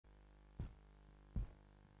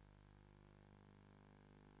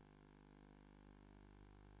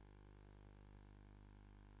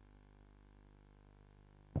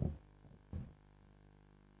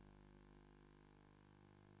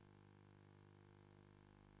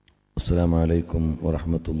السلام عليكم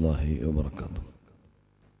ورحمة الله وبركاته.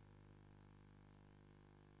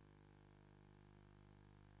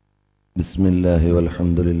 بسم الله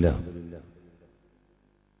والحمد لله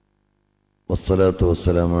والصلاة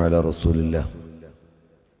والسلام على رسول الله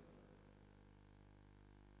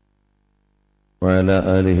وعلى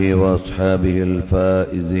آله وأصحابه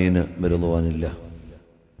الفائزين برضوان الله.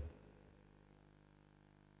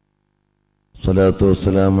 الصلاة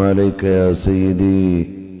والسلام عليك يا سيدي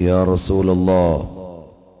يا رسول الله،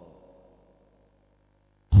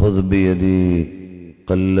 خذ بيدي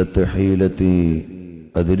قلت حيلتي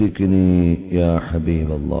أدركني يا حبيب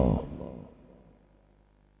الله.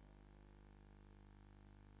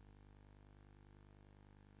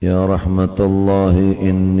 يا رحمة الله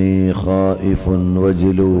إني خائف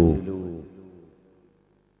وجلو،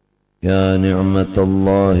 يا نعمة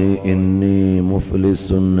الله إني مفلس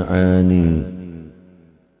عاني،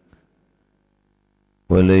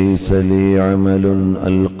 وليس لي عمل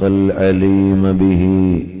ألقى العليم به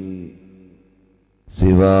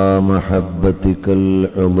سوى محبتك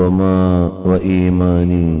العظمى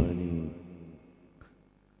وإيماني.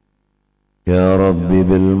 يا رب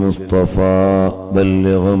بالمصطفى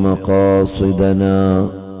بلغ مقاصدنا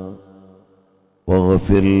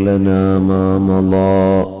واغفر لنا ما مضى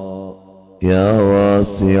يا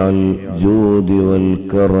واسع الجود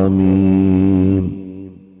والكرم.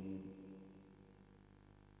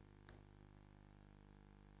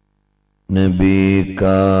 نبی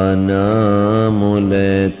کا نام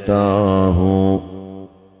لیتا ہوں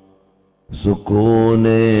سکون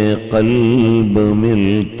قلب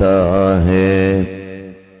ملتا ہے،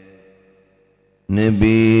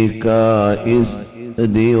 نبی کا اس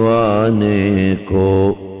دیوانے کو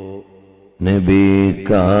نبی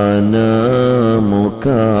کا نام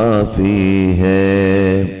کافی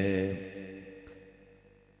ہے،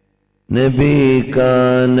 نبی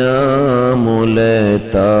کا نام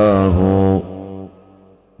لیتا ہوں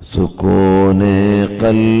سکون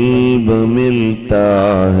قلب ملتا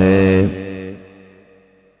ہے،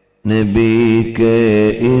 نبی کے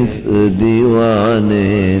اس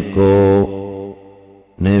دیوانے کو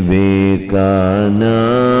نبی کا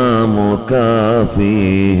نام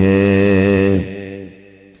کافی ہے۔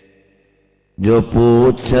 جو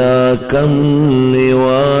پوچھا کملی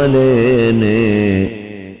والے نے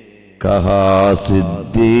کہا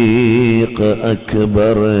صدیق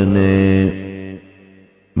اکبر نے،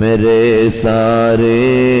 میرے سارے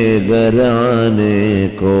گھرانے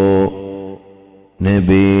کو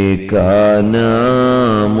نبی کا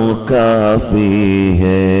نام کافی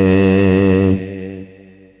ہے،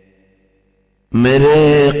 میرے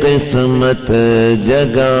قسمت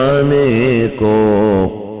جگانے کو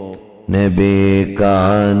نبی کا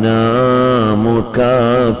نام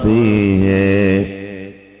کافی ہے،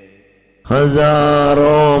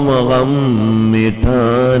 ہزاروں غم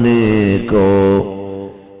مٹانے کو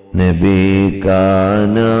نبی کا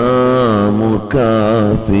نام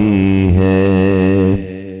کافی ہے۔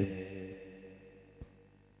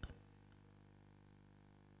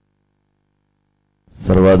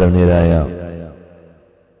 സർവാദരണീയരായ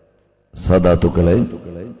സാദാത്തുക്കളെ,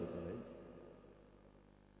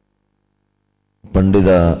 പണ്ഡിത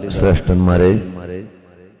ശ്രേഷ്ഠന്മാരെ,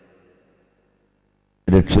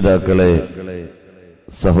 രക്ഷിതാക്കളെ,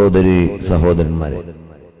 സഹോദരി സഹോദരന്മാരെ,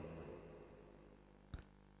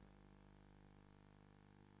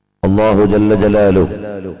 അല്ലാഹു ജല്ല ജലാലു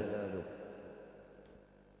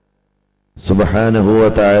സുബ്ഹാനഹു വ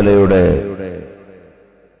തആലയുടെ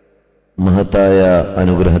മഹത്തായ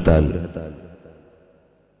അനുഗ്രഹത്താൽ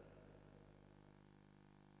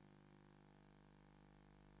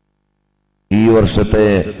ഈ വർഷത്തെ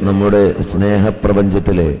നമ്മുടെ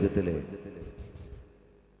സ്നേഹപ്രപഞ്ചത്തിലെ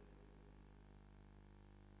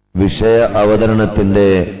വിഷയ അവതരണത്തിന്റെ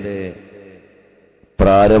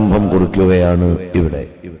പ്രാരംഭം കുറിക്കുകയാണ് ഇവിടെ.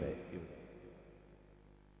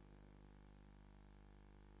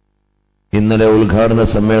 ഇന്നലെ ഉദ്ഘാടന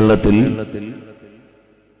സമ്മേളനത്തിൽ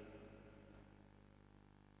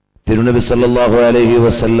തിരുനബി സല്ലല്ലാഹു അലൈഹി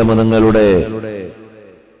വസല്ലം തങ്ങളുടെ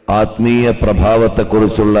ആത്മീയ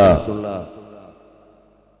പ്രഭാവത്തെക്കുറിച്ചുള്ള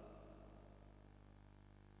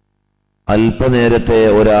അല്പനേരത്തെ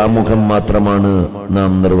ഒരാമുഖം മാത്രമാണ്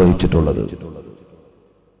നാം നിർവഹിച്ചിട്ടുള്ളത്.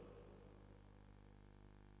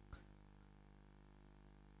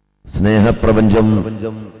 സ്നേഹപ്രപഞ്ചം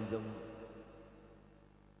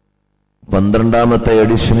 12ാമത്തെ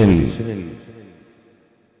എഡിഷനിൽ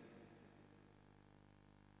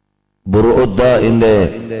ബുർദയുടെ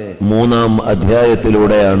 3ാം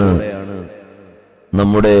അധ്യായത്തിലൂടെയാണ്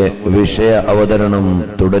നമ്മുടെ വിഷയ അവതരണം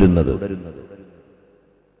തുടരുന്നത്.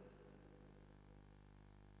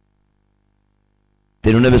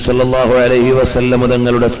 തിരുനബി സല്ലല്ലാഹു അലൈഹി വസല്ലം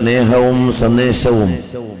തങ്ങളുടെ സ്നേഹവും സന്ദേശവും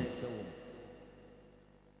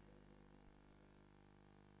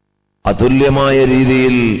അതുല്യമായ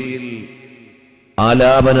രീതിയിൽ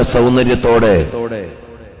ആലാപന സൗന്ദര്യത്തോടെ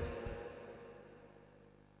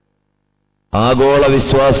ആഗോള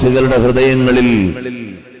വിശ്വാസികളുടെ ഹൃദയങ്ങളിൽ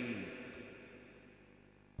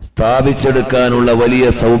സ്ഥാപിച്ചെടുക്കാനുള്ള വലിയ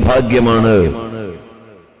സൗഭാഗ്യമാണ്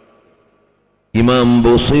ഇമാം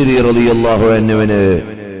ബുസീരി റളിയല്ലാഹു അൻഹുവിന്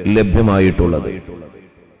ലഭ്യമായിട്ടുള്ളത്.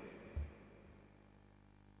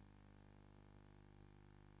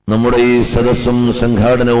 നമ്മുടെ ഈ സദസ്സും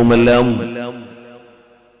സംഘാടനവുമെല്ലാം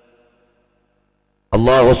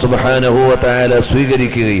അല്ലാഹു സുബ്ഹാനഹു വ തആല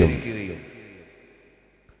സ്വീകരിക്കുകയും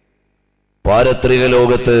പാരത്രിക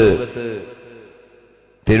ലോകത്ത്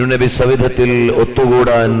തിരുനബി സവിധത്തിൽ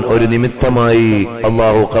ഒത്തുകൂടാൻ ഒരു നിമിത്തമായി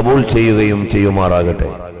അല്ലാഹു കബൂൽ ചെയ്യുകയും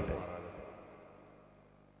ചെയ്യുമാറാകട്ടെ.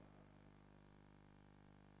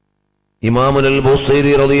 ഇമാമുൽ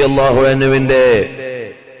ബുസീരി റളിയല്ലാഹു അൻഹുവിന്റെ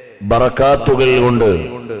ബറകാത്തുകൾ കൊണ്ട്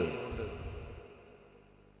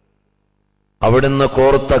അവിടുന്ന്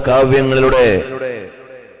കോർത്ത കാവ്യങ്ങളുടെ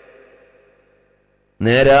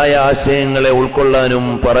നേരായ ആശയങ്ങളെ ഉൾക്കൊള്ളാനും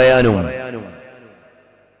പറയാനും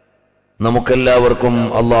നമുക്കെല്ലാവർക്കും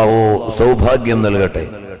അല്ലാഹു സൗഭാഗ്യം നൽകട്ടെ.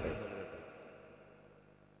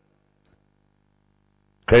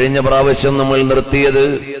 കഴിഞ്ഞ പ്രാവശ്യം നമ്മൾ നിർത്തിയത്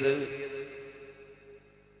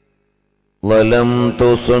ظلمت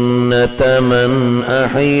سنة من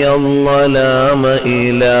أحيا الظلام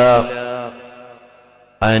إلى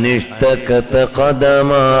أن اشتكت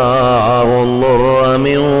قدماه الضر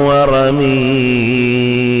من ورمي.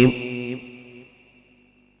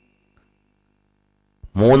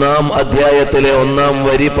 മൂന്നാം അധ്യായത്തിലെ ഒന്നാം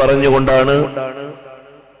വരി പറഞ്ഞുകൊണ്ടാണ്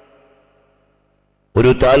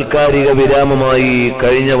ഒരു താൽക്കാലിക വിരാമമായി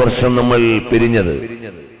കഴിഞ്ഞ വർഷം നമ്മൾ പിരിഞ്ഞത്.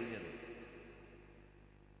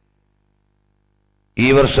 ഈ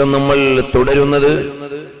വർഷം നമ്മൾ തുടരുന്നത്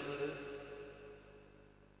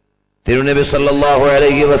തിരുനബി സല്ലല്ലാഹു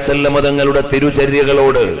അലൈഹി വസല്ലം തങ്ങളുടെ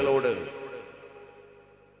തിരുചര്യകളോട്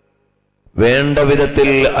വേണ്ട വിധത്തിൽ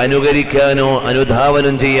അനുകരിക്കാനോ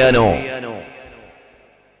അനുധാവനം ചെയ്യാനോ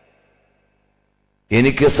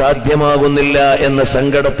എനിക്ക് സാധ്യമാകുന്നില്ല എന്ന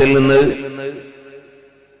സങ്കടത്തിൽ നിന്ന്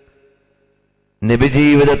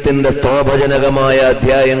നബിജീവിതത്തിന്റെ സ്തോഭജനകമായ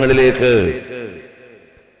അധ്യായങ്ങളിലേക്ക്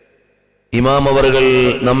ഇമാം അവറുകൾ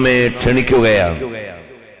നമ്മെ ക്ഷണിക്കുകയാണ്.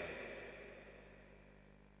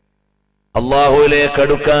 അല്ലാഹുവിലേക്ക്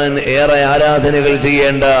അടുക്കാൻ ഏറെ ആരാധനകൾ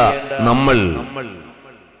ചെയ്യേണ്ട നമ്മൾ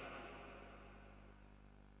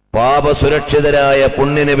പാപസുരക്ഷിതരായ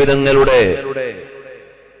പുണ്യനബിതങ്ങളുടെ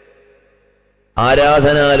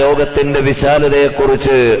ആരാധനാ ലോകത്തിന്റെ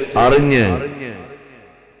വിശാലതയെക്കുറിച്ച് അറിഞ്ഞ്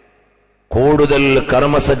കൂടുതൽ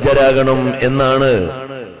കർമ്മസജ്ജരാകണം എന്നാണ്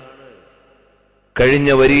കഴിഞ്ഞ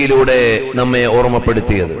വരിയിലൂടെ നമ്മെ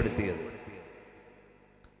ഓർമ്മപ്പെടുത്തിയത്.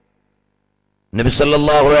 നബി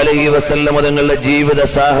സല്ലല്ലാഹു അലൈഹി വസല്ലം തങ്ങളുടെ ജീവിത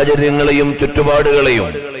സാഹചര്യങ്ങളെയും ചുറ്റുപാടുകളെയും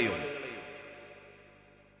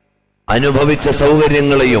അനുഭവിച്ച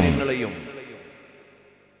സൗകര്യങ്ങളെയും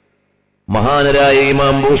മഹാനരായ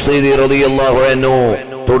ഇമാം ബുസീരി റളിയല്ലാഹു അൻഹു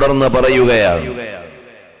തുടർന്ന് പറയുകയാണ്.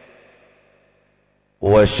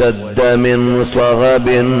 وشد من صغب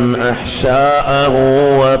أحشاءه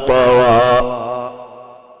وطوى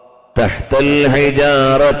تحت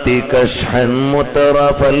الحجارة كشحا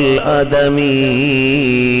مترف الأدم.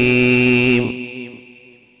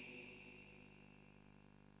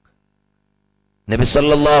 നബി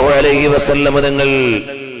സല്ലല്ലാഹു അലൈഹി വസല്ലം തങ്ങൾ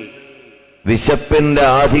വിശപ്പിന്റെ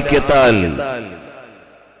ആധിക്യത്താൽ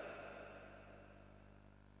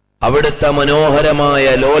അവിടുത്തെ മനോഹരമായ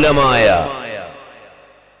ലോലമായ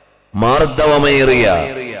മാർദ്ദവമേറിയ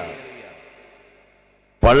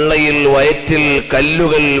പള്ളയിൽ വയറ്റിൽ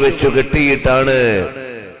കല്ലുകൾ വെച്ചു കെട്ടിയിട്ടാണ്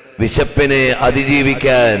വിശപ്പിനെ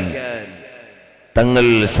അതിജീവിക്കാൻ തങ്ങൾ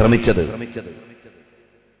ശ്രമിച്ചത്.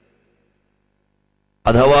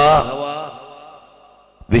 അഥവാ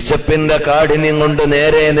വിശപ്പിന്റെ കാഠിന്യം കൊണ്ട്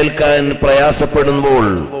നേരെ നിൽക്കാൻ പ്രയാസപ്പെടുമ്പോൾ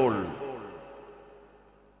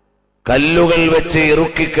കല്ലുകൾ വെച്ച്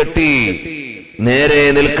ഇറുക്കിക്കെട്ടി നേരെ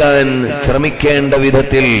നിൽക്കാൻ ശ്രമിക്കേണ്ട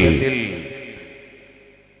വിധത്തിൽ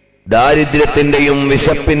ദാരിദ്ര്യത്തിന്റെയും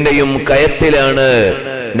വിശപ്പിന്റെയും കയത്തിലാണ്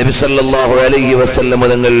നബി സല്ലല്ലാഹു അലൈഹി വസല്ലം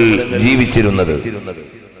തങ്ങൾ ജീവിച്ചിരുന്നത്.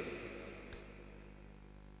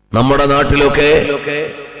 നമ്മുടെ നാട്ടിലൊക്കെ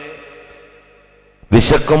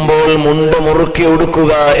വിശക്കുമ്പോൾ മുണ്ട് മുറുക്കി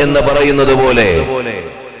ഉടുക്കുക എന്ന് പറയുന്നത് പോലെ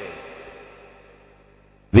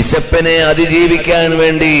വിശപ്പിനെ അതിജീവിക്കാൻ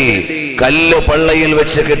വേണ്ടി കല്ല് പള്ളയിൽ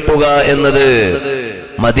വെച്ച് കെട്ടുക എന്നത്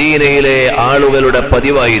മദീനയിലെ ആളുകളുടെ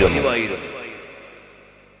പതിവായിരുന്നു.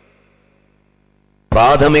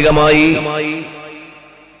 പ്രാഥമികമായി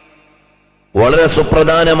വളരെ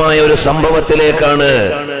സുപ്രധാനമായ ഒരു സംഭവത്തിലേക്കാണ്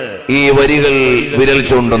ഈ വരികൾ വിരൽ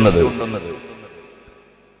ചൂണ്ടുന്നത്.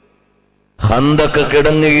 ഖന്തക്ക്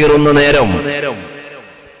കിടങ്ങുകീറുന്ന നേരം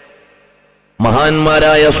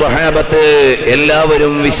മഹാന്മാരായ സ്വഹാബത്ത്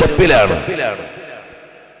എല്ലാവരും വിശപ്പിലാണ്.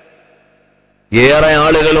 ഏറെ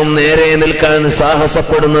ആളുകളും നേരെ നിൽക്കാൻ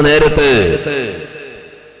സാഹസപ്പെടുന്ന നേരത്ത്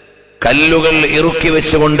കല്ലുകൾ ഇറുക്കി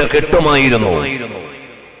വെച്ചുകൊണ്ട് കെട്ടുമായിരുന്നു.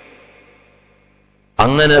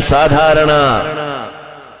 അങ്ങനെ സാധാരണ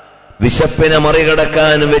വിശപ്പിനെ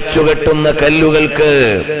മറികടക്കാൻ വെച്ചുകെട്ടുന്ന കല്ലുകൾക്ക്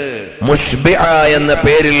മുഷ്ബിഅ എന്ന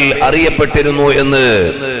പേരിൽ അറിയപ്പെട്ടിരുന്നു എന്ന്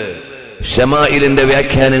ശമാഇലിന്റെ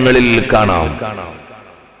വ്യാഖ്യാനങ്ങളിൽ കാണാം.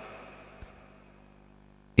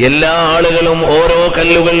 എല്ലാ ആളുകളും ഓരോ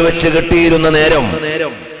കല്ലുകൾ വെച്ച് കെട്ടിയിരുന്ന നേരം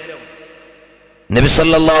നബി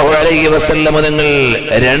സല്ലല്ലാഹു അലൈഹി വസല്ലം തങ്ങൾ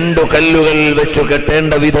 2 കല്ലുകൾ വെച്ചു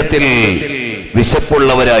കെട്ടേണ്ട വിധത്തിൽ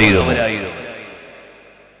വിശപ്പുള്ളവരായിരുന്നു.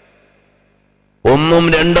 1ഉം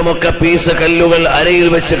 2ഉമൊക്കെ പീസ് കല്ലുകൾ അരയിൽ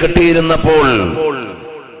വെച്ച് കെട്ടിയിരുന്നപ്പോൾ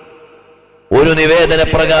ഒരു നിവേദന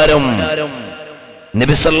പ്രകാരം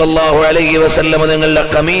നബി സല്ലല്ലാഹു അലൈഹി വസല്ലം തങ്ങളുടെ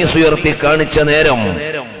ഖമീസ് ഉയർത്തി കാണിച്ച നേരം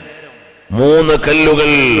 3 കല്ലുകൾ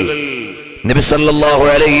നബി സല്ലല്ലാഹു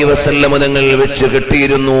അലൈഹി വസല്ലം തങ്ങൾ വെച്ച്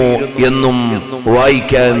കെട്ടിയിരുന്നു എന്നും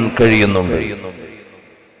വായിക്കാൻ കഴിയുന്നുണ്ട്.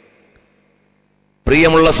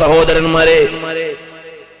 പ്രിയമുള്ള സഹോദരന്മാരെ,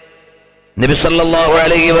 നബി സല്ലല്ലാഹു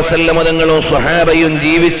അലൈഹി വസല്ലം തങ്ങളും സ്വഹാബയും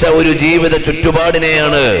ജീവിച്ച ഒരു ജീവിത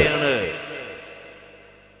ചുറ്റുപാടിനെയാണ്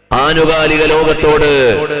ആനുകാലിക ലോകത്തോട്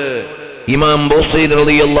ഇമാം ബുഖാരി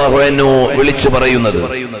റളിയല്ലാഹു അൻഹു വിളിച്ചു പറയുന്നത്.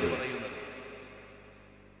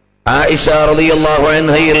 ആയിഷ റളിയല്ലാഹു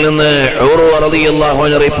അൻഹയിൽ നിന്ന് ഉർവ റളിയല്ലാഹു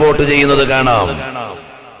അൻഹു റിപ്പോർട്ട് ചെയ്യുന്നത് കാണാം.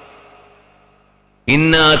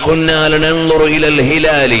 ഇന്നാ കുന്നാ ലനൻദുറു ഇലൽ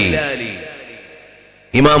ഹിലാലി.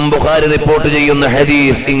 ഇമാം ബുഖാരി റിപ്പോർട്ട് ചെയ്യുന്ന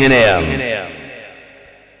ഹദീസ് ഇങ്ങനെയാണ്: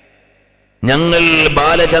 ഞങ്ങൾ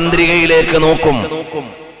ബാലചന്ദ്രികയിലേക്ക് നോക്കും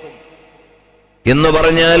എന്ന്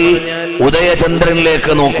പറഞ്ഞാൽ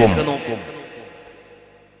ഉദയചന്ദ്രനിലേക്ക് നോക്കും.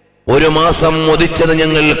 ഒരു മാസം ഉദിച്ചത്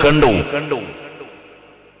ഞങ്ങൾ കണ്ടു.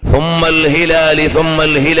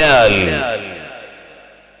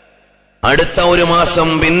 അടുത്ത ഒരു മാസം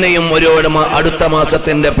പിന്നെയും അടുത്ത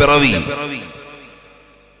മാസത്തിന്റെ പിറവി.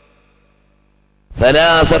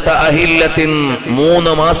 3 അഹില്ലത്തിൻ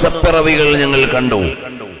 3 മാസപ്പിറവികൾ ഞങ്ങൾ കണ്ടു.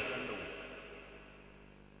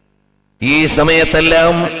 ഈ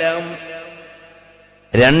സമയത്തെല്ലാം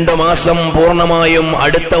 2 മാസം പൂർണ്ണമായും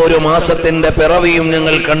അടുത്ത ഒരു മാസത്തിന്റെ പിറവിയും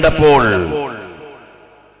ഞങ്ങൾ കണ്ടപ്പോൾ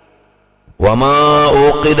وما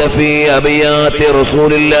أوقد في أبيات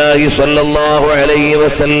رسول الله صلى الله عليه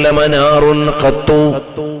وسلم نار قط.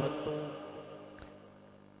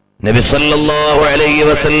 നബി സല്ലല്ലാഹു അലൈഹി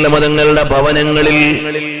വസല്ലം തങ്ങളുടെ ഭവനങ്ങളിൽ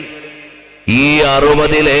ഈ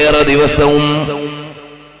 60-ലേറെ ദിവസവും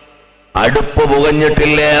അടുപ്പ്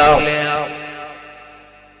പുകഞ്ഞിട്ടില്ല.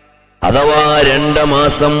 അഥവാ 2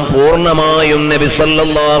 മാസം പൂർണ്ണമായും നബി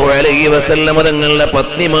സല്ലല്ലാഹു അലൈഹി വസല്ലം തങ്ങളുടെ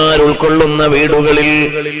പത്നിമാർ ഉൾക്കൊള്ളുന്ന വീടുകളിൽ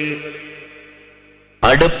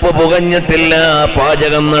അടുപ്പ് പുകഞ്ഞിട്ടില്ല,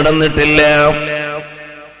 പാചകം നടന്നിട്ടില്ല.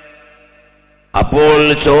 അപ്പോൾ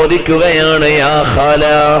ചോദിക്കുകയാണ്, യാ ഖാല,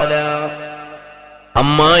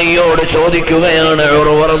 അമ്മായിയോട് ചോദിക്കുകയാണ്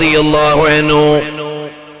ഉർവ റളിയല്ലാഹു അൻഹു,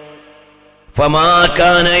 ഫമാ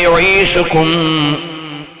കാന യുഈശുകും,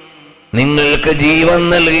 നിങ്ങൾക്ക് ജീവൻ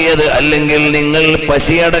നൽകിയത് അല്ലെങ്കിൽ നിങ്ങൾ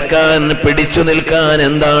പശിയടക്കാൻ പിടിച്ചു നിൽക്കാൻ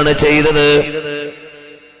എന്താണ് ചെയ്തത്?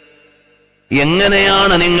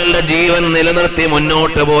 എങ്ങനെയാണ് നിങ്ങളുടെ ജീവൻ നിലനിർത്തി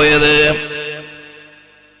മുന്നോട്ട് പോയത്?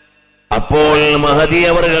 അപ്പോൾ മഹദി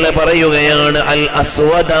അവറുകളെ പറയുകയാണ്, അൽ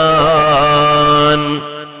അസ്വദാൻ,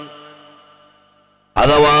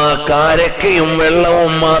 അഥവാ കാരക്കയും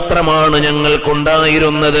വെള്ളവും മാത്രമാണ്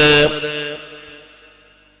ഞങ്ങൾക്കുണ്ടായിരുന്നത്.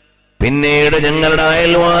 പിന്നീട് ഞങ്ങളുടെ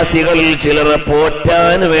അയൽവാസികളിൽ ചിലർ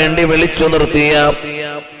പോറ്റാൻ വേണ്ടി വിളിച്ചു നിർത്തിയ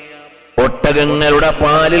ഒട്ടകങ്ങളുടെ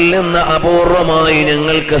പാലിൽ നിന്ന് അപൂർവമായി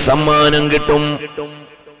ഞങ്ങൾക്ക് സമ്മാനം കിട്ടും,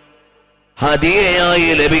 ഹദിയയായി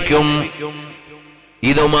ലഭിക്കും.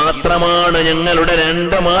 ഇതുമാത്രമാണ് ഞങ്ങളുടെ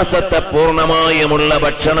 2 മാസത്തെ പൂർണ്ണമായുമുള്ള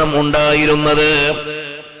ഭക്ഷണം ഉണ്ടായിരുന്നത്.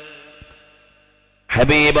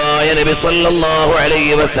 ഹബീബായ നബി സല്ലല്ലാഹു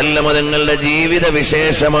അലൈഹി വസല്ലം തങ്ങളുടെ ജീവിത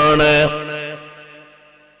വിശേഷമാണ്.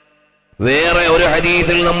 വേറെ ഒരു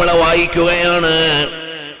ഹദീസിൽ നമ്മൾ വായിക്കുകയാണ്,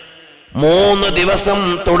 3 ദിവസം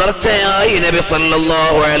തുടർച്ചയായി നബി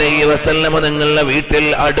സല്ലല്ലാഹു അലൈഹി വസല്ലം തങ്ങളുടെ വീട്ടിൽ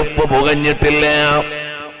അടുപ്പ് പുകഞ്ഞിട്ടില്ല.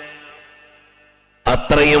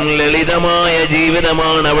 അത്രയും ലളിതമായ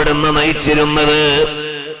ജീവിതമാണ് അവിടുന്ന് നയിച്ചിരുന്നത്.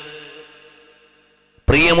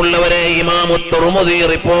 പ്രിയമുള്ളവരെ, ഇമാം തിർമിദി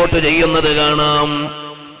റിപ്പോർട്ട് ചെയ്യുന്നത് കാണാം,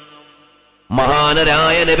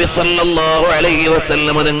 മഹാനരായ നബി സല്ലല്ലാഹു അലൈഹി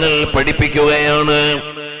വസല്ലം തങ്ങൾ പഠിപ്പിക്കുകയാണ്,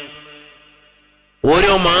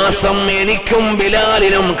 ഒരു മാസം എനിക്കും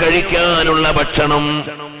ബിലാലിനും കഴിക്കാനുള്ള ഭക്ഷണം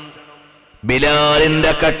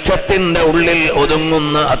ബിലാലിന്റെ കക്ഷത്തിന്റെ ഉള്ളിൽ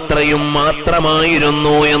ഒതുങ്ങുന്ന അത്രയും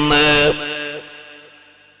മാത്രമായിരുന്നു എന്ന്.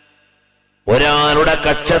 ഒരാളുടെ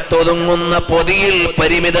കക്ഷത്തൊതുങ്ങുന്ന പൊതിയിൽ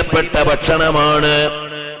പരിമിതപ്പെട്ട ഭക്ഷണമാണ്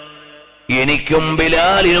എനിക്കും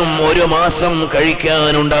ബിലാലിനും ഒരു മാസം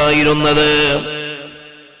കഴിക്കാനുണ്ടായിരുന്നത്.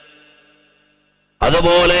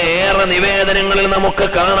 അതുപോലെ ഏറെ നിവേദനങ്ങളിൽ നമുക്ക്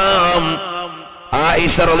കാണാം.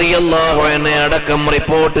 ആയിഷ റളിയല്ലാഹു അൻഹ അടക്കം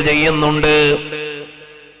റിപ്പോർട്ട് ചെയ്യുന്നുണ്ട്.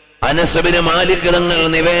 അനസ് ബിൻ മാലിക് തങ്ങൾ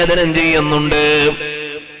നിവേദനം ചെയ്യുന്നുണ്ട്.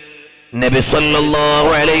 നബി സല്ലല്ലാഹു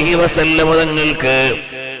അലൈഹി വസല്ലം തങ്ങൾക്ക്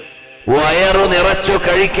വയറു നിറച്ചു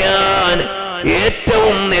കഴിക്കാൻ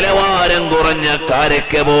ഏറ്റവും നിലവാരം കുറഞ്ഞ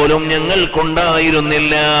കാരക്ക പോലും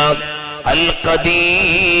ഞങ്ങൾക്കുണ്ടായിരുന്നില്ല. അൽ ഖദീദ്,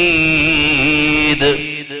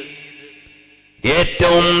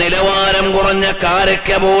 ഏറ്റവും നിലവാരം കുറഞ്ഞ കാരക്ക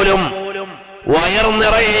പോലും വയർ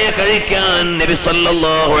നിറയെ കഴിക്കാൻ നബി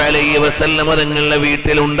സല്ലല്ലാഹു അലൈഹി വസല്ലം തങ്ങളുടെ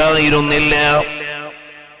വീട്ടിലുണ്ടായിരുന്നില്ല.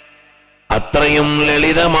 അത്രയും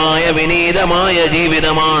ലളിതമായ വിനീതമായ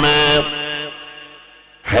ജീവിതമാണ്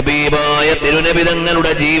ഹബീബായ തിരുനബി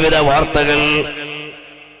തങ്ങളുടെ ജീവിത വാർത്തകൾ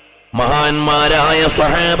മഹാന്മാരായ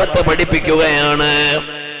സ്വഹാബത്ത് പഠിപ്പിക്കുകയാണ്.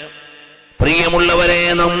 പ്രിയമുള്ളവരെ,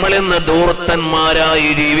 നമ്മളിന്ന് ധൂർത്തന്മാരായി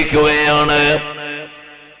ജീവിക്കുകയാണ്.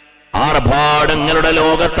 ആർഭാടങ്ങളുടെ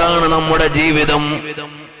ലോകത്താണ് നമ്മുടെ ജീവിതം.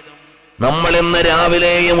 നമ്മളിന്ന്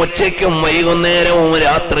രാവിലെയും ഉച്ചയ്ക്കും വൈകുന്നേരവും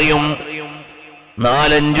രാത്രിയും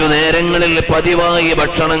 4-5 നേരങ്ങളിൽ പതിവായി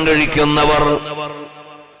ഭക്ഷണം കഴിക്കുന്നവർ,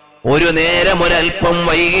 ഒരു നേരം ഒരൽപ്പം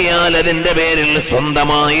വൈകിയാൽ അതിന്റെ പേരിൽ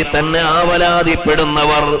സ്വന്തമായി തന്നെ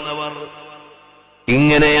ആവലാതിപ്പെടുന്നവർ,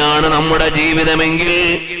 ഇങ്ങനെയാണ് നമ്മുടെ ജീവിതമെങ്കിൽ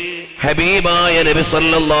ഹബീബായ നബി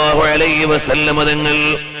സല്ലല്ലാഹു അലൈഹി വസല്ലം തങ്ങൾ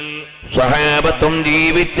സ്വഹാബത്തും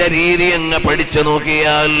ജീവിച്ച രീതി അങ്ങ് പഠിച്ചു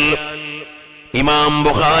നോക്കിയാൽ ഇമാം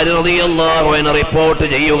ബുഖാരി റളിയല്ലാഹു അൻഹു റിപ്പോർട്ട്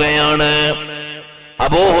ചെയ്യുകയാണ്.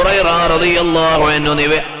 അബൂ ഹുറൈറ റളിയല്ലാഹു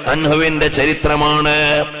അൻഹുവിന്റെ ചരിത്രമാണ്.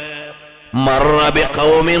 മർറ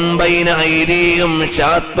ബിഖൗമിൻ ബൈന ഐദീഹിം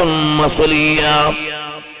ഷാത്തുൻ മസ്ലിയ,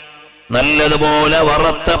 നല്ലതുപോലെ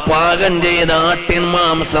വറുത്ത പാകം ചെയ്ത ആട്ടിൻ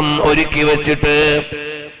മാംസം ഒരുക്കി വെച്ചിട്ട്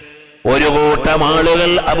ഒരു കൂട്ടം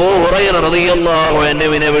ആളുകൾ അബൂ ഹുറൈറ റളിയല്ലാഹു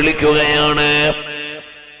അൻഹുവിനെ വിളിക്കുകയാണ്.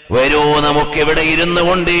 വരൂ, നമുക്കിവിടെ ഇരുന്നു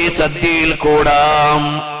കൊണ്ട് ഈ സദ്യയിൽ കൂടാം.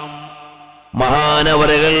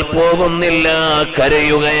 മഹാനവറുകൾ പോകുന്നില്ല,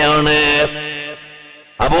 കരയുകയാണ്.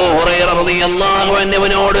 അബൂ ഹുറൈറ റളിയല്ലാഹു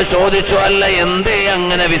അൻഹുവിനോട് ചോദിച്ചു, അല്ല, എന്തേ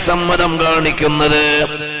അങ്ങനെ വിസമ്മതം കാണിക്കുന്നത്?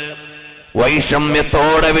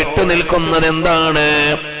 വൈഷമ്യത്തോടെ വിട്ടുനിൽക്കുന്നത് എന്താണ്?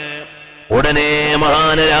 ഉടനെ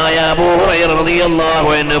മഹാനരായ അബൂ ഹുറൈറ റളിയല്ലാഹു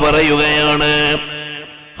അൻഹു പറയുകയാണ്,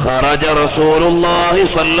 ഖറജ റസൂലുള്ളാഹി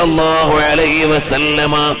സ്വല്ലല്ലാഹു അലൈഹി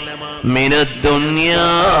വസല്ലമ മിനദ്ദുനിയാ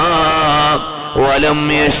വലം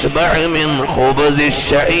യശ്ബഅ മിൻ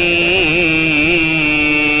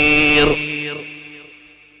ഖുബ്സിശ്ശഈർ.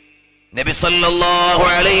 നബി സല്ലല്ലാഹു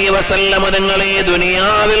അലൈഹി വസല്ലമ തങ്ങളെ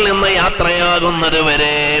ദുനിയാവിൽ നിന്ന് യാത്രയാകുന്നത്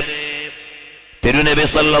വരെ തിരുനബി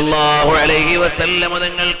സല്ലല്ലാഹു അലൈഹി വസല്ലമ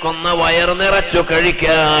തങ്ങൾക്കൊന്ന് വയർ നിറച്ചു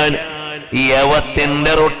കഴിക്കാൻ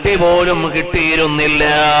യവത്തിന്റെ റൊട്ടി പോലും കിട്ടിയിരുന്നില്ല.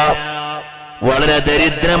 വളരെ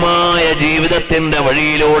ദരിദ്രമായ ജീവിതത്തിന്റെ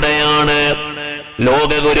വഴിയിലൂടെയാണ്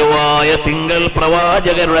ലോകഗുരുവായ തിങ്കൾ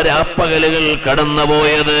പ്രവാചകരുടെ രാപ്പകലുകൾ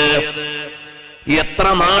കടന്നുപോയത്. എത്ര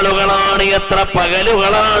നാളുകളാണ്, എത്ര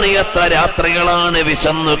പകലുകളാണ്, എത്ര രാത്രികളാണ്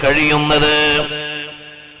വിശന്നു കഴിയുന്നത്.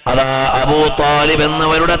 അതാ അബൂ താലിബ്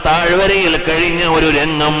എന്നവരുടെ താഴ്വരയിൽ കഴിഞ്ഞ ഒരു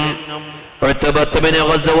രംഗം ഉത്ബത്ത് ബിൻ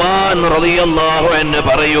ഗസ്വാൻ റളിയല്ലാഹു അൻഹു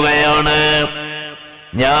പറയുകയാണ്,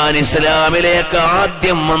 ഞാൻ ഇസ്ലാമിലേക്ക്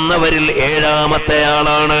ആദ്യം വന്നവരിൽ 7ാമത്തെ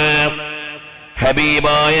ആളാണ്.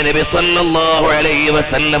 ഹബീബായ നബി സല്ലല്ലാഹു അലൈഹി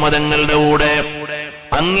വസല്ലം തങ്ങളുടെ കൂടെ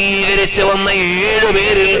അംഗീകരിച്ചു വന്ന 7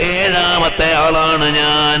 പേരിൽ 7ാമത്തെ ആളാണ്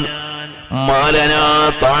ഞാൻ. മാലനാ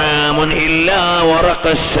തആമുൻ ഇല്ലാ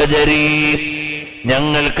വറഖശ്ശജരി,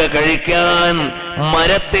 ഞങ്ങൾക്ക് കഴിക്കാൻ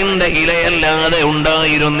മരത്തിന്റെ ഇലയല്ലാതെ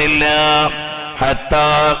ഉണ്ടായിരുന്നില്ല. ഹത്താ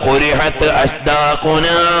ഖുരിഹത്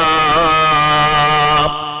അസ്ദാഖുനാ,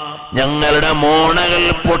 ഞങ്ങളുടെ മോണകൾ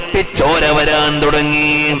പൊട്ടിച്ചോര വരാൻ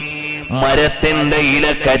തുടങ്ങി. മരത്തിന്റെ ഇല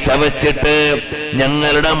ചവച്ചിട്ട്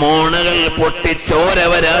ഞങ്ങളുടെ മോണകൾ പൊട്ടിച്ചോര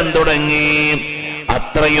വരാൻ തുടങ്ങി.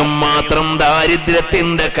 അത്രയും മാത്രം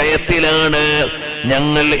ദാരിദ്ര്യത്തിന്റെ കയത്തിലാണ്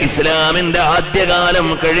ഞങ്ങൾ ഇസ്ലാമിന്റെ ആദ്യകാലം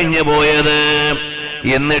കഴിഞ്ഞു പോയത്.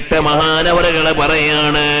 എന്നിട്ട് മഹാനവറുകളെ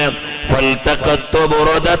പറയാണ്, ഫൽതഖത്തു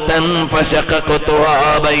ബുർദതൻ ഫശഖഖതുഹാ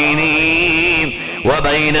ബൈനി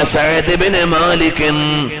വബൈന സഅദ് ഇബ്നു മാലിക്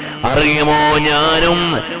അറിയുമോ, ഞാനും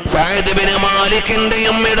സഅദ് ബിൻ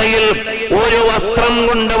മാലിക്കിന്റെയും ഇടയിൽ ഒരു വസ്ത്രം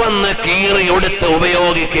കൊണ്ടുവന്ന് കീറിയെടുത്ത്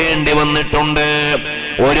ഉപയോഗിക്കേണ്ടി വന്നിട്ടുണ്ട്.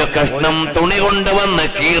 ഒരു കഷ്ണം തുണി കൊണ്ടുവന്ന്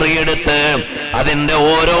കീറിയെടുത്ത് അതിന്റെ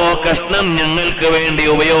ഓരോ കഷ്ണം ഞങ്ങൾക്ക് വേണ്ടി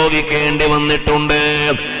ഉപയോഗിക്കേണ്ടി വന്നിട്ടുണ്ട്.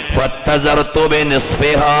 ഫത്തസർതു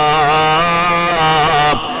ബിനിസ്ഫിഹാ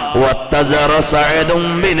വത്തസറ സഅദും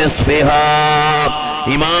ബിനിസ്ഫിഹാ.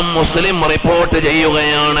 ഇമാം മുസ്ലിം റിപ്പോർട്ട്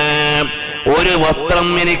ചെയ്യുകയാണ്, ഒരു വസ്ത്രം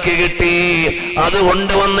എനിക്ക് കിട്ടി,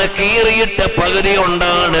 അതുകൊണ്ട് വന്ന് കീറിയിട്ട് പകുതി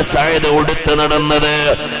കൊണ്ടാണ് സഅദ് ഉടുത്ത് നടന്നത്,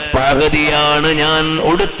 പകുതിയാണ് ഞാൻ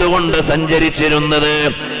ഉടുത്തുകൊണ്ട് സഞ്ചരിച്ചിരുന്നത്.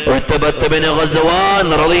 ഉത്ബത്ത് ബിൻ ഗസ്വാൻ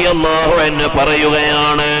റളിയല്ലാഹു അൻഹു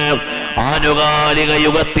പറയുകയാണ്, ആനുകാലിക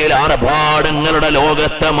യുഗത്തിൽ ആർഭാടങ്ങളുടെ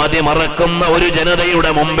ലോകത്തെ മതിമറക്കുന്ന ഒരു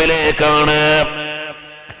ജനതയുടെ മുമ്പിലേക്കാണ്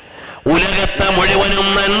ഉലകത്തെ മുഴുവനും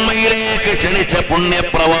നന്മയിലേക്ക് ക്ഷണിച്ച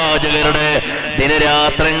പുണ്യപ്രവാചകരുടെ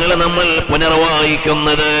ദിനരാത്രങ്ങൾ നമ്മൾ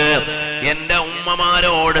പുനർവായിക്കുന്നത്. എന്റെ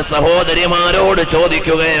ഉമ്മമാരോട് സഹോദരിമാരോട്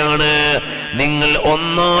ചോദിക്കുകയാണ്, നിങ്ങൾ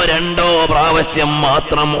ഒന്നോ രണ്ടോ പ്രാവശ്യം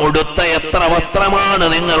മാത്രം ഉടുത്ത എത്ര വസ്ത്രമാണ്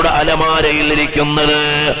നിങ്ങളുടെ അലമാരയിൽ ഇരിക്കുന്നത്?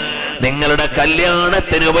 നിങ്ങളുടെ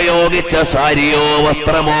കല്യാണത്തിന് ഉപയോഗിച്ച സാരിയോ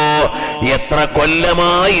വസ്ത്രമോ എത്ര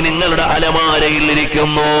കൊല്ലമായി നിങ്ങളുടെ അലമാരയിൽ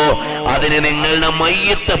ഇരിക്കുന്നു? അതിന് നിങ്ങളുടെ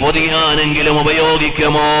മയ്യത്ത് പൊതിയാനെങ്കിലും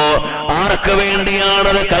ഉപയോഗിക്കുമോ? ആർക്ക്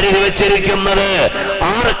വേണ്ടിയാണത് കരുതി വെച്ചിരിക്കുന്നത്?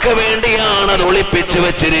 ആർക്ക് വേണ്ടിയാണത് ഒളിപ്പിച്ചു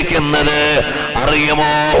വെച്ചിരിക്കുന്നത്?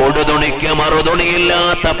 അറിയുമോ, ഉടുതുണിക്ക്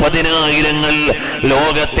മറുതുണിയില്ലാത്ത പതിനായിരങ്ങൾ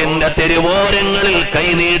ലോകത്തിന്റെ തെരുവോരങ്ങളിൽ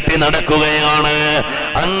കൈനീട്ടി നടക്കുകയാണ്.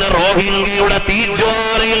 അങ്ങ് റോഹിംഗ്യയുടെ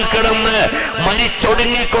തീജ്വാലയിൽ കിടന്ന്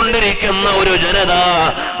മരിച്ചൊടുങ്ങിക്കൊണ്ടിരിക്കുന്ന ഒരു ജനത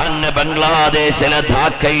അങ്ങ് ബംഗ്ലാദേശിലെ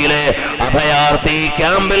ധാക്കയിലെ അഭയാർത്ഥി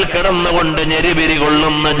ക്യാമ്പിൽ കിടന്നുകൊണ്ട് ഞെരിപിരി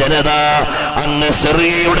കൊള്ളുന്ന ജനത അങ്ങ്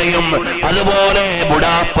സിറിയയുടെയും അതുപോലെ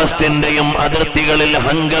ബുഡാപെസ്റ്റിന്റെയും അതിർത്തികളിൽ,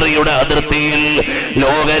 ഹംഗറിയുടെ അതിർത്തിയിൽ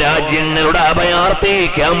ലോകരാജ്യങ്ങളുടെ അഭയാർത്ഥി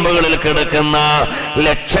ക്യാമ്പുകളിൽ കിടക്കുന്ന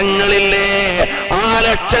ലക്ഷങ്ങളില്ലേ, ആ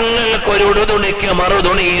ലക്ഷങ്ങൾക്കൊരു ഉടുതുണിക്ക്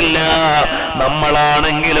മറുതുണിയില്ല.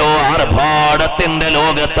 നമ്മളാണെങ്കിലോ ആർഭാടത്തിന്റെ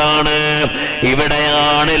ലോകത്താണ്.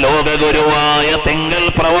 ഇവിടെയാണ് ലോകഗുരുവായ തിങ്കൾ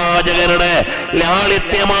പ്രവാചകരുടെ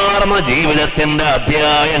ലാളിത്യമാർന്ന ജീവിതത്തിന്റെ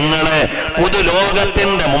അധ്യായങ്ങള്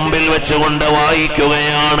പുതുലോകത്തിന്റെ മുമ്പിൽ വെച്ചുകൊണ്ട്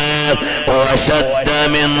വായിക്കുകയാണ്.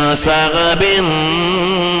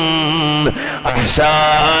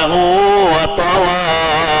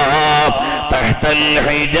 تحت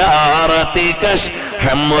الحجارة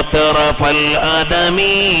كشحا مترف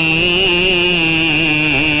الأدمي.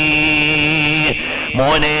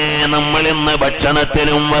 മോനെ, നമ്മൾ ഇന്ന്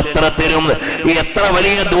ഭക്ഷണത്തിനും വസ്ത്രത്തിനും എത്ര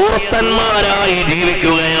വലിയ ദൂർത്തന്മാരായി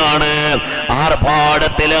ജീവിക്കുകയാണ്.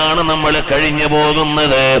 ആർഭാടത്തിലാണ് നമ്മൾ കഴിഞ്ഞു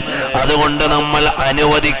പോകുന്നത്. അതുകൊണ്ട് നമ്മൾ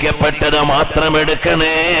അനുവദിക്കപ്പെട്ടത് മാത്രം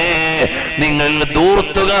എടുക്കണേ. നിങ്ങൾ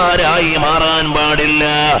ദൂർത്തുകാരായി മാറാൻ പാടില്ല.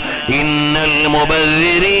 ഇന്നൽ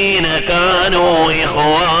മുബദ്ദിരീന കാനൂ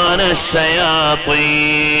ഇഖ്വാനശ്ശയാത്വീൻ.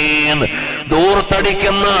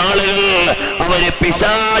 ദൂർത്തടിക്കുന്ന ആളുകൾ അവര്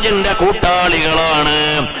പിശാചിന്റെ കൂട്ടാളികളാണ്.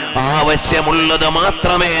 ആവശ്യമുള്ളത്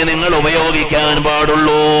മാത്രമേ നിങ്ങൾ ഉപയോഗിക്കാൻ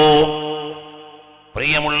പാടുള്ളൂ.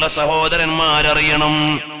 പ്രിയമുള്ള സഹോദരന്മാരറിയണം,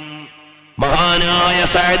 മഹാനായ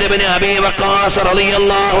സഅദ് ഇബ്നു അബീ വഖാസ്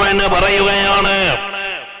റളിയല്ലാഹു അൻഹു പറയുകയാണ്,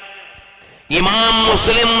 ഇമാം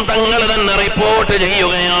മുസ്ലിം തങ്ങൾ തന്നെ റിപ്പോർട്ട്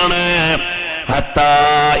ചെയ്യുകയാണ്, ഹത്താ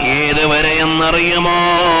ഏതുവരെ എന്നറിയുമോ,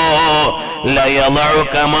 ലയളഉ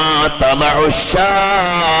കമാ തളഉ ശാത്ത്.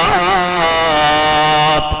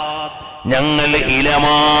 ഞങ്ങൾ ഇല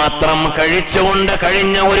മാത്രം കഴിച്ചുകൊണ്ട്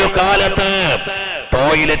കഴിഞ്ഞ ഒരു കാലത്ത്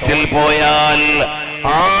ടോയ്ലറ്റിൽ പോയാൽ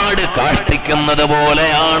ആട് കാഷ്ടിക്കുന്നത്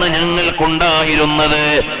പോലെയാണ് ഞങ്ങൾക്കുണ്ടായിരുന്നത്.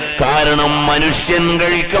 കാരണം മനുഷ്യൻ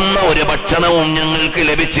കഴിക്കുന്ന ഒരു ഭക്ഷണവും ഞങ്ങൾക്ക്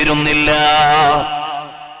ലഭിച്ചിരുന്നില്ല.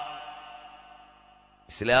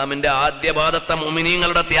 ഇസ്ലാമിന്റെ ആദ്യ പാദത്തെ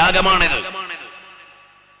മുഅ്മിനീങ്ങളുടെ ത്യാഗമാണിത്.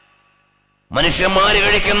 മനുഷ്യന്മാര്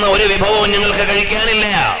കഴിക്കുന്ന ഒരു വിഭവവും ഞങ്ങൾക്ക് കഴിക്കാനില്ല.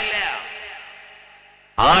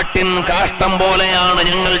 ആട്ടിൻ കാഷ്ടം പോലെയാണ്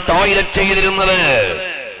ഞങ്ങൾ ടോയ്ലറ്റ് ചെയ്തിരുന്നത്.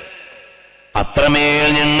 അത്രമേൽ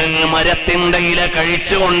ഞങ്ങൾ മരത്തിന്റെ ഇല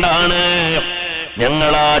കഴിച്ചുകൊണ്ടാണ്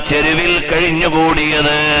ഞങ്ങൾ ആ ചെരുവിൽ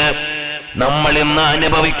കഴിഞ്ഞുകൂടിയത്. നമ്മൾ ഇന്ന്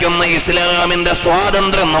അനുഭവിക്കുന്ന ഇസ്ലാമിന്റെ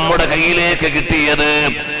സ്വാതന്ത്ര്യം നമ്മുടെ കയ്യിലേക്ക് കിട്ടിയത്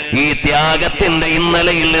ഈ ത്യാഗത്തിന്റെ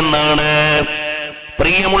ഇന്നലയിൽ നിന്നാണ്.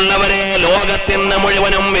 പ്രിയമുള്ളവരെ, ലോകത്തിന്റെ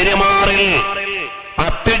മുഴുവനും പെരുമാറിൽ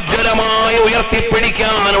അത്യുജ്വലമായി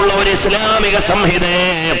ഉയർത്തിപ്പിടിക്കാനുള്ള ഒരു ഇസ്ലാമിക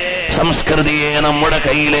സംഹിതയെ, സംസ്കൃതിയെ നമ്മുടെ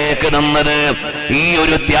കയ്യിലേക്ക് തന്നത് ഈ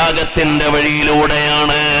ഒരു ത്യാഗത്തിന്റെ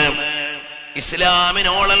വഴിയിലൂടെയാണ്.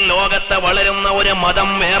 ഇസ്ലാമിനോളം ലോകത്തെ വളരുന്ന ഒരു മതം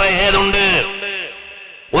വേറെ ഏതുണ്ട്?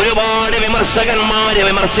 ഒരുപാട് വിമർശകന്മാര്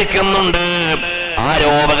വിമർശിക്കുന്നുണ്ട്,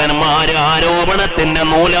 ആരോപകന്മാര് ആരോപണത്തിന്റെ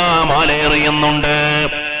നൂലാമാലേറിയുന്നുണ്ട്.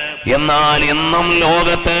 എന്നാൽ ഇന്നും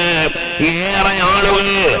ലോകത്ത് ഏറെ ആളുകൾ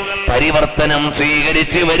പരിവർത്തനം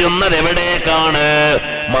സ്വീകരിച്ച് വരുന്നത് എവിടേക്കാണ്?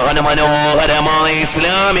 മനോഹരമായ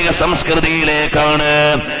ഇസ്ലാമിക സംസ്കൃതിയിലേക്കാണ്.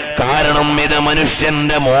 കാരണം ഇത്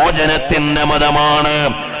മനുഷ്യന്റെ മോചനത്തിന്റെ മതമാണ്,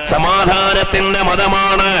 സമാധാനത്തിന്റെ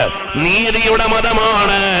മതമാണ്, നീതിയുടെ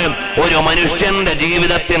മതമാണ്. ഒരു മനുഷ്യന്റെ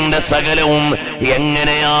ജീവിതത്തിന്റെ സകലവും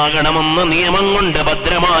എങ്ങനെയാകണമെന്ന് നിയമം കൊണ്ട്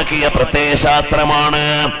ഭദ്രമാക്കിയ പ്രത്യയശാസ്ത്രമാണ്.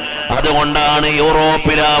 അതുകൊണ്ടാണ്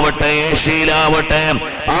യൂറോപ്പിലാവട്ടെ, ഏഷ്യയിലാവട്ടെ,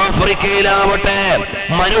 ആഫ്രിക്കയിലാവട്ടെ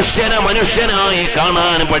മനുഷ്യനെ മനുഷ്യനായി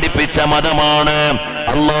കാണാൻ പഠിപ്പിച്ച മതമാണ്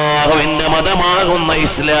അല്ലാഹുവിന്റെ മതമാകുന്ന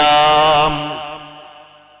ഇസ്ലാം.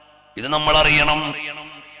 ഇത് നമ്മൾ അറിയണം.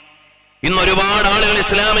 ഇന്നൊരുപാട് ആളുകൾ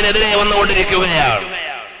ഇസ്ലാമിനെതിരെ വന്നുകൊണ്ടിരിക്കുകയാണ്.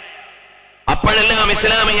 അപ്പോഴെല്ലാം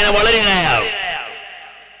ഇസ്ലാം ഇങ്ങനെ വളരുകയാണ്.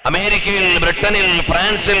 അമേരിക്കയിൽ, ബ്രിട്ടനിൽ,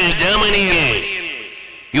 ഫ്രാൻസിൽ, ജർമ്മനിയിൽ,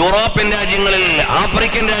 യൂറോപ്യൻ രാജ്യങ്ങളിൽ,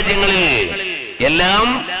 ആഫ്രിക്കൻ രാജ്യങ്ങളിൽ എല്ലാം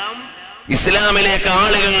ഇസ്ലാമിലേക്ക്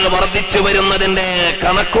ആളുകൾ വർദ്ധിച്ചു വരുന്നതിന്റെ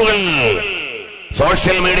കണക്കുകൾ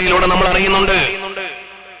സോഷ്യൽ മീഡിയയിലൂടെ നമ്മൾ അറിയുന്നുണ്ട്.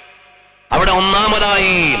 അവിടെ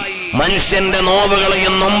ഒന്നാമതായി മനുഷ്യന്റെ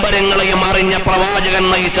നോവുകളെയും നൊമ്പരങ്ങളെയും അറിഞ്ഞ പ്രവാചകൻ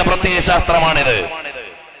നയിച്ച പ്രത്യയശാസ്ത്രമാണിത്.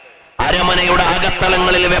 അരമനയുടെ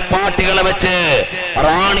അകത്തളങ്ങളിൽ വെപ്പാട്ടികളെ വെച്ച്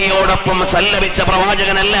റാണിയോടൊപ്പം സല്ലപിച്ച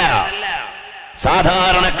പ്രവാചകനല്ല,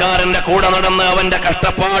 സാധാരണക്കാരന്റെ കൂടെ നടന്ന് അവന്റെ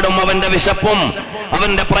കഷ്ടപ്പാടും അവന്റെ വിശപ്പും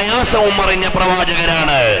അവന്റെ പ്രയാസവും അറിഞ്ഞ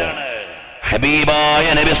പ്രവാചകനാണ്. ഹബീബായ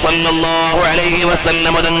നബി സല്ലല്ലാഹു അലൈഹി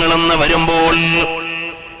വസല്ലം തങ്ങളെന്ന് വരുമ്പോൾ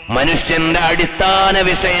മനുഷ്യന്റെ അടിസ്ഥാന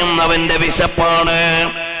വിഷയം അവന്റെ വിശപ്പാണ്.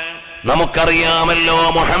 നമുക്കറിയാമല്ലോ,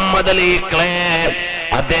 മുഹമ്മദ് അലി ക്ലേ,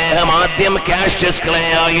 അദ്ദേഹം ആദ്യം കാഷ്യസ് ക്ലേ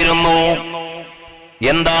ആയിരുന്നു.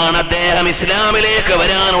 എന്താണ് അദ്ദേഹം ഇസ്ലാമിലേക്ക്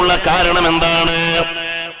വരാനുള്ള കാരണം? എന്താണ്?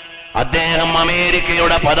 അദ്ദേഹം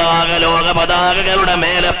അമേരിക്കയുടെ പതാക ലോക പതാകകളുടെ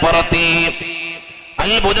മേലെ പറത്തി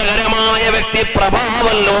അത്ഭുതകരമായ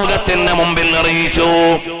വ്യക്തിപ്രഭാവം ലോകത്തിന്റെ മുമ്പിൽ അറിയിച്ചു.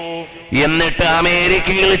 എന്നിട്ട്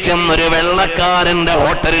അമേരിക്കയിൽ ചെന്നൊരു വെള്ളക്കാരന്റെ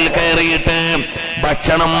ഹോട്ടലിൽ കയറിയിട്ട്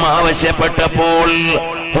ഭക്ഷണം ആവശ്യപ്പെട്ടപ്പോൾ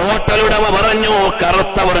ഹോട്ടലുടമ പറഞ്ഞു,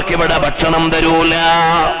 കറുത്തവർക്ക് ഇവിടെ ഭക്ഷണം തരൂല.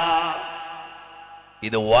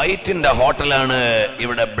 ഇത് വൈറ്റിന്റെ ഹോട്ടലാണ്,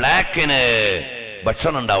 ഇവിടെ ബ്ലാക്കിന്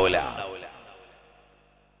ഭക്ഷണം ഉണ്ടാവില്ല.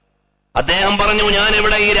 അദ്ദേഹം പറഞ്ഞു, ഞാൻ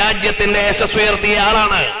ഇവിടെ ഈ രാജ്യത്തിന്റെ യശസ് ഉയർത്തിയ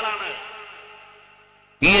ആളാണ്,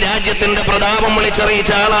 ഈ രാജ്യത്തിന്റെ പ്രതാപം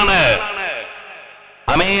വിളിച്ചറിയിച്ച ആളാണ്,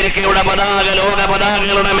 അമേരിക്കയുടെ പതാക ലോക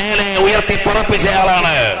പതാകകളുടെ മേലെ ഉയർത്തിപ്പുറപ്പിച്ച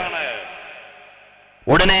ആളാണ്.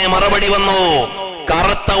 ഉടനെ മറുപടി വന്നു,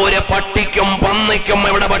 കറുത്ത ഒരു പട്ടിക്കും പന്നിക്കും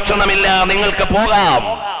ഇവിടെ ഭക്ഷണമില്ല, നിങ്ങൾക്ക് പോകാം.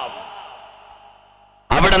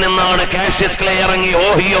 അവിടെ നിന്നാണ് കാഷ്യസ് ക്ലേ ഇറങ്ങി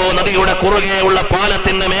ഓഹിയോ നദിയുടെ കുറുകെയുള്ള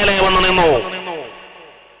പാലത്തിന്റെ മേലെ വന്നു നിന്നു.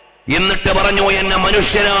 എന്നിട്ട് പറഞ്ഞു, എന്നെ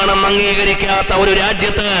മനുഷ്യനാണെന്ന് അംഗീകരിക്കാത്ത ഒരു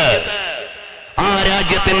രാജ്യത്ത് ആ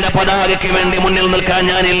രാജ്യത്തിന്റെ പതാകയ്ക്ക് വേണ്ടി മുന്നിൽ നിൽക്കാൻ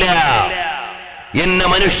ഞാനില്ല. എന്നെ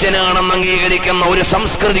മനുഷ്യനാണെന്ന് അംഗീകരിക്കുന്ന ഒരു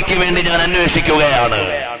സംസ്കൃതിക്ക് വേണ്ടി ഞാൻ അന്വേഷിക്കുകയാണ്.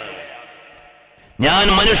 ഞാൻ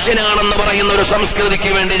മനുഷ്യനാണെന്ന് പറയുന്ന ഒരു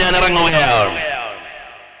സംസ്കൃതിക്ക് വേണ്ടി ഞാൻ ഇറങ്ങുകയാണ്.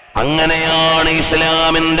 അങ്ങനെയാണ്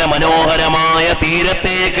ഇസ്ലാമിന്റെ മനോഹരമായ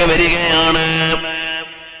തീരത്തേക്ക് വരികയാണ്.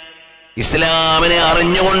 ഇസ്ലാമിനെ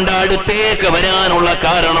അറിഞ്ഞുകൊണ്ട് അടുത്തേക്ക് വരാനുള്ള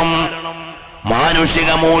കാരണം മാനുഷിക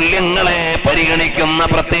മൂല്യങ്ങളെ പരിഗണിക്കുന്ന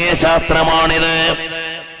പ്രത്യയശാസ്ത്രമാണിത്.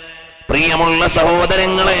 പ്രിയമുള്ള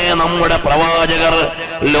സഹോദരങ്ങളെ, നമ്മുടെ പ്രവാചകർ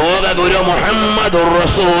ലോകഗുരു മുഹമ്മദുർ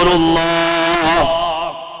റസൂലുള്ളാഹ്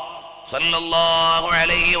സല്ലല്ലാഹു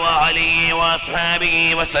അലൈഹി വഅലിഹി വഅസ്ഹാബിഹി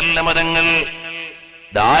വസല്ലമ തങ്ങൾ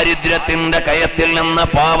ദാരിദ്ര്യത്തിന്റെ കയത്തിൽ നിന്ന്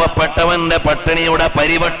പാവപ്പെട്ടവന്റെ പട്ടിണിയുടെ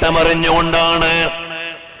പരിവട്ടമറിഞ്ഞുകൊണ്ടാണ്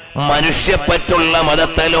മനുഷ്യപ്പറ്റുള്ള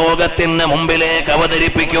മതത്തെ ലോകത്തിന് മുമ്പിലേക്ക്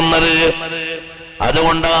അവതരിപ്പിക്കുന്നത്.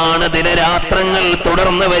 അതുകൊണ്ടാണ് ദിനരാത്രങ്ങൾ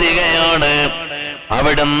തുടർന്ന് വരികയാണ്.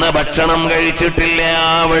 അവിടുന്ന് ഭക്ഷണം കഴിച്ചിട്ടില്ല,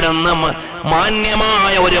 അവിടുന്ന്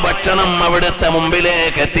മാന്യമായ ഒരു ഭക്ഷണം അവിടുത്തെ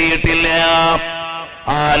മുമ്പിലേക്ക് എത്തിയിട്ടില്ല.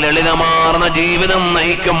 ആ ലളിതമാർന്ന ജീവിതം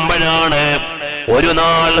നയിക്കുമ്പോഴാണ് ഒരു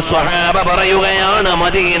നാൾ സ്വഹാബ പറയുകയാണ്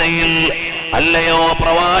മദീനയിൽ, അല്ലയോ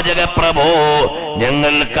പ്രവാചക പ്രഭോ,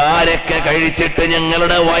 ഞങ്ങൾ കാരക്ക കഴിച്ചിട്ട്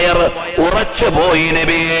ഞങ്ങളുടെ വയർ ഉറച്ചുപോയി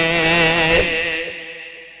നബിയേ.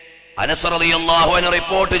 അനസ് റളിയല്ലാഹു അൻഹു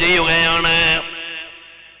റിപ്പോർട്ട് ചെയ്യുകയാണ്,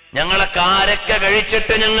 ഞങ്ങളെ കാരക്ക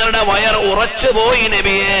കഴിച്ചിട്ട് ഞങ്ങളുടെ വയർ ഉറച്ചുപോയി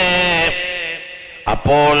നബിയേ.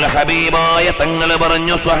 അപ്പോൾ ഹബീബായ തങ്ങൾ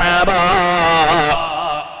പറഞ്ഞു, സ്വഹാബാ,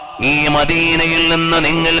 ഈ മദീനയിൽ നിന്ന്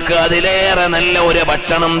നിങ്ങൾക്ക് അതിലേറെ നല്ല ഒരു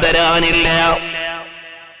ഭക്ഷണം തരാനില്ല.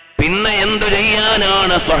 പിന്നെ എന്തു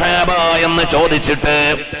ചെയ്യാനാണ് സ്വഹാബ എന്ന് ചോദിച്ചിട്ട്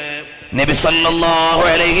നബി സല്ലല്ലാഹു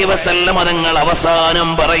അലൈഹി വസല്ലം തങ്ങൾ അവസാനം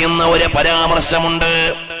പറയുന്ന ഒരു പരാമർശമുണ്ട്.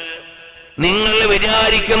 നിങ്ങൾ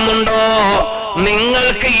വിചാരിക്കുന്നുണ്ടോ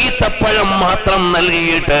നിങ്ങൾക്ക് ഈത്തപ്പഴം മാത്രം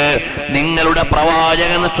നൽകിയിട്ട് നിങ്ങളുടെ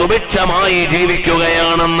പ്രവാചകൻ സുഭിക്ഷമായി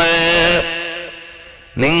ജീവിക്കുകയാണെന്ന്.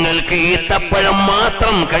 നിങ്ങൾക്ക് ഈത്തപ്പഴം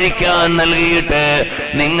മാത്രം കഴിക്കാൻ നൽകിയിട്ട്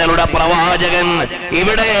നിങ്ങളുടെ പ്രവാചകൻ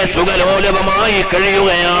ഇവിടെ സുഖലോലുപമായി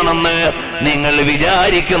കഴിയുകയാണെന്ന് നിങ്ങൾ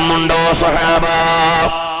വിചാരിക്കുന്നുണ്ടോ സഹാബ?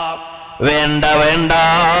 വേണ്ട വേണ്ട.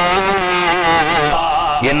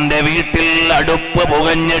 എന്റെ വീട്ടിൽ അടുപ്പ്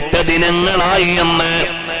പുകഞ്ഞിട്ട് ദിനങ്ങളായി എന്ന്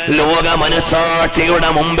ലോക മനസാക്ഷിയുടെ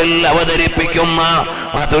മുമ്പിൽ അവതരിപ്പിക്കുന്ന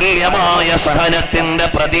അതുല്യമായ സഹനത്തിന്റെ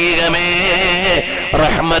പ്രതീകമേ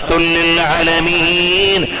റഹ്മത്തുൽ ലിൽ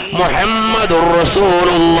ആലമീൻ മുഹമ്മദുർ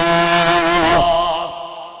റസൂലുള്ളാഹ്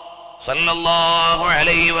സല്ലല്ലാഹു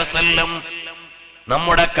അലൈഹി വസല്ലം.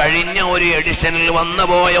 നമ്മുടെ കഴിഞ്ഞ ഒരു എഡിഷനിൽ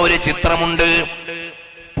വന്നുപോയ ഒരു ചിത്രമുണ്ട്.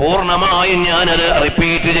 പൂർണ്ണമായും ഞാനത്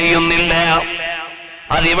റിപ്പീറ്റ് ചെയ്യുന്നില്ല.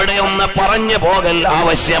 അതിവിടെ ഒന്ന് പറഞ്ഞു പോകൽ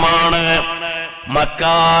ആവശ്യമാണ്.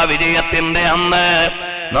 മക്കാ വിജയത്തിന്റെ അന്ന്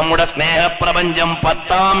നമ്മുടെ സ്നേഹപ്രപഞ്ചം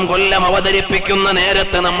 10ാം കൊല്ലം അവതരിപ്പിക്കുന്ന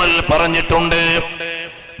നേരത്ത് നമ്മൾ പറഞ്ഞിട്ടുണ്ട്.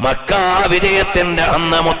 മക്കാ വിജയത്തിന്റെ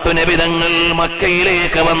അന്ന് മുത്തുനബി തങ്ങൾ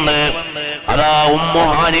മക്കയിലേക്ക് വന്ന് അതാ ഉമ്മു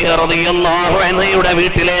ഹാനി റളിയല്ലാഹു അൻഹയുടെ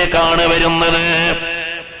വീട്ടിലേക്കാണ് വരുന്നത്.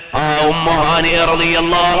 ആ ഉമ്മു ഹാനി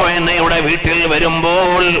റളിയല്ലാഹു അൻഹയുടെ വീട്ടിൽ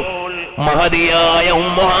വരുമ്പോൾ മഹദിയായ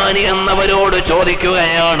ഉമ്മു ഹാനി എന്നവരോട്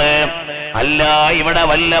ചോദിക്കുകയാണ്, അല്ല ഇവിടെ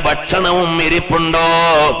വല്ല ഭക്ഷണവും ഇരിപ്പുണ്ടോ?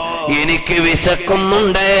 എനിക്ക്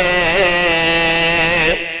വിശക്കുന്നുണ്ടേ.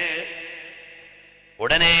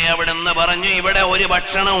 ഉടനെ അവിടുന്ന് പറഞ്ഞു, ഇവിടെ ഒരു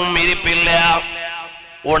ഭക്ഷണവും ഇരിപ്പില്ല.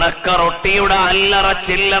 ഉണക്ക റൊട്ടിയുടെ അല്ലറ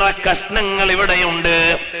ചില്ലറ കഷ്ണങ്ങൾ ഇവിടെയുണ്ട്.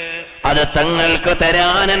 അത് തങ്ങൾക്ക്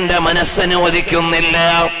തരാൻ എന്റെ മനസ്സനുവദിക്കുന്നില്ല.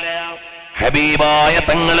 ഹബീബായ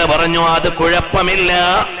തങ്ങള് പറഞ്ഞു, അത് കുഴപ്പമില്ല.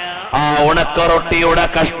 ആ ഉണക്ക റൊട്ടിയുടെ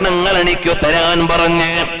കഷ്ണങ്ങൾ എനിക്ക് തരാൻ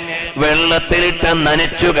പറഞ്ഞ് വെള്ളത്തിലിട്ട്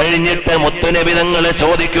നനച്ചു കഴിഞ്ഞിട്ട് മുത്തുനബി തങ്ങൾ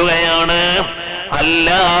ചോദിക്കുകയാണ്, അല്ല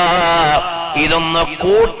ഇതൊന്ന്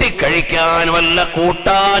കൂട്ടിക്കഴിക്കാൻ വല്ല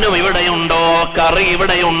കൂട്ടാനും ഇവിടെയുണ്ടോ? കറി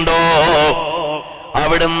ഇവിടെയുണ്ടോ?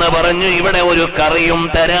 അവിടുന്ന് പറഞ്ഞു, ഇവിടെ ഒരു കറിയും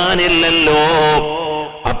തരാനില്ലല്ലോ.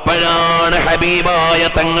 അപ്പോഴാണ് ഹബീബായ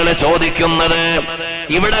തങ്ങള് ചോദിക്കുന്നത്,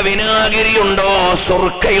 ഇവിടെ വിനാഗിരിയുണ്ടോ?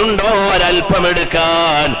 സുർക്കയുണ്ടോ?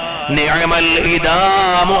 ഒരൽപ്പമെടുക്കാൻ. നിഅമൽ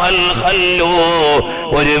ഇദാമു അൽ ഖല്ലു.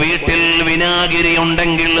 ഒരു വീട്ടിൽ വിനാഗിരി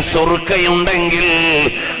ഉണ്ടെങ്കിൽ, സുർക്കയുണ്ടെങ്കിൽ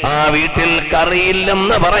ആ വീട്ടിൽ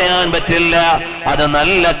കറിയില്ലെന്ന് പറയാൻ പറ്റില്ല. അത്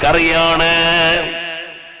നല്ല കറിയാണ്.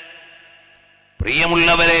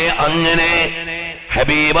 പ്രിയമുള്ളവരെ, അങ്ങനെ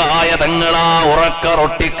ഹബീബായ തങ്ങളാ ഉറക്ക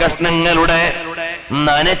റൊട്ടി കഷ്ണങ്ങളുടെ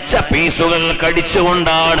നനച്ച പീസുകൾ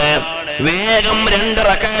കടിച്ചുകൊണ്ടാണ് വേഗം 2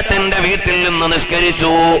 റക്അത്തിന്റെ വീട്ടിൽ നിന്ന്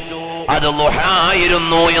നിസ്കരിച്ചു. അത്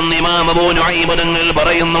ളുഹായിരുന്നു എന്ന് ഇമാം അബൂ നുഐം തങ്ങൾ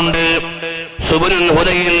പറയുന്നുണ്ട്. സുബുലുൽ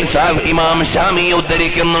ഹുദയിൽ ഇമാം ഷാമി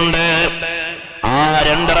ഉദ്ധരിക്കുന്നുണ്ട്. ആ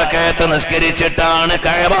 2 റക്അത്ത് നിസ്കരിച്ചിട്ടാണ്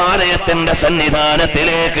കഅബാലയത്തിന്റെ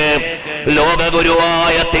സന്നിധാനത്തിലേക്ക്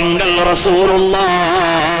ലോകഗുരുവായ തിങ്കൾ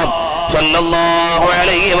റസൂലുള്ളാഹ് സല്ലല്ലാഹു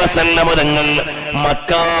അലൈഹി വസല്ലം തങ്ങൾ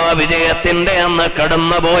മക്കാ വിജയത്തിന്റെ അന്ന്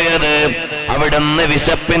കടന്നുപോയത്. അവിടുന്ന്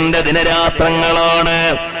വിശപ്പിന്റെ ദിനരാത്രങ്ങളാണ്.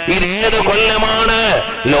 ഇതേത് കൊല്ലമാണ്?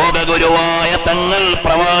 ലോകഗുരുവായ തങ്ങൾ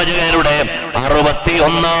പ്രവാചകരുടെ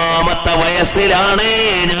 61ാമത്തെ വയസ്സിലാണ്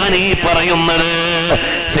ഞാൻ ഈ പറയുന്നത്.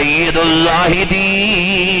 സയ്യിദുൽ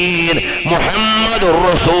ആഹിദീൻ മുഹമ്മദുർ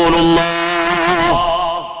റസൂലുള്ളാഹ്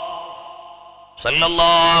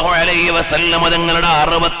സല്ലല്ലാഹു അലൈഹി വസല്ലം തങ്ങളുടെ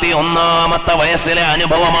 61ാമത്തെ വയസ്സിലെ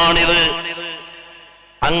അനുഭവമാണിത്.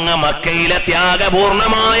 അങ്ങ് മക്കയിലെ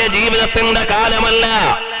ത്യാഗപൂർണമായ ജീവിതത്തിന്റെ കാലമല്ല,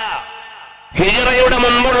 ഹിജ്റയുടെ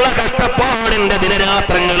മുമ്പുള്ള കഷ്ടപ്പാടിന്റെ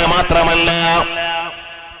ദിനരാത്രങ്ങൾ മാത്രമല്ല.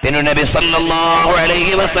 തിരുനബി സല്ലല്ലാഹു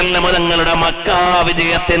അലൈഹി വസല്ലം തങ്ങളുടെ മക്കാ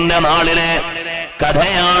വിജയത്തിന്റെ നാളിലെ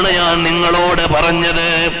കഥയാണ് ഞാൻ നിങ്ങളോട് പറഞ്ഞത്.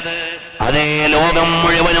 അതേ ലോകം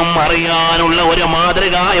മുഴുവനും അറിയാനുള്ള ഒരു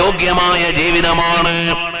മാതൃകായോഗ്യമായ ജീവിതമാണ്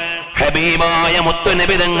ഹബീബായ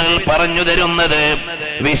മുത്തുനബി തങ്ങൾ പറഞ്ഞു തരുന്നത്.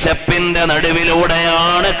 വിശപ്പിന്റെ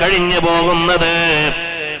നടുവിലൂടെയാണ് കഴിഞ്ഞു പോകുന്നത്.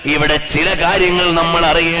 ഇവിടെ ചില കാര്യങ്ങൾ നമ്മൾ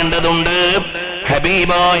അറിയേണ്ടതുണ്ട്.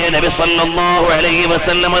 ഹബീബായ നബി സല്ലല്ലാഹു അലൈഹി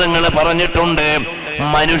വസല്ലം തങ്ങൾ പറഞ്ഞിട്ടുണ്ട്,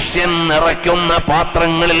 മനുഷ്യൻ നിറയ്ക്കുന്ന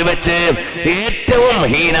പാത്രങ്ങളിൽ വെച്ച് ഏറ്റവും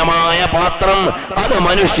ഹീനമായ പാത്രം അത്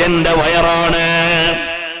മനുഷ്യന്റെ വയറാണ്.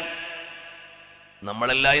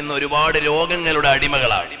 നമ്മളെല്ലാം ഇന്ന് ഒരുപാട് രോഗങ്ങളുടെ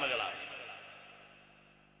അടിമകളാണ്.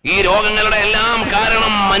 ഈ രോഗങ്ങളുടെ എല്ലാം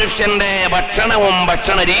കാരണം മനുഷ്യന്റെ ഭക്ഷണവും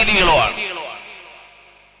ഭക്ഷണ രീതികളുമാണ്.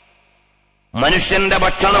 മനുഷ്യന്റെ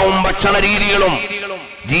ഭക്ഷണവും ഭക്ഷണ രീതികളും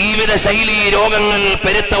ജീവിതശൈലി രോഗങ്ങൾ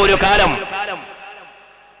പെരുത്ത ഒരു കാലം.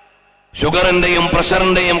 ഷുഗറിന്റെയും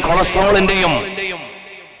പ്രഷറിന്റെയും കൊളസ്ട്രോളിന്റെയും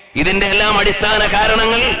ഇതിന്റെ എല്ലാം അടിസ്ഥാന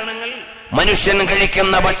കാരണങ്ങൾ മനുഷ്യൻ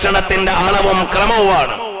കഴിക്കുന്ന ഭക്ഷണത്തിന്റെ അളവും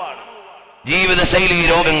ക്രമവുമാണ്. ജീവിതശൈലി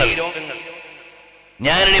രോഗങ്ങൾ.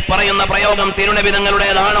 ഞാനിനി പറയുന്ന പ്രയോഗം തിരുനബി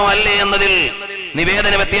തങ്ങളുടേതാണോ അല്ലേ എന്നതിൽ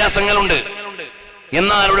നിവേദന വ്യത്യാസങ്ങളുണ്ട്.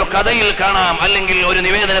 എന്നാൽ ഒരു കഥയിൽ കാണാം, അല്ലെങ്കിൽ ഒരു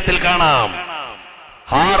നിവേദനത്തിൽ കാണാം.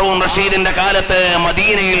 ഹാറൂൺ റഷീദിന്റെ കാലത്ത്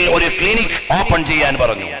മദീനയിൽ ഒരു ക്ലിനിക് ഓപ്പൺ ചെയ്യാൻ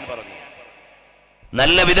പറഞ്ഞു.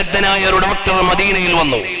 നല്ല വിദഗ്ധനായ ഒരു ഡോക്ടർ മദീനയിൽ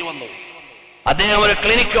വന്നു. അദ്ദേഹം ഒരു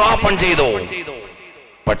ക്ലിനിക് ഓപ്പൺ ചെയ്തു.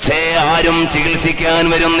 പക്ഷേ ആരും ചികിത്സിക്കാൻ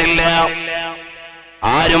വരുന്നില്ല,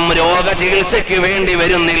 ആരും രോഗചികിത്സയ്ക്ക് വേണ്ടി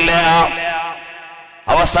വരുന്നില്ല.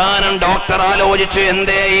 അവസാനം ഡോക്ടർ ആലോചിച്ചു,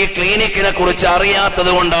 എന്തേ ഈ ക്ലിനിക്കിനെ കുറിച്ച്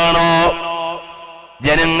അറിയാത്തത് കൊണ്ടാണോ?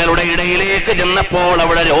 ജനങ്ങളുടെ ഇടയിലേക്ക് ചെന്നപ്പോൾ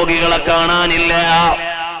അവിടെ രോഗികളെ കാണാനില്ല.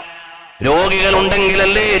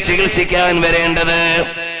 രോഗികളുണ്ടെങ്കിലല്ലേ ചികിത്സിക്കാൻ വരേണ്ടത്.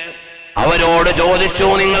 അവരോട് ചോദിച്ചു,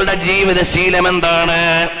 നിങ്ങളുടെ ജീവിതശീലം എന്താണ്?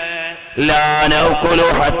 ലാ നഅ്കുലു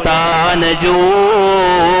ഹത്താ നജൂ,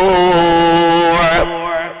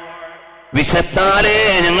 വിശത്താലേ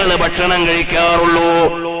ഞങ്ങൾ ഭക്ഷണം കഴിക്കാറുള്ളൂ.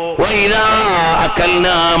 വഇദാ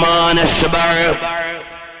അകൽനാ മാ നശ്ബഅ,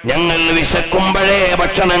 ഞങ്ങൾ വിശക്കുമ്പോഴേ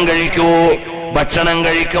ഭക്ഷണം കഴിക്കൂ. ഭക്ഷണം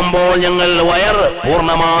കഴിക്കുമ്പോൾ ഞങ്ങൾ വയർ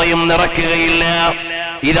പൂർണ്ണമായും നിറയ്ക്കുകയില്ല.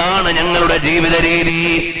 ഇതാണ് ഞങ്ങളുടെ ജീവിത രീതി.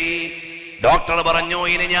 ഡോക്ടർ പറഞ്ഞു,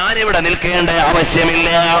 ഇനി ഞാനിവിടെ നിൽക്കേണ്ട ആവശ്യമില്ല.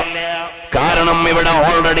 കാരണം ഇവിടെ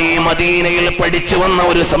ഓൾറെഡി മദീനയിൽ പഠിച്ചു വന്ന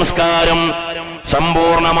ഒരു സംസ്കാരം,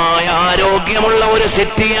 സമ്പൂർണമായ ആരോഗ്യമുള്ള ഒരു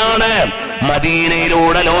സിറ്റിയാണ്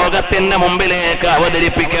മദീനയിലൂടെ ലോകത്തിന്റെ മുമ്പിലേക്ക്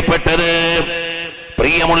അവതരിപ്പിക്കപ്പെട്ടത്.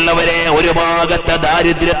 പ്രിയമുള്ളവരെ, ഒരു ഭാഗത്തെ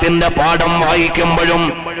ദാരിദ്ര്യത്തിന്റെ പാഠം വായിക്കുമ്പോഴും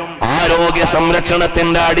ആരോഗ്യ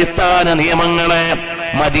സംരക്ഷണത്തിന്റെ അടിസ്ഥാന നിയമങ്ങളെ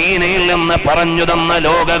മദീനയിൽ നിന്ന് പറഞ്ഞു തന്ന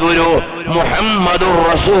ലോകഗുരു മുഹമ്മദുർ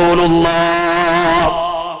റസൂലുള്ളാഹ്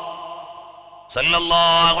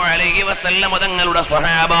സല്ലല്ലാഹു അലൈഹി വസല്ലം തങ്ങളുടെ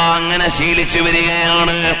സ്വഹാബ അങ്ങനെ ശീലിച്ചു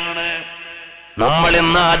വരികയാണ്. നമ്മൾ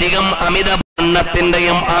ഇന്ന് അധികം അമിത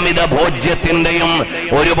ഭക്ഷണത്തിന്റെയും അമിത ഭോജ്യത്തിന്റെയും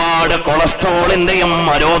ഒരുപാട് കൊളസ്ട്രോളിന്റെയും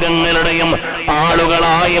രോഗങ്ങളുടെയും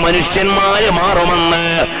ആളുകളായി മനുഷ്യന്മാര് മാറുമെന്ന്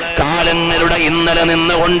കാലങ്ങളുടെ ഇന്നലെ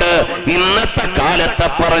നിന്നുകൊണ്ട് ഇന്നത്തെ കാലത്തെ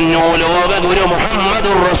പറഞ്ഞു ലോകഗുരു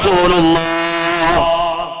മുഹമ്മദുർ റസൂലുള്ളാഹ്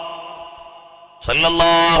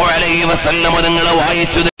സല്ലല്ലാഹു അലൈഹി വസല്ലം തങ്ങൾ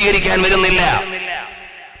വായിച്ചു ധരിക്കാൻ വരുന്നില്ല.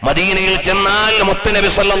 മദീനയിൽ ചെന്നാൽ മുത്തുനബി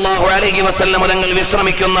സല്ലല്ലാഹു അലൈഹി വസല്ലം തങ്ങൾ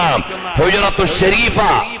വിശ്രമിക്കുന്ന ഹുജറത്തു ശരീഫ,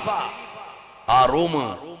 ആ റൂം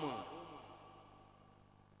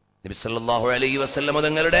നബി സല്ലല്ലാഹു അലൈഹി വസല്ലം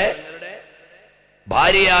തങ്ങളുടെ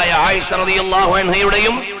ഭാര്യയായ ആയിഷ റളിയല്ലാഹു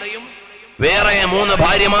അൻഹയുടെയും വേറെ 3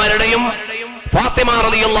 ഭാര്യമാരുടെയും ഫാത്തിമ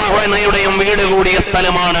റളിയല്ലാഹു അൻഹയുടെയും വീട് കൂടിയ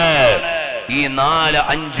സ്ഥലമാണ്. ഈ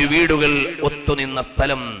 4-5 വീടുകൾ ഒത്തുനിന്ന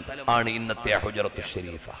സ്ഥലം ആണ് ഇന്നത്തെ ഹുജറത്തു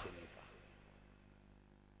ശരീഫ.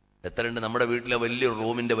 എത്രയുണ്ട്? നമ്മുടെ വീട്ടിലെ വലിയൊരു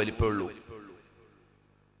റൂമിന്റെ വലിപ്പമുള്ളൂ.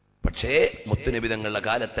 പക്ഷേ മുത്തുനബി തങ്ങളുടെ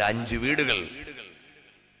കാലത്തെ 5 വീടുകൾ.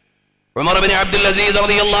 ഉമർ ഇബ്നു അബ്ദുൽ അസീസ്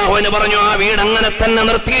റളിയല്ലാഹു അൻഹു പറഞ്ഞു, ആ വീട് അങ്ങനെ തന്നെ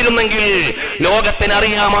നിർത്തിയിരുന്നെങ്കിൽ ലോകത്തിന്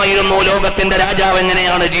അറിയാമായിരുന്നു ലോകത്തിന്റെ രാജാവ്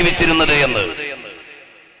എങ്ങനെയാണ് ജീവിച്ചിരുന്നത് എന്ന്.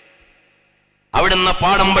 അവിടുന്ന്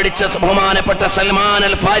പാഠം പഠിച്ച ബഹുമാനപ്പെട്ട സൽമാൻ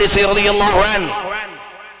അൽ ഫാരിസി റളിയല്ലാഹു അൻഹു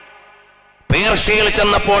പേർഷ്യയിൽ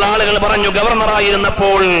ചെന്നപ്പോൾ ആളുകൾ പറഞ്ഞു,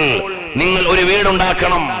 ഗവർണറായിരുന്നപ്പോൾ നിങ്ങൾ ഒരു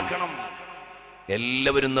വീടുണ്ടാക്കണം.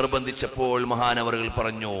 എല്ലാവരും നിർബന്ധിച്ചപ്പോൾ മഹാനവറുകൾ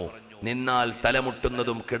പറഞ്ഞു, നിന്നാൽ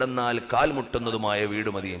തലമുട്ടുന്നതും കിടന്നാൽ കാൽമുട്ടുന്നതുമായ വീട്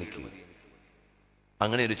മതി എനിക്ക്.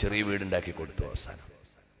 അങ്ങനെ ഒരു ചെറിയ വീടുണ്ടാക്കി കൊടുത്തു. അവസാനം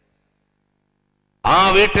ആ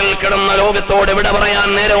വീട്ടിൽ കിടന്ന ലോകത്തോട് വിട പറയാൻ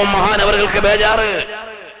നേരവും മഹാനവറുകൾക്ക് ബേജാറ്.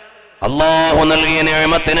 അല്ലാഹു നൽകിയ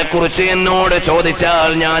നിഅമത്തിനെ കുറിച്ച് എന്നോട് ചോദിച്ചാൽ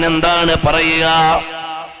ഞാൻ എന്താണ് പറയുക?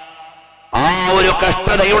 ആ ഒരു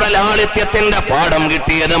കഷ്ടതയുടെ ലാളിത്യത്തിന്റെ പാഠം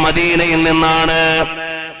കിട്ടിയത് മദീനയിൽ നിന്നാണ്,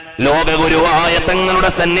 ലോകഗുരുവായ തങ്ങളുടെ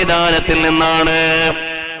സന്നിധാനത്തിൽ നിന്നാണ്.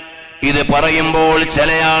 ഇത് പറയുമ്പോൾ ചില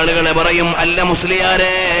ആളുകൾ പറയും, അല്ല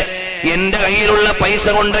മുസ്ലിയാരെ, എന്റെ കയ്യിലുള്ള പൈസ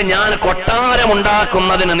കൊണ്ട് ഞാൻ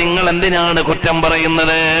കൊട്ടാരമുണ്ടാക്കുന്നതിന് നിങ്ങൾ എന്തിനാണ് കുറ്റം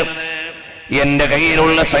പറയുന്നത്? എന്റെ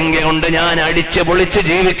കയ്യിലുള്ള സംഖ്യ കൊണ്ട് ഞാൻ അടിച്ചു പൊളിച്ച്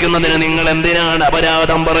ജീവിക്കുന്നതിന് നിങ്ങൾ എന്തിനാണ്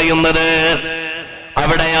അപരാധം പറയുന്നത്?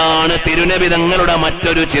 അവിടെയാണ് തിരുനബി തങ്ങളുടെ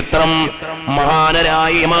മറ്റൊരു ചിത്രം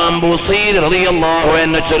മഹാനരായ ഇമാം ബുസീർ റളിയല്ലാഹു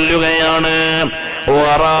അൻഹു ചൊല്ലുകയാണ്,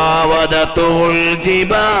 വറാവദതുൽ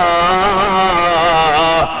ജിബാലു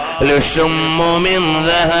ശുമ്മു മിൻ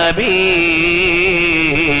ദഹബി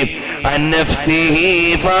അൻ നഫ്സിഹി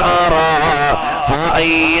ഫഅറാഹ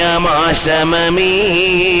അയ്യമാ ശമമി.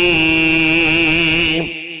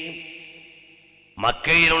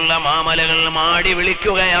 മക്കയിലുള്ള മാമലകൾ മാടി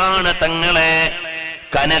വിളിക്കുകയാണ് തങ്ങളെ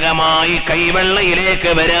കനകമായി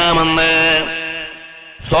കൈവെള്ളയിലേക്ക് വരാമെന്ന്,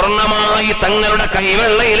 സ്വർണമായി തങ്ങളുടെ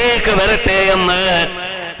കൈവെള്ളയിലേക്ക് വരട്ടെ എന്ന്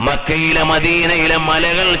മക്കയിലെ മദീനയിലെ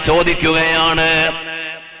മലകൾ ചോദിക്കുകയാണ്.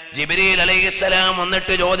 ജിബ്രീൽ അലൈഹിസ്സലാം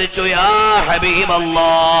വന്നിട്ട് ചോദിച്ചു, യാ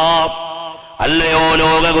ഹബീബല്ലാഹ്, അല്ലയോ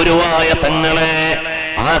ലോക ഗുരുവായ തങ്ങളെ,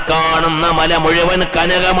 ആ കാണുന്ന മല മുഴുവൻ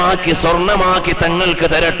കനകമാക്കി സ്വർണമാക്കി തങ്ങൾക്ക്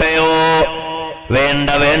തരട്ടെയോ? വേണ്ട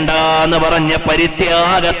വേണ്ട എന്ന് പറഞ്ഞ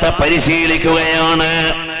പരിത്യാഗത്തെ പരിശീലിക്കുകയാണ്,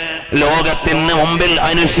 ലോകത്തിന് മുമ്പിൽ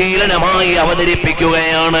അനുശീലനമായി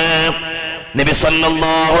അവതരിപ്പിക്കുകയാണ്. നബി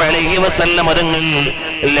സല്ലല്ലാഹു അലൈഹി വസല്ലം തങ്ങൾ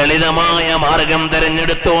ലളിതമായ മാർഗം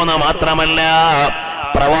തെരഞ്ഞെടുത്തു എന്ന് മാത്രമല്ല,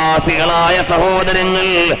 പ്രവാസികളായ സഹോദരങ്ങൾ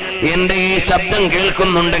എന്റെ ഈ ശബ്ദം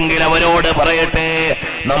കേൾക്കുന്നുണ്ടെങ്കിൽ അവരോട് പറയട്ടെ,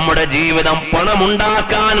 നമ്മുടെ ജീവിതം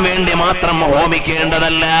പണമുണ്ടാക്കാൻ വേണ്ടി മാത്രം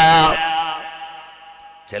ഹോമിക്കേണ്ടതല്ല.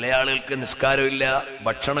 ചില ആളുകൾക്ക് നിസ്കാരമില്ല,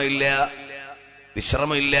 ഭക്ഷണമില്ല,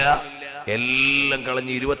 വിശ്രമമില്ല, എല്ലാം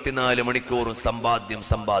കളഞ്ഞ് 24 മണിക്കൂറും സമ്പാദ്യം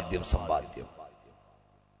സമ്പാദ്യം സമ്പാദ്യം.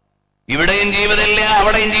 ഇവിടെയും ജീവിതമില്ല,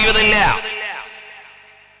 അവിടെയും ജീവിതമില്ല.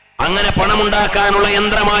 അങ്ങനെ പണമുണ്ടാക്കാനുള്ള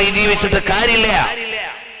യന്ത്രമായി ജീവിച്ചിട്ട് കാര്യമില്ല.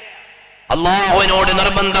 അള്ളാഹുവിനോട്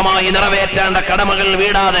നിർബന്ധമായി നിറവേറ്റേണ്ട കടമകൾ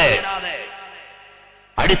വീടാതെ,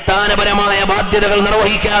 അടിസ്ഥാനപരമായ ബാധ്യതകൾ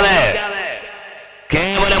നിർവഹിക്കാതെ,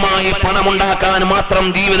 കേവലമായി പണമുണ്ടാക്കാൻ മാത്രം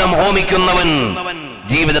ജീവിതം ഹോമിക്കുന്നവൻ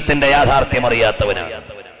ജീവിതത്തിന്റെ യാഥാർത്ഥ്യം അറിയാത്തവനാണ്.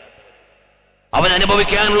 അവൻ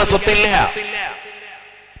അനുഭവിക്കാനുള്ള സ്വത്തില്ല.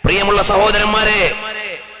 പ്രിയമുള്ള സഹോദരന്മാരെ,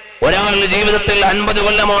 ഒരാൾ ജീവിതത്തിൽ 50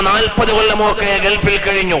 കൊല്ലമോ 40 കൊല്ലമോ ഒക്കെ ഗൾഫിൽ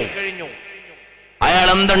കഴിഞ്ഞു. അയാൾ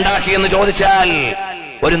എന്തുണ്ടാക്കി എന്ന് ചോദിച്ചാൽ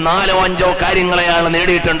ഒരു 4 or 5 കാര്യങ്ങളെ അയാൾ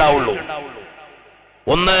നേടിയിട്ടുണ്ടാവുള്ളൂ.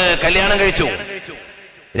 1, കല്യാണം കഴിച്ചു.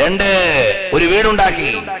 2, ഒരു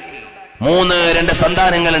വീടുണ്ടാക്കി. 3, 2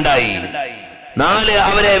 സന്താനങ്ങൾ ഉണ്ടായി. 4,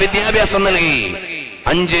 അവരെ വിദ്യാഭ്യാസം നൽകി.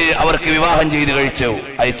 5, അവർക്ക് വിവാഹം ചെയ്ത്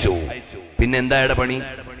അയച്ചു. പിന്നെ എന്താ അയാളുടെ പണി?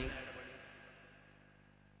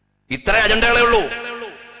 ഇത്ര അജണ്ടകളേ ഉള്ളൂ.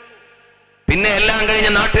 പിന്നെ എല്ലാം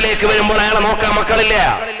കഴിഞ്ഞ് നാട്ടിലേക്ക് വരുമ്പോൾ അയാളെ നോക്കാൻ മക്കളില്ല,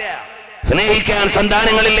 സ്നേഹിക്കാൻ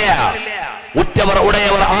സന്താനങ്ങളില്ല, ഉറ്റവർ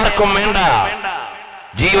ഉടയവർ ആർക്കും വേണ്ട.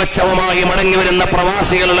 ജീവച്ഛവമായി മടങ്ങി വരുന്ന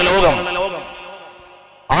പ്രവാസികളുടെ ലോകം,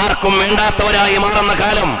 ആർക്കും വേണ്ടാത്തവരായി മാറുന്ന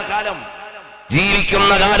കാലം.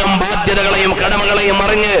 ജീവിക്കുന്ന കാലം ബാധ്യതകളെയും കടമകളെയും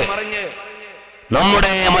മറിഞ്ഞ്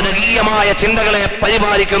നമ്മുടെ മതകീയമായ ചിന്തകളെ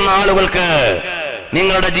പരിപാലിക്കുന്ന ആളുകൾക്ക്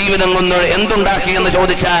നിങ്ങളുടെ ജീവിതം കൊണ്ട് എന്തുണ്ടാക്കി എന്ന്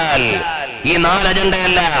ചോദിച്ചാൽ ഈ 4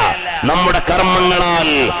 അജണ്ടയല്ല, നമ്മുടെ കർമ്മങ്ങളാൽ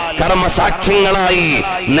കർമ്മസാക്ഷ്യങ്ങളായി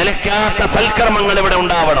നിലയ്ക്കാത്ത സൽക്കർമ്മങ്ങൾ ഇവിടെ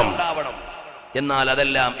ഉണ്ടാവണം. എന്നാൽ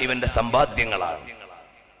അതെല്ലാം ഇവന്റെ സമ്പാദ്യങ്ങളാണ്,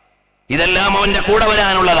 ഇതെല്ലാം അവന്റെ കൂടെ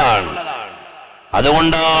വരാനുള്ളതാണ്.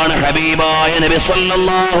 അതുകൊണ്ടാണ് ഹബീബായ നബി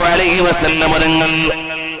സല്ലല്ലാഹു അലൈഹി വസല്ലം തങ്ങൾ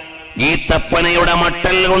ഈ തപ്പനയുടെ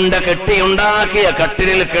മട്ടൽ കൊണ്ട് കെട്ടിയുണ്ടാക്കിയ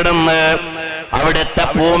കട്ടിലിൽ കിടന്ന് അവിടുത്തെ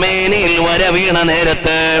പൂമേനിയിൽ വര വീണ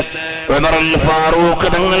നേരത്ത് ഉമർ അൽ ഫാറൂഖ്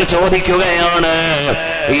തങ്ങൾ ചോദിക്കുകയാണ്,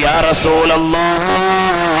 യാ റസൂലല്ലാഹ്,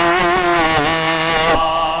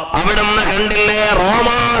 അവിടുന്ന് കണ്ടില്ലേ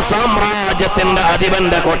റോമാ സാമ്രാജ്യത്തിന്റെ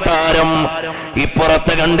അധിപന്റെ കൊട്ടാരം,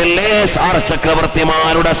 ഇപ്പുറത്ത് കണ്ടില്ലേ സാർ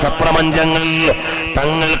ചക്രവർത്തിമാരുടെ സപ്രപഞ്ചങ്ങൾ,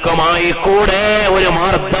 തങ്ങൾക്കുമായി കൂടെ ഒരു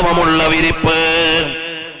മാർദ്ദവമുള്ള വിരിപ്പ്.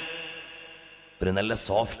 ഒരു നല്ല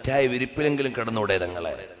സോഫ്റ്റായ വിരിപ്പിലെങ്കിലും കിടന്നൂടെ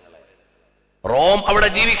തങ്ങളെ? റോം അവിടെ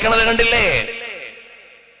ജീവിക്കണത് കണ്ടില്ലേ?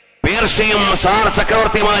 പേർഷ്യയും സാർ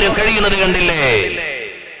ചക്രവർത്തിമാരും കഴിയുന്നത് കണ്ടില്ലേ?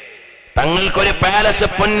 തങ്ങൾക്കൊരു പാലസ്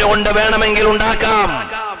പൊന്നുകൊണ്ട് വേണമെങ്കിൽ ഉണ്ടാക്കാം.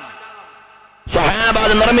 സ്വഹാബ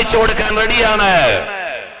അത് നിർമ്മിച്ചു കൊടുക്കാൻ റെഡിയാണ്,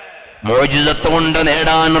 മുഅ്ജിസത്ത് കൊണ്ട്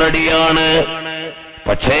നേടാൻ റെഡിയാണ്.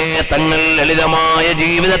 പക്ഷേ തങ്ങൾ ലളിതമായ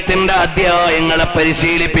ജീവിതത്തിന്റെ അധ്യായങ്ങളെ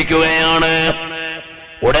പരിശീലിപ്പിക്കുകയാണ്.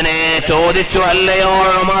 ഉടനെ ചോദിച്ചു, അല്ലയോ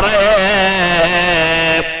ഉമറേ,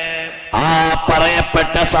 ആ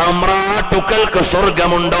പറയപ്പെട്ട സാമ്രാട്ടുക്കൾക്ക്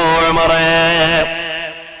സ്വർഗമുണ്ടോ ഉമറേ?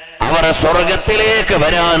 അവർ സ്വർഗത്തിലേക്ക്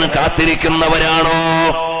വരാൻ കാത്തിരിക്കുന്നവരാണോ?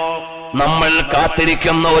 നമ്മൾ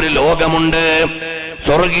കാത്തിരിക്കുന്ന ഒരു ലോകമുണ്ട്,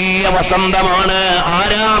 സ്വർഗീയ വസന്തമാണ്,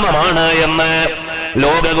 ആരാമമാണ് എന്ന്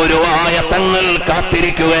ലോകഗുരുവായ തങ്ങൾ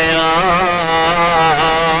കാത്തിരിക്കുകയാണ്.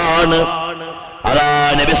 അതാ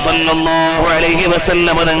നബി സല്ലല്ലാഹു അലൈഹി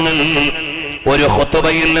വസല്ലം തങ്ങൾ ഒരു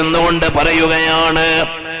ഖുതുബയിൽ നിന്നുകൊണ്ട് പറയുകയാണ്,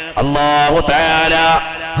 അല്ലാഹു തആല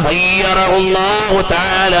ഖയ്യറഹുല്ലാഹു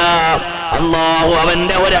തആല, അല്ലാഹു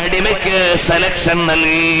അവന്റെ ഒരു അടിമയ്ക്ക് സെലക്ഷൻ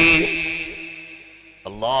നൽകി.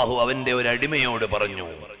 അല്ലാഹു അവന്റെ ഒരു അടിമയോട് പറഞ്ഞു,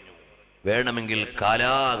 വേണമെങ്കിൽ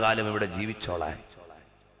കാലാകാലം ഇവിടെ ജീവിച്ചോളാൻ,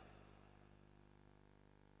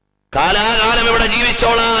 കാലാകാലം ഇവിടെ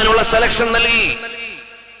ജീവിച്ചോളാനുള്ള സെലക്ഷൻ നൽകി.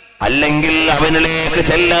 അല്ലെങ്കിൽ അവനിലേക്ക്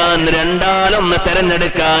ചെല്ലാൻ 2-1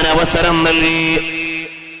 തെരഞ്ഞെടുക്കാൻ അവസരം നൽകി.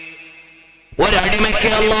 ഒരടിമയ്ക്ക്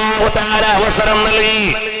അല്ലാഹു തആല അവസരം നൽകി.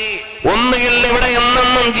 ഒന്നുകിൽ ഇവിടെ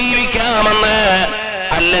എന്നെന്നും ജീവിക്കാമെന്ന്,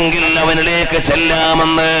 അല്ലെങ്കിൽ അവനിലേക്ക്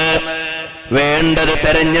ചെല്ലാമെന്ന്. വേണ്ടത്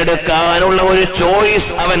തെരഞ്ഞെടുക്കാനുള്ള ഒരു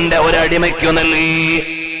ചോയ്സ് അവന്റെ ഒരടിമയ്ക്കു നൽകി.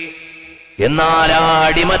 എന്നാൽ ആ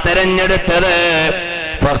അടിമ തെരഞ്ഞെടുത്തത്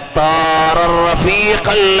فاختار الرفيق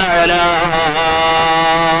الأعلى.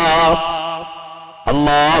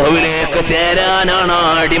 അല്ലാഹുവിലേക്ക് ചേരാനാണ്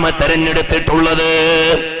അടിമ തെരഞ്ഞെടുത്തിട്ടുള്ളത്.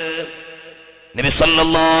 നബി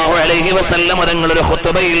സല്ലല്ലാഹു അലൈഹി വസല്ലം തങ്ങളുടെ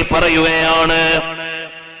ഖുത്ബയിൽ പറയുകയാണ്,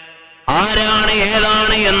 ആരാണ്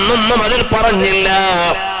ഏതാണ് എന്നൊന്നും അതിൽ പറഞ്ഞില്ല.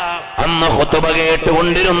 അന്ന് ഖുത്ബ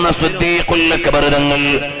കേട്ടുകൊണ്ടിരുന്ന സിദ്ദീഖുൽ അക്ബർ തങ്ങൾ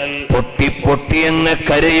പൊട്ടി പൊട്ടി അങ്ങ്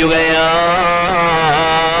കരയുകയാണ്.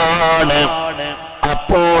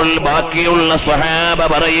 അപ്പോൾ ബാക്കിയുള്ള സ്വഹാബ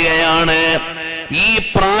പറയുകയാണ്, ഈ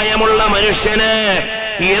പ്രായമുള്ള മനുഷ്യന്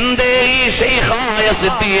എന്തേ ഈ ശൈഖായ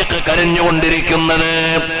സിദ്ദീഖ് കരഞ്ഞുകൊണ്ടിരിക്കുന്നത്?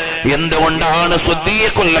 എന്തുകൊണ്ടാണ്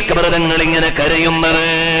സിദ്ദീഖുൽ അക്ബർ തങ്ങൾ ഇങ്ങനെ കരയുന്നത്?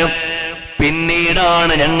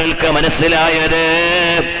 പിന്നീടാണ് ഞങ്ങൾക്ക് മനസ്സിലായത്,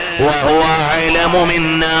 വഹുവ അഅലമു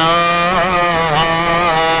മിന്നാ,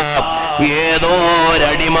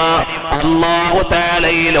 ഏതോരടിമ അല്ലാഹു തആല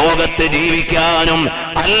ഈ ലോകത്ത് ജീവിക്കാനും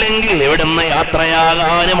അല്ലെങ്കിൽ ഇവിടുന്ന്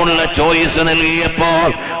യാത്രയാകാനുമുള്ള ചോയ്സ് നൽകിയപ്പോൾ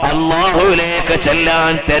അല്ലാഹുവിലേക്ക്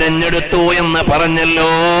ചെല്ലാൻ തെരഞ്ഞെടുത്തു എന്ന്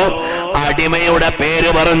പറഞ്ഞല്ലോ. അടിമയുടെ പേര്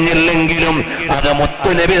പറഞ്ഞില്ലെങ്കിലും അത്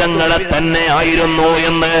മുത്തുനബി തങ്ങളെ തന്നെ ആയിരുന്നു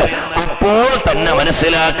എന്ന് അപ്പോൾ തന്നെ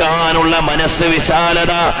മനസ്സിലാക്കാനുള്ള മനസ്സ്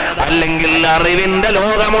വിശാലത അല്ലെങ്കിൽ അറിവിന്റെ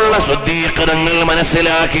ലോകമുള്ള സിദ്ദീഖ് തങ്ങൾ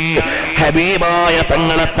മനസ്സിലാക്കി ഹബീബായ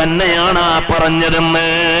തങ്ങളെ തന്നെയാണ് പറഞ്ഞതെന്ന്.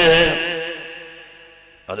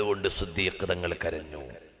 അതുകൊണ്ട് സിദ്ദീഖ് തങ്ങൾ കരഞ്ഞു.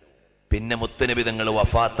 പിന്നെ മുത്തുനബി തങ്ങൾ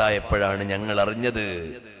വഫാത്തായപ്പോഴാണ് ഞങ്ങൾ അറിഞ്ഞത്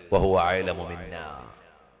വഹുവ അഅലമു മിന്നാ.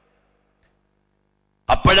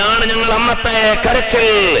 അപ്പോഴാണ് ഞങ്ങൾ അന്നത്തെ കരച്ചിൽ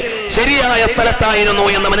ശരിയായ സ്ഥലത്തായിരുന്നു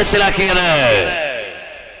എന്ന് മനസ്സിലാക്കിയത്.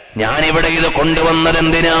 ഞാനിവിടെ ഇത് കൊണ്ടുവന്നത്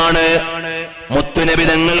എന്തിനാണ്? മുത്തുനബി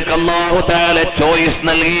തങ്ങൾക്ക് അല്ലാഹു തആല ചോയ്സ്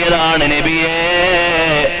നൽകിയതാണ്. നബിയെ,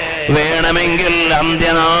 വേണമെങ്കിൽ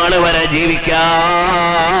അന്ത്യനാൾ വരെ ജീവിക്കാം.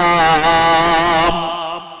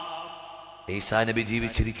 ഈസാ നബി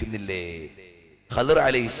ജീവിച്ചിരിക്കുന്നില്ലേ? ഖദർ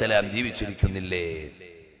അലൈഹിസ്സലാം ജീവിച്ചിരിക്കുന്നില്ലേ?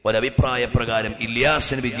 ഒരഭിപ്രായ പ്രകാരം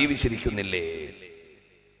ഇല്യാസ് നബി ജീവിച്ചിരിക്കുന്നില്ലേ?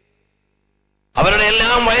 അവരുടെ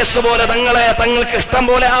എല്ലാം വയസ്സുപോലെ തങ്ങൾക്ക് ഇഷ്ടം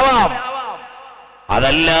പോലെ ആവാം.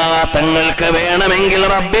 അതല്ല, തങ്ങൾക്ക് വേണമെങ്കിൽ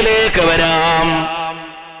റബ്ബിലേക്ക് വരാം.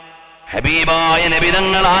 ഹബീബായ നബി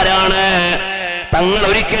തങ്ങൾ ആരാണ്? തങ്ങൾ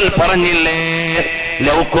ഒരിക്കൽ പറഞ്ഞില്ലേ,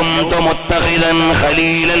 ലൗ കുന്തു മുത്തഖിദൻ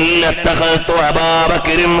ഖലീലൻ ലത്തഖൽതു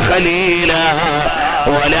അബൂബക്കറിൻ ഖലീല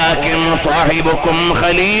വലാകിൻ സാഹിബുക്കും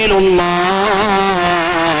ഖലീലുല്ലാഹ്.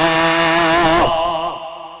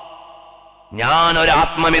 ഞാൻ ഒരു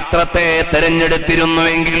ആത്മമിത്രത്തെ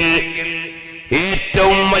തെരഞ്ഞെടുത്തിരുന്നുവെങ്കിൽ,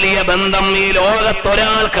 ഏറ്റവും വലിയ ബന്ധം ഈ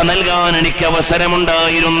ലോകത്തൊരാൾക്ക് നൽകാൻ എനിക്ക്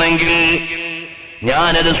അവസരമുണ്ടായിരുന്നെങ്കിൽ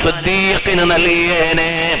ഞാനത് സിദ്ദീഖിന്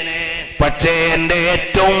നൽകിയേനെ. പക്ഷേ എന്റെ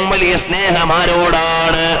ഏറ്റവും വലിയ സ്നേഹം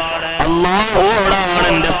ആരോടാണ്? അല്ലാഹുവോടാണ്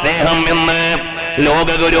എന്റെ സ്നേഹം എന്ന്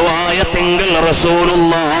ലോകഗുരുവായ തിങ്കൾ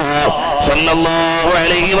റസൂലുള്ളാഹി സ്വല്ലല്ലാഹു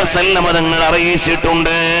അലൈഹി വസല്ലം തങ്ങൾ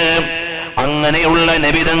അറിയിച്ചിട്ടുണ്ട്. അങ്ങനെയുള്ള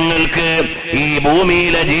നബിതങ്ങൾക്ക് ഈ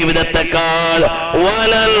ഭൂമിയിലെ ജീവിതത്തെക്കാൾ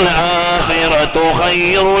വലൽ ആഖിറതു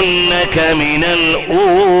ഖൈറുൻ ലക മിനൽ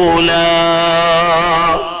ഊലാ,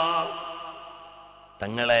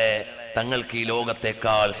 തങ്ങൾക്ക് ഈ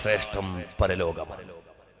ലോകത്തെക്കാൾ ശ്രേഷ്ഠം പരലോകമാണ്.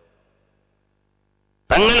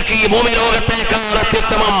 തങ്ങൾക്ക് ഈ ഭൂമി ലോകത്തേക്കാൾ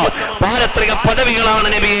അത്യുത്തമം പാരത്രിക പദവികളാണ്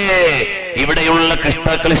നബിയെ. ഇവിടെയുള്ള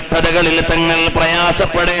ക്ലിഷ്ടതകളിൽ തങ്ങൾ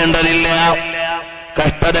പ്രയാസപ്പെടേണ്ടതില്ല,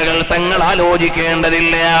 കഷ്ടതകൾ തങ്ങൾ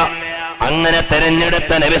ആലോചിക്കേണ്ടതില്ല. അങ്ങനെ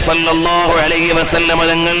തെരഞ്ഞെടുത്ത നബി സല്ലല്ലാഹു അലൈഹി വസല്ലം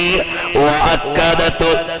തങ്ങൾ വഅക്കദതു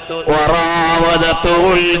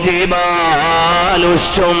വറാവദതുൽ ജിബാലു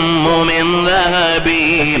ശുമ്മു മിൻ ദഹബി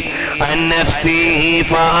അൻ നഫ്സി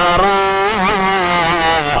ഫഅറാ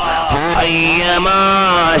അയ്യമാ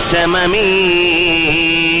ശമമീ.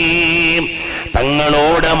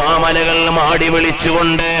 തങ്ങളോട് മാമലകൾ മാടി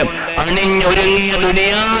വിളിച്ചുകൊണ്ട് അണിഞ്ഞൊരുങ്ങിയ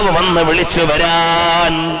ദുനിയാവ് വന്ന് വിളിച്ചു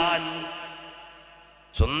വരാൻ.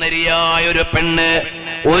 സുന്ദരിയായ ഒരു പെണ്ണ്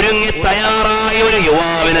ഒരുങ്ങി തയ്യാറായ ഒരു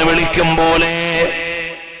യുവാവിനെ വിളിക്കും പോലെ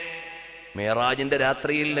മിഅ്റാജിന്റെ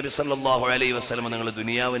രാത്രിയിൽ നബി സല്ലല്ലാഹു അലൈഹി വസല്ലം നിങ്ങൾ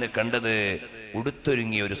ദുനിയാവിനെ കണ്ടത്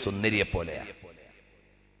ഉടുത്തൊരുങ്ങിയ ഒരു സുന്ദരിയെ പോലെയാണ്.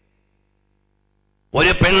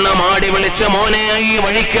 ഒരു പെണ്ണ് മാടി വിളിച്ച മോനെ ഈ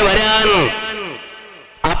വഴിക്ക് വരാൻ.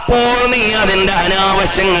 അപ്പോൾ നീ അതിന്റെ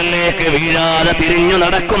അനാവശ്യങ്ങളിലേക്ക് വീഴാതെ തിരിഞ്ഞു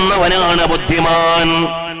നടക്കുന്നവനാണ് ബുദ്ധിമാൻ.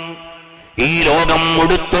 ഈ ലോകം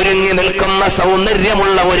ഉടുത്തൊരുങ്ങി നിൽക്കുന്ന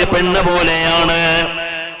സൗന്ദര്യമുള്ള ഒരു പെണ്ണ് പോലെയാണ്.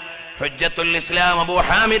 ഹുജ്ജത്തുൽ ഇസ്ലാം അബൂ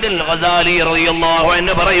ഹാമിദ് അൽ ഗസാലി റളിയല്ലാഹു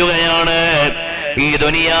അൻഹു പറയുകയാണ്, ഈ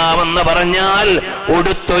ദുനിയാവെന്ന് പറഞ്ഞാൽ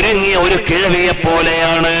ഉടുത്തൊരുങ്ങിയ ഒരു കിഴവിയെ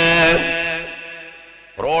പോലെയാണ്.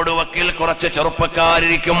 റോഡ് വക്കിൽ കുറച്ച്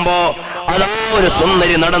ചെറുപ്പക്കാരിയ്ക്കുമ്പോ അതാ ഒരു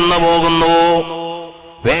സുന്ദരി നടന്നു പോകുന്നു.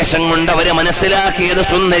 വേഷം കൊണ്ട് അവര് മനസ്സിലാക്കിയത്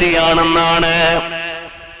സുന്ദരിയാണെന്നാണ്.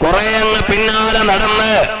 കുറെ അങ്ങ് പിന്നാലെ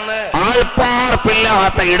നടന്ന്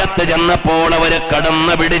ആൾപ്പാർപ്പില്ലാത്ത ഇടത്ത് ചെന്നപ്പോൾ അവര്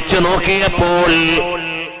കടന്ന് പിടിച്ചു നോക്കിയപ്പോൾ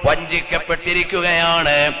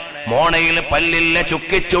വഞ്ചിക്കപ്പെട്ടിരിക്കുകയാണ്. മോണയിൽ പല്ലില്ല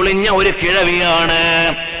ചുക്കിച്ചുളിഞ്ഞ ഒരു കിഴവിയാണ്.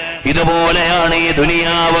 ഇതുപോലെയാണ് ഈ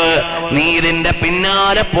ദുനിയാവ്. നീ ഇതിന്റെ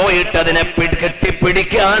പിന്നാലെ പോയിട്ട് അതിനെ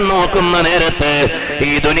കെട്ടിപ്പിടിക്കാൻ നോക്കുന്ന നേരത്ത്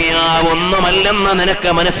ഈ ദുനിയാവ് ഒന്നുമല്ലെന്ന് നിനക്ക്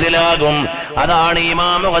മനസ്സിലാകും. അതാണ്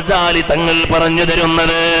ഇമാം ഗസാലി തങ്ങൾ പറഞ്ഞു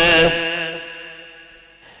തരുന്നത്.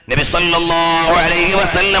 നബി സല്ലല്ലാഹു അലൈഹി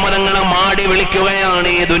വസല്ലം തങ്ങളെ മാടി വിളിക്കുകയാണ്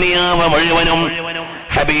ഈ ദുനിയാവ് മുഴുവനും.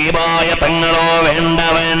 ഹബീബായ തങ്ങളോ, വേണ്ട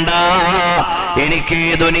വേണ്ട, എനിക്ക് ഈ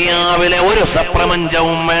ദുനിയാവിലെ ഒരു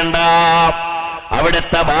സപ്രപഞ്ചവും വേണ്ട.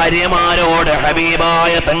 അവിടുത്തെ ഭാര്യമാരോട്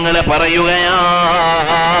ഹബീബായ തങ്ങളെ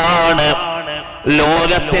പറയുകയാണ്,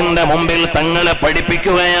 ലോകത്തിന്റെ മുമ്പിൽ തങ്ങളെ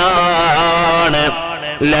പഠിപ്പിക്കുകയാണ്,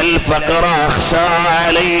 ലൽ ഫഖറ അഖ്ശാ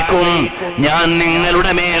അലൈക്കും, ഞാൻ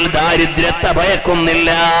നിങ്ങളുടെ മേൽ ദാരിദ്ര്യത്തെ ഭയക്കുന്നില്ല.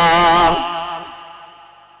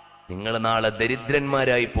 നിങ്ങൾ നാളെ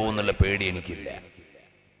ദരിദ്രന്മാരായി പോകുന്നുള്ള പേടി എനിക്കില്ല.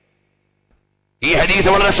 ഈ ഹദീസ്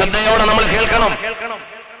വളരെ ശ്രദ്ധയോടെ നമ്മൾ കേൾക്കണം.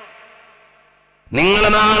 നിങ്ങൾ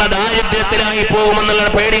നാളെ ദാരിദ്ര്യത്തിലായി പോകുമെന്നുള്ള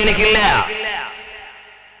പേടി എനിക്കില്ല.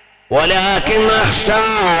 വലാകിൻ അഖ്ശാ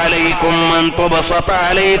അലൈക്കും അൻ തുബസത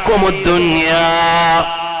അലൈക്കുമുദ് ദുനിയാ,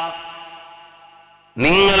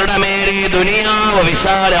 നിങ്ങളുടെ മേൽ ഈ ദുനിയാവ്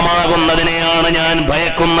വിശാലമാകുന്നതിനെയാണ് ഞാൻ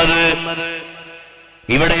ഭയക്കുന്നത്.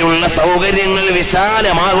 ഇവിടെയുള്ള സൗകര്യങ്ങൾ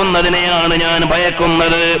വിശാലമാകുന്നതിനെയാണ് ഞാൻ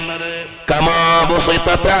ഭയക്കുന്നത്. കമാ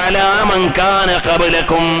ബുസിതത അലാ മൻ കാന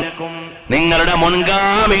ഖബലകും, നിങ്ങളുടെ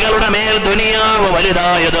മുൻഗാമികളുടെ മേൽ ദുനിയാവ്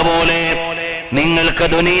വലുതായതുപോലെ നിങ്ങൾക്ക്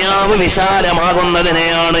ദുനിയാവ്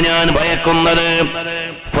വിശാലമാകുന്നതിനെയാണ് ഞാൻ ഭയക്കുന്നത്.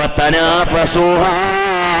 ഫതനാഫസുഹാ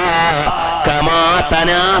കമാ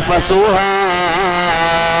തനാഫസുഹാ,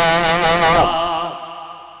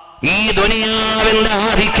 ഈ ദുനിയാവിന്റെ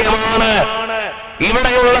ആധിക്യമാണ്,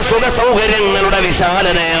 ഇവിടെയുള്ള സുഖ സൗകര്യങ്ങളുടെ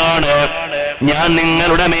വിശാലതയാണ് ഞാൻ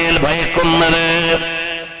നിങ്ങളുടെ മേൽ ഭയക്കുന്നത്.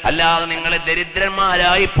 അല്ലാതെ നിങ്ങളെ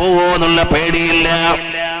ദരിദ്രന്മാരായി പോവോ എന്നുള്ള പേടിയില്ല.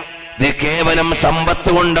 ഇത് കേവലം സമ്പത്ത്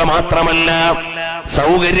കൊണ്ട് മാത്രമല്ല,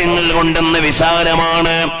 സൗകര്യങ്ങൾ കൊണ്ടെന്ന്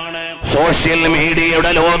വിശാലമാണ്. സോഷ്യൽ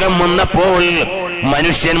മീഡിയയുടെ ലോകം വന്നപ്പോൾ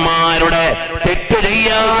മനുഷ്യന്മാരുടെ തെറ്റ്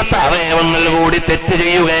ചെയ്യാത്ത അവയവങ്ങൾ കൂടി തെറ്റ്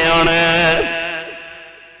ചെയ്യുകയാണ്.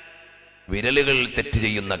 വിരലുകൾ തെറ്റ്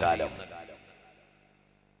ചെയ്യുന്ന കാലം.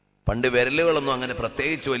 പണ്ട് വിരലുകളൊന്നും അങ്ങനെ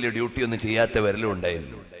പ്രത്യേകിച്ച് വലിയ ഡ്യൂട്ടി ഒന്നും ചെയ്യാത്ത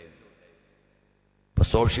വിരലുണ്ടായിരുന്നു. ഇപ്പൊ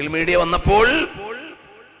സോഷ്യൽ മീഡിയ വന്നപ്പോൾ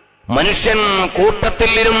മനുഷ്യൻ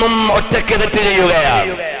കൂട്ടത്തിൽ ഇരുന്നും ഒറ്റയ്ക്ക് തെറ്റ്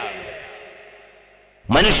ചെയ്യുകയാണ്.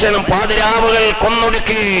 മനുഷ്യൻ പാതിരാവുകൾ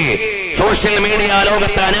കൊന്നൊടുക്കി സോഷ്യൽ മീഡിയ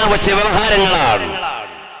ലോകത്തെ അനാവശ്യ വ്യവഹാരങ്ങളാണ്.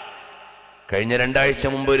 കഴിഞ്ഞ 2 ആഴ്ച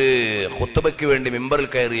മുമ്പ് ഒരു ഖുത്ബയ്ക്ക് വേണ്ടി മിമ്പറിൽ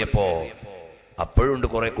കയറിയപ്പോ അപ്പോഴുണ്ട്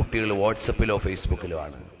കുറെ കുട്ടികൾ വാട്സപ്പിലോ ഫേസ്ബുക്കിലോ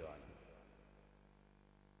ആണ്.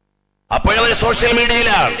 അപ്പോഴവർ സോഷ്യൽ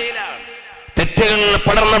മീഡിയയിലാണ്. തെറ്റുകൾ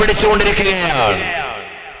പടർന്നു പിടിച്ചുകൊണ്ടിരിക്കുകയാണ്.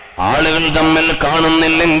 ആളുകൾ തമ്മിൽ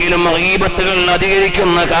കാണുന്നില്ലെങ്കിലും ഗീബത്തുകൾ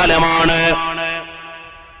അധികരിക്കുന്ന കാലമാണ്.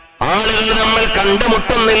 ആളുകൾ തമ്മിൽ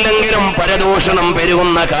കണ്ടുമുട്ടുന്നില്ലെങ്കിലും പരദൂഷണം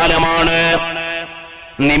പെരുകുന്ന കാലമാണ്.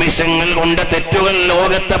 നിമിഷങ്ങൾ കൊണ്ട് തെറ്റുകൾ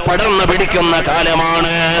ലോകത്തെ പടർന്നു പിടിക്കുന്ന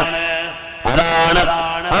കാലമാണ്. അതാണ്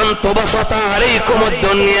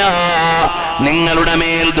നിങ്ങളുടെ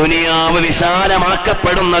മേൽ ദുനിയാവ്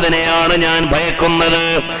വിശാലമാക്കപ്പെടുന്നതിനെയാണ് ഞാൻ ഭയക്കുന്നത്.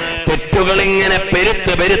 തെറ്റുകൾ ഇങ്ങനെ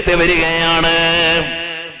പെരുത്ത് പെരുത്ത് വരികയാണ്.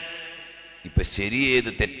 ഇപ്പൊ ശരിയേത്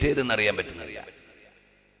തെറ്റേതെന്നറിയാൻ പറ്റുന്നില്ല.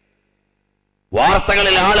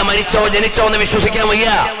 വാർത്തകളിൽ ആള് മരിച്ചോ ജനിച്ചോ എന്ന് വിശ്വസിക്കാൻ വയ്യ.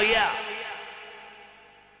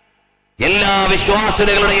 എല്ലാ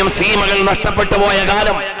വിശ്വാസ്യതകളുടെയും സീമകൾ നഷ്ടപ്പെട്ടു പോയ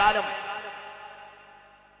കാലം.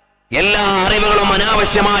 എല്ലാ അറിവുകളും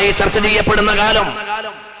അനാവശ്യമായി ചർച്ച ചെയ്യപ്പെടുന്ന കാലം.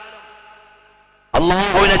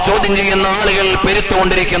 അള്ളാഹുവിനെ ചോദ്യം ചെയ്യുന്ന ആളുകൾ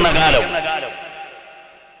പെരുത്തുകൊണ്ടിരിക്കുന്ന കാലം.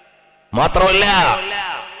 മാത്രമല്ല,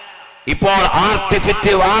 ഇപ്പോൾ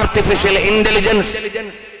ആർട്ടിഫിഷ്യൽ ഇന്റലിജൻസ്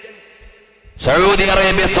സൗദി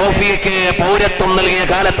അറേബ്യ സോഫിയയ്ക്ക് പൗരത്വം നൽകിയ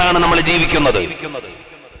കാലത്താണ് നമ്മൾ ജീവിക്കുന്നത്.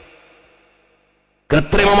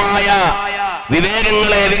 കൃത്രിമമായ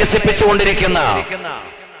വിവേകങ്ങളെ വികസിപ്പിച്ചുകൊണ്ടിരിക്കുന്ന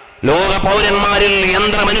ലോക പൗരന്മാരിൽ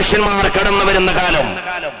യന്ത്രമനുഷ്യന്മാർ കടന്നു വരുന്ന കാലം.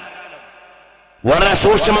 വളരെ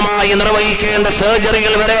സൂക്ഷ്മമായി നിർവഹിക്കേണ്ട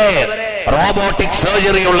സർജറികൾ വരെ റോബോട്ടിക്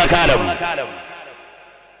സർജറിയുള്ള കാലം.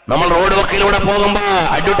 നമ്മൾ റോഡ് വക്കിലൂടെ പോകുമ്പോ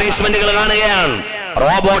അഡ്വർടൈസ്മെന്റുകൾ കാണുകയാണ്.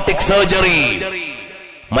 Robotic surgery.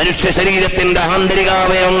 മനുഷ്യ ശരീരത്തിന്റെ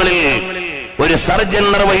ആന്തരികാവയവങ്ങളിൽ ഒരു സർജൻ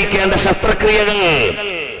നിർവഹിക്കേണ്ട ശസ്ത്രക്രിയകൾ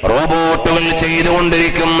റോബോട്ടുകൾ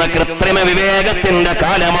ചെയ്തുകൊണ്ടിരിക്കുന്ന കൃത്രിമ വിവേകത്തിന്റെ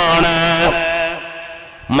കാലമാണ്.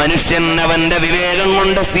 മനുഷ്യൻ അവന്റെ വിവേകം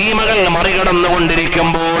കൊണ്ട് സീമകൾ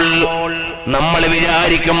മറികടന്നുകൊണ്ടിരിക്കുമ്പോൾ നമ്മൾ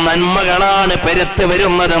വിചാരിക്കും നന്മകളാണ് പെരുത്ത്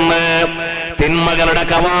വരുന്നതെന്ന്. തിന്മകളുടെ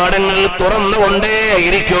കവാടങ്ങൾ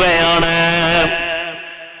തുറന്നുകൊണ്ടേയിരിക്കുകയാണ്.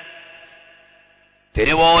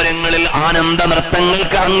 തെരുവോരങ്ങളിൽ ആനന്ദ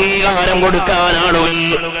നൃത്തങ്ങൾക്ക് അംഗീകാരം കൊടുക്കാൻ ആളുകൾ,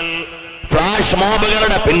 ഫ്ലാഷ്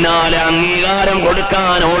മോബുകളുടെ പിന്നാലെ അംഗീകാരം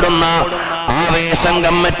കൊടുക്കാൻ ഓടുന്ന ആവേശം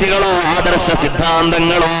കമ്മിറ്റികളോ ആദർശ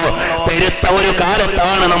സിദ്ധാന്തങ്ങളോ പെരുത്ത ഒരു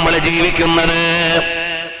കാലത്താണ് നമ്മൾ ജീവിക്കുന്നത്.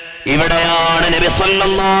 ഇവിടെയാണ് നബി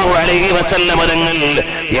സല്ലല്ലാഹു അലൈഹി വസല്ലം തങ്ങൾ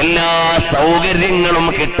എല്ലാ സൗകര്യങ്ങളും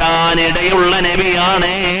കിട്ടാനിടയുള്ള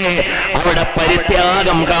നബിയാണ് അവിടെ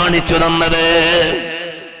പരിത്യാഗം കാണിച്ചു തന്നത്.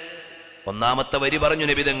 ഒന്നാമത്തെ വരി പറഞ്ഞു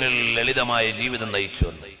നബി തങ്ങൾ ലളിതമായ ജീവിതം നയിച്ചു.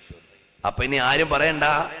 അപ്പൊ ഇനി ആരും പറയണ്ട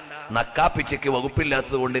നക്കാപ്പിച്ചയ്ക്ക്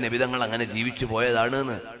വകുപ്പില്ലാത്തത് കൊണ്ട് നബി തങ്ങൾ അങ്ങനെ ജീവിച്ചു പോയതാണ്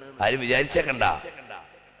എന്ന് ആരും വിചാരിച്ചേക്കണ്ട.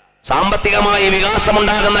 സാമ്പത്തികമായി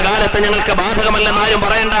വികാസമുണ്ടാകുന്ന കാലത്ത് ഞങ്ങൾക്ക് ബാധകമല്ലെന്ന് ആരും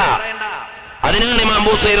പറയണ്ട. അതിനാണ് ഇമാം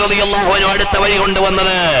ബൂസൈരി റളിയല്ലാഹു അൻഹു അടുത്ത വരി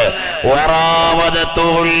കൊണ്ടുവന്നത്.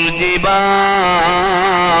 വറാവദതുൽ ജിബാലു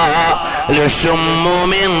ശുമ്മു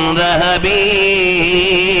മിൻ ദഹബി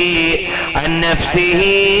അൻ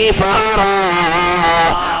നഫ്സിഹി ഫറാ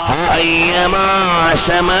അയ്യമാ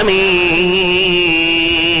ശമമി.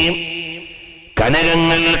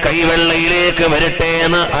 കനകങ്ങൾ കൈവെള്ളയിലേക്ക് വരട്ടെ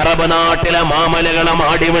എന്ന് അറബ് നാട്ടിലെ മാമലകളെ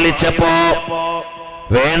മാടി വിളിച്ചപ്പോ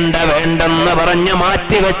വേണ്ട വേണ്ടെന്ന് പറഞ്ഞ്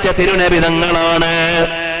മാറ്റിവെച്ച തിരുനബി തങ്ങളാണ്.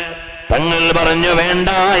 തങ്ങൾ പറഞ്ഞു വേണ്ട,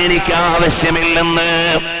 എനിക്ക് ആവശ്യമില്ലെന്ന്.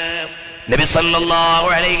 നബി സല്ലല്ലാഹു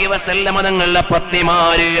അലൈഹി വസല്ലം തങ്ങളുടെ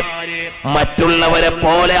പത്നിമാര് മറ്റുള്ളവരെ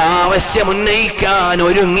പോലെ ആവശ്യമുന്നയിക്കാൻ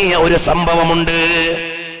ഒരുങ്ങിയ ഒരു സംഭവമുണ്ട്.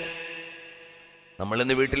 നമ്മൾ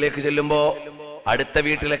ഇന്ന് വീട്ടിലേക്ക് ചെല്ലുമ്പോ അടുത്ത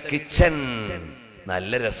വീട്ടിലെ കിച്ചൺ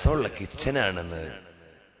നല്ല രസമുള്ള കിച്ചനാണെന്ന്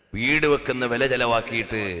വീട് വെക്കുന്ന വില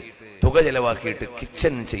ചെലവാക്കിയിട്ട് തുക ചെലവാക്കിയിട്ട്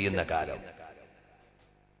കിച്ചൺ ചെയ്യുന്ന കാലം.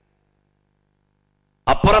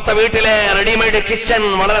 അപ്പുറത്തെ വീട്ടിലെ റെഡിമെയ്ഡ് കിച്ചൺ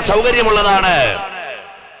വളരെ സൗകര്യമുള്ളതാണ്.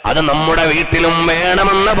 അത് നമ്മുടെ വീട്ടിലും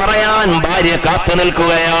വേണമെന്ന് പറയാൻ ഭാര്യ കാത്തു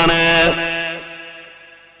നിൽക്കുകയാണ്.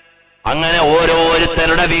 അങ്ങനെ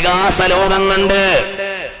ഓരോരുത്തരുടെ വികാസ ലോകം കണ്ട്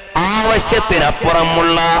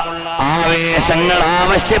ആവശ്യത്തിനപ്പുറമുള്ള ആവേശങ്ങൾ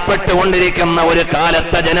ആവശ്യപ്പെട്ടുകൊണ്ടിരിക്കുന്ന ഒരു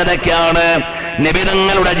കാലത്തെ ജനതയ്ക്കാണ്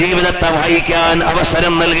നിബിതങ്ങളുടെ ജീവിതത്തെ വായിക്കാൻ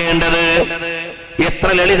അവസരം നൽകേണ്ടത്. എത്ര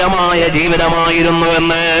ലളിതമായ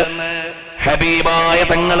ജീവിതമായിരുന്നുവെന്ന് ഹബീബായ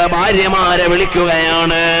തങ്ങളെ ഭാര്യമാരെ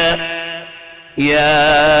വിളിക്കുകയാണ്. യാ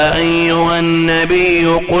അയ്യുഹൻ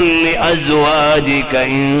നബിയ്യു ഖുൽ ലിഅസ്വാജിക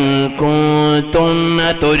ഇൻ കുൻതുന്ന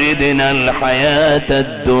തുരിദ്നൽ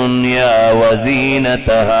ഹയാത്തദ് ദുനിയാ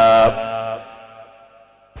വസീനതഹാ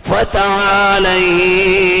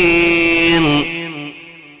ഫതആലൈൻ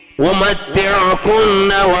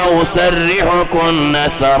ഉമത്തിഉകുന്ന വഉസർരിഹുകുന്ന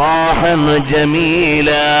സറാഹൻ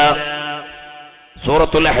ജമീലാ.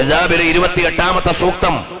 സൂറത്തുൽ അഹ്സാബിലെ 28ാമത്തെ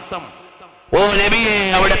സൂക്തം. ഓ നബിയെ,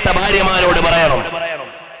 അവിടുത്തെ ഭാര്യമാരോട് പറയണം,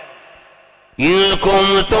 ഇൻ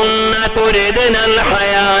കുൻതുന്ന തുരിദ്നൽ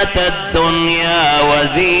ഹയാത്തദ് ദുനിയാ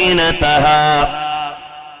വസീനതഹാ,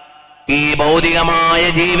 ഈ ഭൗതികമായ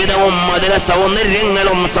ജീവിതവും അതിലെ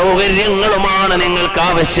സൗന്ദര്യങ്ങളും സൗകര്യങ്ങളുമാണ് നിങ്ങൾക്ക്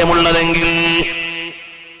ആവശ്യമുള്ളതെങ്കിൽ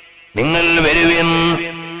നിങ്ങൾ വരുവിൻ,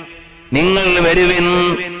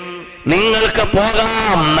 നിങ്ങൾക്ക്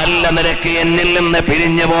പോകാം, നല്ല നിരക്ക് എന്നിൽ നിന്ന്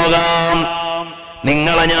പിരിഞ്ഞു പോകാം,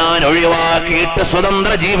 നിങ്ങളെ ഞാൻ ഒഴിവാക്കിയിട്ട്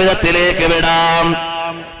സ്വതന്ത്ര ജീവിതത്തിലേക്ക് വിടാം.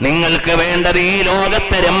 നിങ്ങൾക്ക് വേണ്ടത് ഈ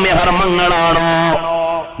ലോകത്തെ രമ്യകർമ്മങ്ങളാണോ?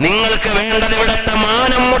 നിങ്ങൾക്ക് വേണ്ടത് ഇവിടുത്തെ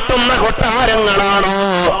മാനം മുട്ടുന്ന കൊട്ടാരങ്ങളാണോ?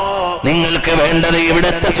 നിങ്ങൾക്ക് വേണ്ടത്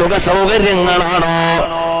ഇവിടുത്തെ സുഖ സൗകര്യങ്ങളാണോ?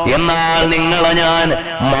 എന്നാൽ നിങ്ങളെ ഞാൻ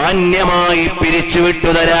മാന്യമായി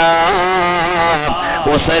പിരിച്ചുവിട്ടുതരാം.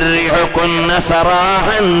 ഉസർരിഹുകുന്ന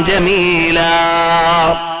സറാഹൻ ജമീലാ.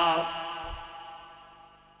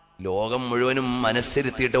 ലോകം മുഴുവനും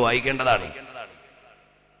മനസ്സിരുത്തിയിട്ട് വായിക്കേണ്ടതാണ്.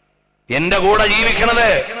 എന്റെ കൂടെ ജീവിക്കണത്,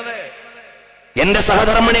 എന്റെ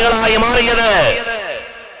സഹധർമ്മിണികളായി മാറിയത്,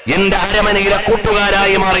 എന്റെ അരമനയിലെ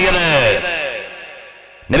കൂട്ടുകാരായി മാറിയത്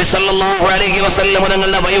നബി സല്ലല്ലാഹു അലൈഹി വസല്ലം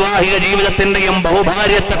തങ്ങളുടെ വൈവാഹിക ജീവിതത്തിന്റെയും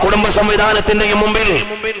ബഹുഭാര്യത്വ കുടുംബ സംവിധാനത്തിന്റെയും മുമ്പിൽ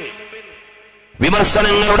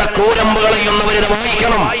വിമർശനങ്ങളുടെ കൂരമ്പുകളെയൊന്നവരിത്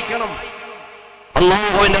വായിക്കണം.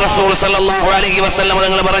 അല്ലാഹുവിന്റെ റസൂൽ സല്ലല്ലാഹു അലൈഹി വസല്ലം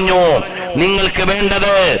തങ്ങൾ പറഞ്ഞു, നിങ്ങൾക്ക്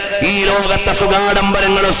വേണ്ടത് ഈ ലോകത്തെ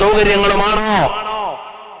സുഖാഡംബരങ്ങളും സൗകര്യങ്ങളുമാണോ?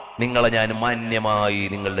 നിങ്ങളെ ഞാൻ മാന്യമായി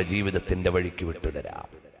നിങ്ങളുടെ ജീവിതത്തിന്റെ വഴിക്ക് വിട്ടുതരാം.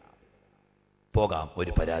 പോകാം,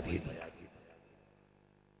 ഒരു പരാതിയില്ല.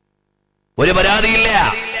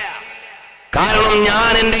 കാരണം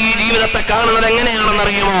ഞാൻ എന്റെ ഈ ജീവിതത്തെ കാണുന്നത്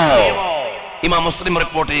എങ്ങനെയാണെന്നറിയുമോ? ഇമാം മുസ്ലിം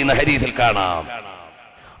റിപ്പോർട്ട് ചെയ്യുന്ന ഹദീസിൽ കാണാം,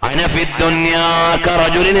 അന ഫി ദുനിയാ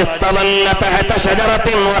കറജുലിൻ ഇസ്തദല്ല തഹത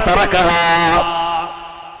ശജറത്തിൻ വതറകഹാ.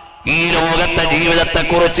 ഈ ലോകത്തെ ജീവിതത്തെ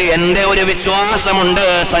കുറിച്ച് എന്റെ ഒരു വിശ്വാസമുണ്ട്,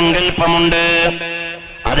 സങ്കല്പമുണ്ട്.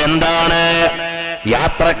 അതെന്താണ്?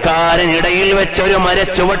 യാത്രക്കാരനിടയിൽ വെച്ചൊരു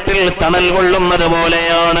മരച്ചുവട്ടിൽ തണൽ കൊള്ളുന്നത്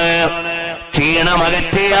പോലെയാണ്.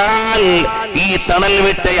 ക്ഷീണമകറ്റിയാൽ ഈ തണൽ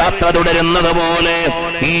വിട്ട് യാത്ര തുടരുന്നത് പോലെ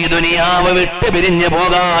ഈ ദുനിയാവ് വിട്ട് പിരിഞ്ഞു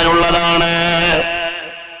പോകാനുള്ളതാണ്.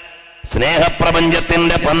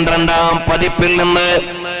 സ്നേഹപ്രപഞ്ചത്തിന്റെ 12ാം പതിപ്പിൽ നിന്ന്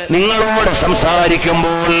നിങ്ങളോട്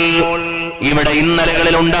സംസാരിക്കുമ്പോൾ ഇവിടെ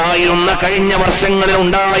ഇന്നലകളിൽ ഉണ്ടായിരുന്ന, കഴിഞ്ഞ വർഷങ്ങളിൽ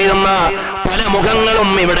ഉണ്ടായിരുന്ന പല മുഖങ്ങളും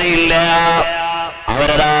ഇവിടെയില്ല.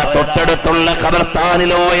 അവരതാ തൊട്ടടുത്തുള്ള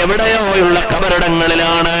ഖബർസ്ഥാനിലോ എവിടെയോയുള്ള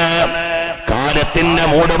ഖബറിടങ്ങളിലാണ്. കാലത്തിന്റെ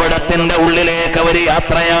മൂടുപടത്തിന്റെ ഉള്ളിലേക്ക് അവർ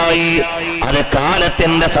യാത്രയായി. അത്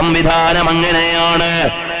കാലത്തിന്റെ സംവിധാനം അങ്ങനെയാണ്.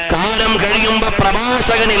 കാലം കഴിയുമ്പോ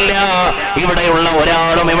പ്രഭാഷകനില്ല, ഇവിടെയുള്ള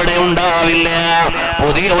ഒരാളും ഇവിടെ ഉണ്ടാവില്ല.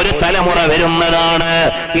 പുതിയ ഒരു തലമുറ വരുന്നതാണ്.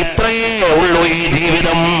 ഇത്രയേ ഉള്ളൂ ഈ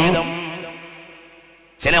ജീവിതം.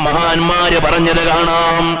 ചില മഹാന്മാര് പറഞ്ഞത്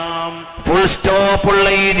കാണാം, ഫുൾ സ്റ്റോപ്പുള്ള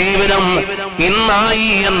ഈ ജീവിതം ഇന്നായി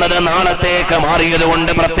എന്നത് നാളത്തേക്ക് മാറിയത്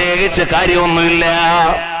കൊണ്ട് പ്രത്യേകിച്ച് കാര്യമൊന്നുമില്ല.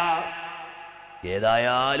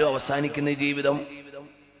 ഏതായാലും അവസാനിക്കുന്ന ഈ ജീവിതം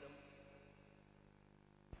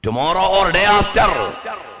ടുമോറോ ഓർ ഡേ ആഫ്റ്റർ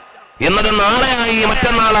എന്നത് നാളെയായി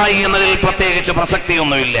മറ്റന്നാളായി എന്നതിൽ പ്രത്യേകിച്ച്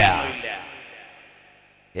പ്രസക്തിയൊന്നുമില്ല.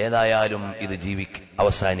 ഏതായാലും ഇത്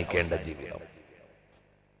അവസാനിക്കേണ്ട ജീവിതം.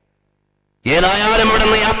 ഏതായാലും ഇവിടെ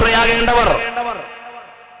നിന്ന് യാത്രയാകേണ്ടവർ,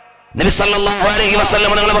 നബി സല്ലല്ലാഹു അലൈഹി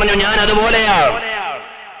വസല്ലം നിങ്ങൾ പറഞ്ഞു, ഞാൻ അതുപോലെയാണ്.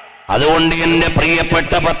 അതുകൊണ്ട് എന്റെ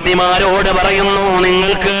പ്രിയപ്പെട്ട പത്നിമാരോട് പറയുന്നു,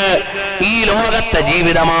 നിങ്ങൾക്ക് ഈ ലോകത്തെ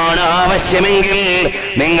ജീവിതമാണ് ആവശ്യമെങ്കിൽ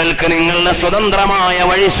നിങ്ങൾക്ക് നിങ്ങളുടെ സ്വതന്ത്രമായ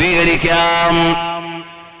വഴി സ്വീകരിക്കാം.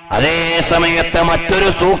 അതേ സമയത്ത് മറ്റൊരു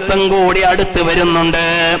സൂക്തം കൂടി അടുത്ത് വരുന്നുണ്ട്.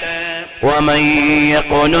 وَمَن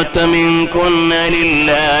يَقْنُتْ مِنكُنَّ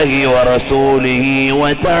لِلَّهِ وَرَسُولِهِ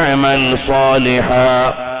وَتَعْمَلْ صَالِحًا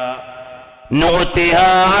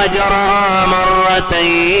نُؤْتِهَا أَجْرَهَا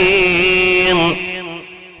مَرَّتَيْنِ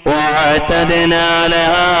وَأَعْتَدْنَا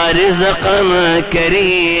لَهَا رِزْقًا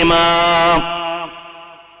كَرِيمًا.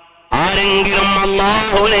 ആരെങ്കിലും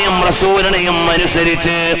അല്ലാഹുവിനെയും റസൂലിനെയും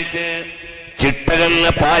അനുസരിച്ച് ചിട്ടകൾ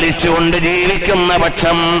പാലിച്ചുകൊണ്ട് ജീവിക്കുന്ന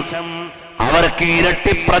പക്ഷം അവർക്ക്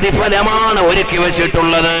ഇരട്ടി പ്രതിഫലമാണ് ഒരുക്കി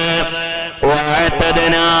വച്ചിട്ടുള്ളത്.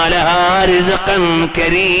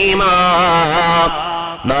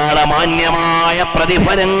 നാളെ മാന്യമായ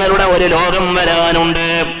പ്രതിഫലങ്ങളുടെ ഒരു ലോകം വരാനുണ്ട്.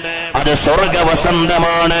 അത്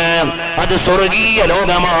സ്വർഗവസന്തമാണ്, അത് സ്വർഗീയ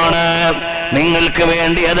ലോകമാണ്. നിങ്ങൾക്ക്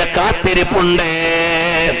വേണ്ടി അത് കാത്തിരിപ്പുണ്ട്.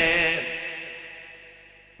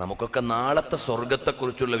 നമുക്കൊക്കെ നാളത്തെ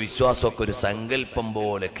സ്വർഗത്തെക്കുറിച്ചുള്ള വിശ്വാസമൊക്കെ ഒരു സങ്കല്പം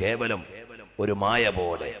പോലെ, കേവലം ഒരു മായ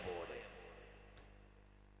പോലെ.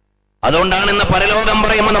 അതുകൊണ്ടാണ് ഇന്ന് പരലോകം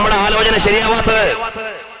പറയുമ്പോൾ നമ്മുടെ ആലോചന ശരിയാവാത്തത്.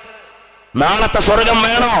 നാളത്തെ സ്വർഗം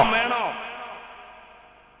വേണോ?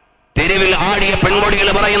 തെരുവിൽ ആടിയ പെൺകൊടികൾ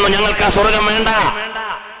പറയുന്നു, ഞങ്ങൾക്ക് ആ സ്വർഗം വേണ്ട.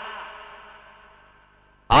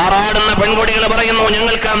 ആറാടുന്ന പെൺകൊടികൾ പറയുന്നു,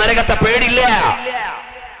 ഞങ്ങൾക്ക് ആ നരകത്തെ പേടില്ല.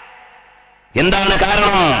 എന്താണ്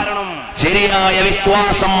കാരണം? ശരിയായ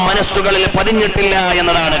വിശ്വാസം മനസ്സുകളിൽ പതിഞ്ഞിട്ടില്ല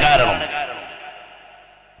എന്നതാണ് കാരണം.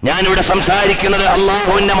 ഞാനിവിടെ സംസാരിക്കുന്നത്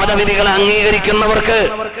അള്ളാഹുവിന്റെ മതവിധികളെ അംഗീകരിക്കുന്നവർക്ക്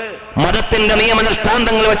മതത്തിന്റെ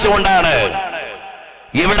നിയമദൃഷ്ടാന്തങ്ങൾ വെച്ചുകൊണ്ടാണ്.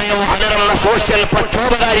 ഇവിടെയോ അലറുന്ന സോഷ്യൽ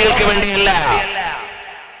പ്രക്ഷോഭകാരികൾക്ക് വേണ്ടിയല്ല.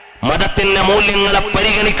 മതത്തിന്റെ മൂല്യങ്ങളെ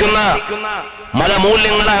പരിഗണിക്കുന്ന,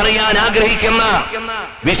 മതമൂല്യങ്ങളെ അറിയാൻ ആഗ്രഹിക്കുന്ന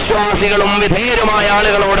വിശ്വാസികളും വിധേയരുമായ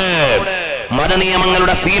ആളുകളോട്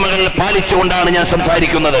മതനിയമങ്ങളുടെ സീമകൾ പാലിച്ചുകൊണ്ടാണ് ഞാൻ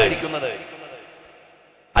സംസാരിക്കുന്നത്.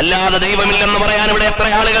 അല്ലാതെ ദൈവമില്ലെന്ന് പറയാൻ ഇവിടെ എത്ര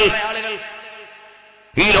ആളുകൾ,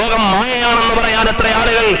 ഈ ലോകം മായയാണെന്ന് പറയാൻ എത്ര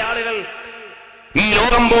ആളുകൾ, ഈ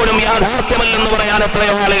ലോകം പോലും യാഥാർത്ഥ്യമല്ലെന്ന് പറയാൻ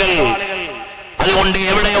എത്രയോ ആളുകൾ. അതുകൊണ്ട്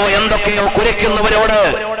എവിടെയോ എന്തൊക്കെയോ കുരയ്ക്കുന്നവരോട്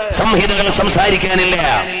സംഹിതകൾ സംസാരിക്കാനില്ല,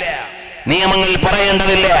 നിയമങ്ങൾ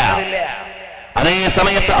പറയേണ്ടതില്ല. അതേ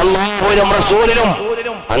സമയത്ത് അല്ലാഹുവിലും റസൂലിലും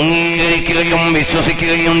അംഗീകരിക്കുകയും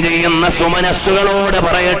വിശ്വസിക്കുകയും ചെയ്യുന്ന സുമനസ്സുകളോട്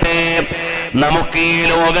പറയട്ടെ, നമുക്ക് ഈ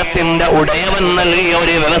ലോകത്തിന്റെ ഉടയവൻ നൽകിയ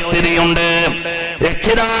ഒരു വ്യവസ്ഥിതിയുണ്ട്,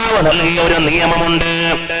 രക്ഷിതാവ് നൽകിയ ഒരു നിയമമുണ്ട്.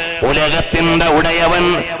 ഉലകത്തിന്റെ ഉടയവൻ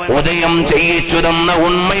ഉദയം ചെയ്യിച്ചു തന്ന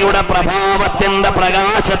ഉണ്മയുടെ പ്രഭാവത്തിന്റെ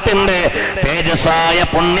പ്രകാശത്തിന്റെ തേജസ്സായ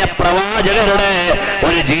പുണ്യപ്രവാചകരുടെ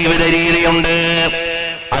ഒരു ജീവിത രീതിയുണ്ട്.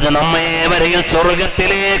 അത് നമ്മേവരെയും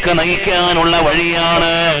സ്വർഗത്തിലേക്ക് നയിക്കാനുള്ള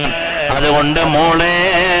വഴിയാണ്. അതുകൊണ്ട് മോളെ,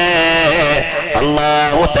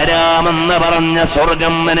 അല്ലാഹു തരാമെന്ന് പറഞ്ഞ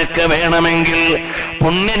സ്വർഗം നിനക്ക് വേണമെങ്കിൽ,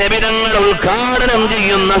 പുണ്യനിബിധങ്ങൾ ഉദ്ഘാടനം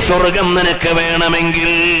ചെയ്യുന്ന സ്വർഗം നിനക്ക്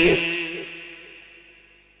വേണമെങ്കിൽ,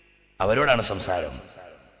 അവരോടാണ് സംസാരം.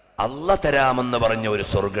 അല്ലാഹു തരാമെന്ന് പറഞ്ഞ ഒരു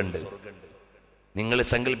സ്വർഗമുണ്ട്. നിങ്ങൾ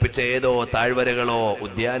സങ്കല്പിച്ച ഏതോ താഴ്വരകളോ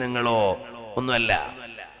ഉദ്യാനങ്ങളോ ഒന്നുമല്ല.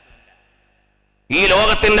 ഈ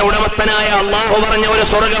ലോകത്തിന്റെ ഉടമസ്ഥനായ അല്ലാഹു പറഞ്ഞ ഒരു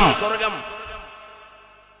സ്വർഗം,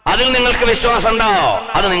 അതിൽ നിങ്ങൾക്ക് വിശ്വാസം ഉണ്ടോ?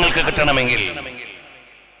 അത് നിങ്ങൾക്ക് കിട്ടണമെങ്കിൽ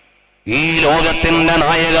ഈ ലോകത്തിന്റെ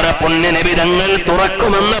നായകർ പുണ്യനബിതങ്ങൾ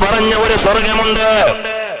തുറക്കുമെന്ന് പറഞ്ഞ ഒരു സ്വർഗമുണ്ട്.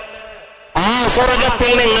 ആ സ്വർഗത്തിൽ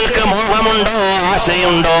നിങ്ങൾക്ക് മോഹമുണ്ടോ,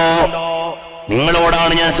 ആശയുണ്ടോ?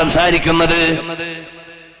 നിങ്ങളോടാണ് ഞാൻ സംസാരിക്കുന്നത്.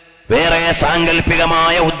 വേറെ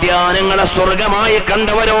സാങ്കല്പികമായ ഉദ്യാനങ്ങളെ സ്വർഗമായി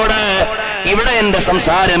കണ്ടവരോട് ഇവിടെ എന്റെ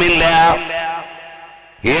സംസാരമില്ല.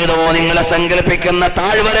 ഏതോ നിങ്ങളെ സങ്കല്പിക്കുന്ന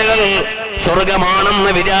താഴ്വരകൾ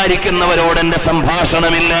സ്വർഗമാണെന്ന് വിചാരിക്കുന്നവരോട് എന്റെ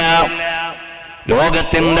സംഭാഷണമില്ല.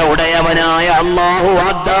 ലോകത്തിന്റെ ഉടയവനായ അല്ലാഹു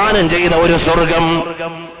വാഗ്ദാനം ചെയ്ത ഒരു സ്വർഗം,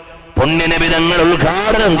 പുണ്യനബിതങ്ങൾ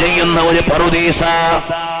ഉദ്ഘാടനം ചെയ്യുന്ന ഒരു പറുദീസ,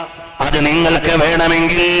 അത് നിങ്ങൾക്ക്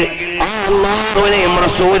വേണമെങ്കിൽ ആ അല്ലാഹുവിനെയും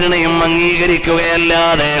റസൂലിനെയും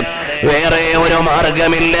അംഗീകരിക്കുകയല്ലാതെ വേറെ ഒരു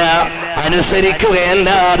മാർഗമില്ല,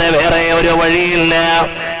 അനുസരിക്കുകയല്ലാതെ വേറെ ഒരു വഴിയില്ല.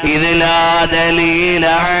 ഇതിലാ ദലീല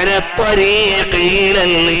അലാ ത്വരീഖിൽ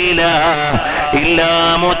ഇലാഹ് ഇല്ലാ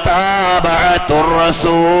മുതാബഅത്തുർ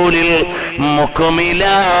റസൂലിൽ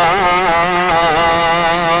മുക്മിലാ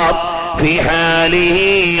في حاله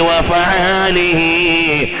وفعاله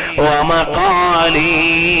ومقاله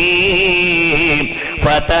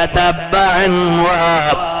فتتبعا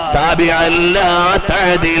وتابعا لا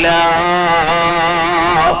تعدلا.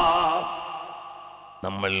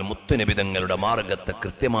 നമ്മൾ മുത്തുനബിതങ്ങളുടെ മാർഗത്തെ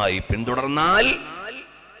കൃത്യമായി പിന്തുടർന്നാൽ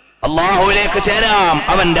അല്ലാഹുവിലേക്ക് ചേരാം,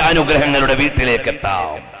 അവന്റെ അനുഗ്രഹങ്ങളുടെ വീട്ടിലേക്ക്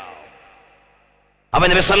എത്താം. അവൻ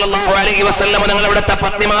നബി സല്ലല്ലാഹു അലൈഹി വസല്ലം തങ്ങൾ അവിടുത്തെ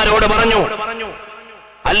പത്നിമാരോട് പറഞ്ഞു,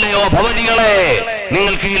 അല്ലയോ ഭവതികളെ,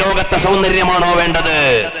 നിങ്ങൾക്ക് ഈ ലോകത്തെ സൗന്ദര്യമാണോ വേണ്ടത്?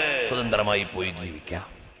 സ്വതന്ത്രമായി പോയി ജീവിക്കാം.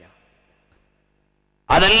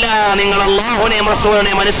 അതല്ല, നിങ്ങൾ അല്ലാഹുവിനെയും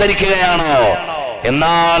റസൂലിനെയും അനുസരിക്കുകയാണോ?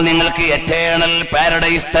 എന്നാൽ നിങ്ങൾക്ക് എറ്റേണൽ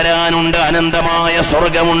പാരഡൈസ് തരാനുണ്ട്, അനന്തമായ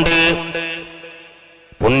സ്വർഗമുണ്ട്.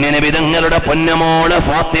 പുണ്യനബിതങ്ങളുടെ പൊന്നമോള്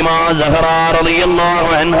ഫാത്തിമ സഹറ റളിയല്ലാഹു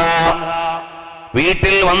അൻഹാ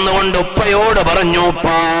വീട്ടിൽ വന്നുകൊണ്ട് ഉപ്പയോട് പറഞ്ഞു,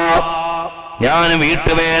 ഉപ്പാ, ഞാൻ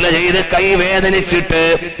വീട്ടുവേല ചെയ്ത് കൈ വേദനിച്ചിട്ട്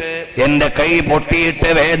എന്റെ കൈ പൊട്ടിയിട്ട്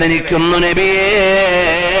വേദനിക്കുന്നു നബിയേ.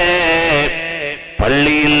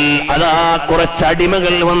 പള്ളിയിൽ അതാ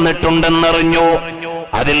കുറച്ചടിമകൾ വന്നിട്ടുണ്ടെന്നറിഞ്ഞു.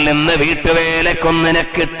 അതിൽ നിന്ന് വീട്ടുവേലക്കൊന്നിനെ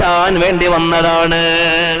കിട്ടാൻ വേണ്ടി വന്നതാണ്.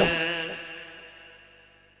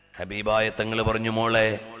 ഹബീബായ തങ്ങൾ പറഞ്ഞു,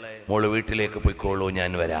 മോള് വീട്ടിലേക്ക് പോയിക്കോളൂ,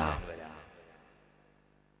 ഞാൻ വരാം.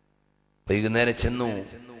 വൈകുന്നേരം ചെന്നു.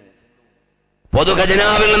 പൊതു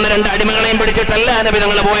ഖജനാവിൽ നിന്ന് 2 അടിമകളെയും പിടിച്ചിട്ടല്ല നബി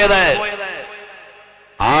തങ്ങൾ പോയത്.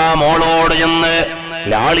 ആ മോളോട് ചെന്ന്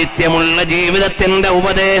ലാളിത്യമുള്ള ജീവിതത്തിന്റെ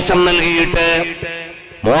ഉപദേശം നൽകിയിട്ട്,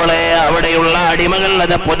 മോളെ, അവിടെയുള്ള അടിമകൾ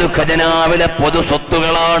അത് പൊതു ഖജനാവിലെ പൊതു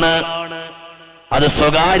സ്വത്തുകളാണ്, അത്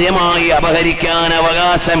സ്വകാര്യമായി അപഹരിക്കാൻ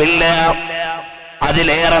അവകാശമില്ല.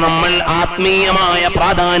 അതിലേറെ നമ്മൾ ആത്മീയമായ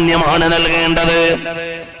പ്രാധാന്യമാണ് നൽകേണ്ടത്,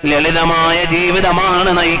 ലളിതമായ ജീവിതമാണ്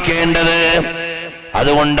നയിക്കേണ്ടത്.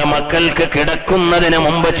 അതുകൊണ്ട് മക്കൾക്ക് കിടക്കുന്നതിന്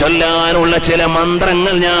മുമ്പ് ചൊല്ലാനുള്ള ചില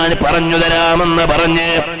മന്ത്രങ്ങൾ ഞാൻ പറഞ്ഞു തരാമെന്ന്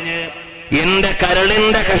പറഞ്ഞ്, എന്റെ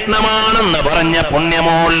കരളിന്റെ കഷ്ണമാണെന്ന് പറഞ്ഞ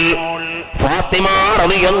പുണ്യമോൾ ഫാത്തിമ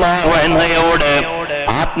റളിയല്ലാഹു അൻഹയോട്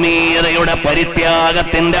ആത്മീയതയുടെ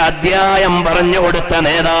പരിത്യാഗത്തിന്റെ അധ്യായം പറഞ്ഞു കൊടുത്ത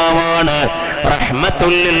നേതാവാണ്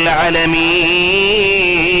റഹ്മത്തുൽ ലിൽ ആലമീൻ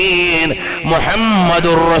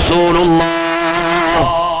മുഹമ്മദുർ റസൂലുള്ളാഹ്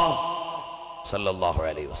സല്ലല്ലാഹു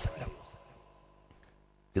അലൈഹി വസല്ലം.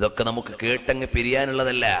 ഇതൊക്കെ നമുക്ക് കേട്ടങ്ങ്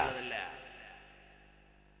പിരിയാനുള്ളതല്ല,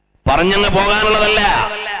 പറഞ്ഞങ്ങ് പോകാനുള്ളതല്ല.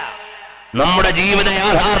 നമ്മുടെ ജീവിത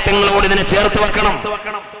യാഥാർത്ഥ്യങ്ങളോട് ഇതിനെ ചേർത്ത് വെക്കണം.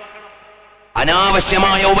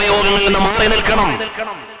 അനാവശ്യമായ ഉപയോഗങ്ങളിൽ നിന്ന് മാറി നിൽക്കണം.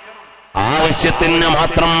 ആവശ്യത്തിന്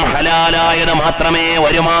മാത്രം, ഹലാലായത് മാത്രമേ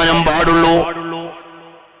വരുമാനം പാടുള്ളൂ.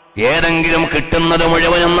 ഏതെങ്കിലും കിട്ടുന്നത്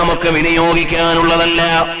മുഴുവനും നമുക്ക് വിനിയോഗിക്കാനുള്ളതല്ല.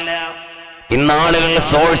 ഇന്നാളുകൾ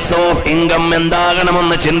സോഴ്സ് ഓഫ് ഇൻകം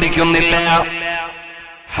എന്താകണമെന്ന് ചിന്തിക്കുന്നില്ല.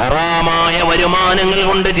 ഹറാമായ വരുമാനങ്ങൾ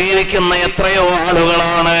കൊണ്ട് ജീവിക്കുന്ന എത്രയോ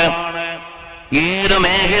ആളുകളാണ്. ഏത്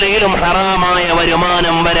മേഖലയിലും ഹറാമായ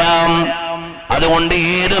വരുമാനം വരാം. അതുകൊണ്ട്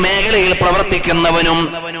ഏത് മേഖലയിൽ പ്രവർത്തിക്കുന്നവനും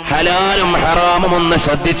ഹലാലും ഹറാമും ഒന്ന്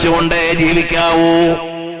ശ്രദ്ധിച്ചുകൊണ്ടേ ജീവിക്കാവൂ.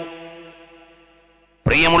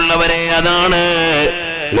 പ്രിയമുള്ളവരെ, അതാണ്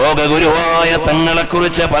ലോകഗുരുവായ തങ്ങളെ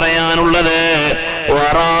കുറിച്ച് പറയാനുള്ളത്.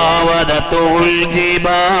 വറാവദതുൽ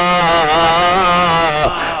ജിബാലു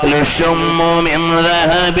ശുമ്മു മിൻ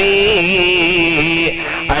ദഹബി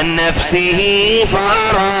അൻ നഫ്സിഹി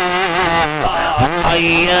ഫറാ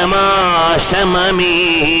അയ്യമാ ശമമി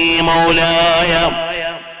മൗലായ.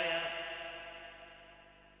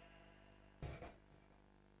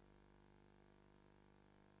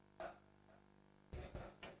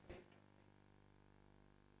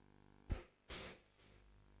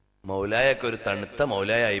 മൗലായൊക്കെ ഒരു തണുത്ത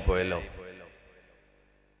മൗലായായി പോയല്ലോ.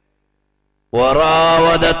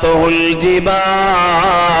 വറാവദതുൽ ജിബാലു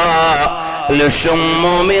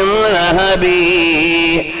ശുമ്മു മിൻ ദഹബി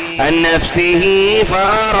عن نفسه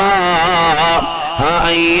فأراها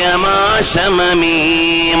أيما شممي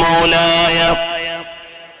مولاي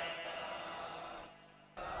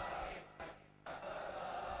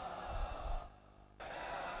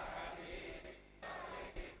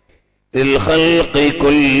الخلق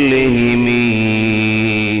كلهم.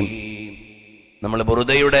 നമ്മൾ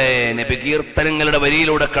ബുർദയുടെ നബി കീർത്തനങ്ങളുടെ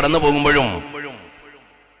വരിയിലൂടെ കടന്നു പോകുമ്പോഴും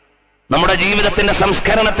നമ്മുടെ ജീവിതത്തിന്റെ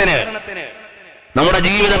സംസ്കരണത്തിന്, നമ്മുടെ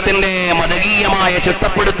ജീവിതത്തിന്റെ മതകീയമായ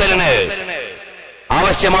ചിട്ടപ്പെടുത്തലിന്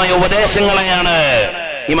ആവശ്യമായ ഉപദേശങ്ങളെയാണ്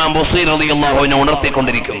ഇമാം ബുസീർ റളിയല്ലാഹു അൻഹു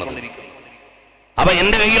ഉണർത്തിക്കൊണ്ടിരിക്കുന്നത്. അപ്പൊ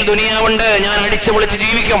എന്റെ കയ്യിൽ ദുനിയാവുണ്ട്, ഞാൻ അടിച്ചു പൊളിച്ച്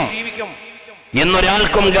ജീവിക്കും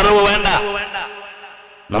എന്നൊരാൾക്കും ഗർവ് വേണ്ട.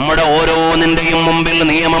 നമ്മുടെ ഓരോന്നിന്റെയും മുമ്പിൽ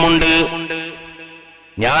നിയമമുണ്ട്.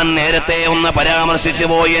 ഞാൻ നേരത്തെ ഒന്ന് പരാമർശിച്ചു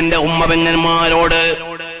പോയി എന്റെ ഉമ്മപെങ്ങന്മാരോട്,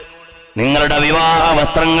 നിങ്ങളുടെ വിവാഹ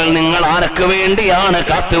വസ്ത്രങ്ങൾ നിങ്ങൾ ആർക്ക് വേണ്ടിയാണ്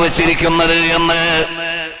കാത്തുവച്ചിരിക്കുന്നത് എന്ന്.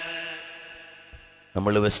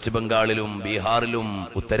 നമ്മൾ വെസ്റ്റ് ബംഗാളിലും ബീഹാറിലും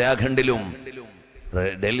ഉത്തരാഖണ്ഡിലും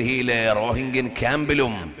ഡൽഹിയിലെ റോഹിംഗ്യൻ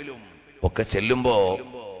ക്യാമ്പിലും ഒക്കെ ചെല്ലുമ്പോ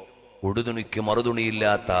ഉടുതുണിക്ക്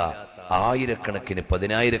മറുതുണിയില്ലാത്ത ആയിരക്കണക്കിന്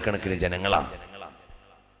പതിനായിരക്കണക്കിന് ജനങ്ങളാണ്.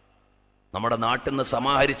 നമ്മുടെ നാട്ടിൽ നിന്ന്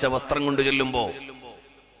സമാഹരിച്ച വസ്ത്രം കൊണ്ട് ചെല്ലുമ്പോ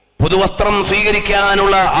പുതുവസ്ത്രം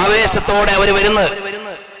സ്വീകരിക്കാനുള്ള ആവേശത്തോടെ അവർ വരുന്നത്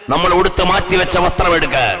നമ്മൾ ഉടുത്ത് മാറ്റിവെച്ച വസ്ത്രം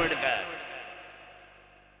എടുക്കാൻ.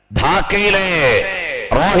 ധാക്കയിലെ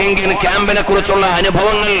റോഹിംഗ്യൻ ക്യാമ്പിനെ കുറിച്ചുള്ള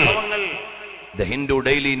അനുഭവങ്ങൾ ദ ഹിന്ദു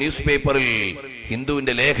ഡെയിലി ന്യൂസ് പേപ്പറിൽ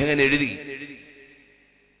ഹിന്ദുവിന്റെ ലേഖകൻ എഴുതി.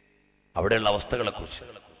 അവിടെയുള്ള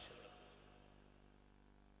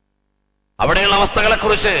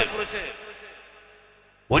അവസ്ഥകളെക്കുറിച്ച്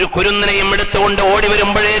ഒരു കുരുന്നിനെയും എടുത്തുകൊണ്ട് ഓടി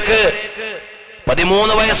വരുമ്പോഴേക്ക്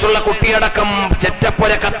 13 വയസ്സുള്ള കുട്ടിയടക്കം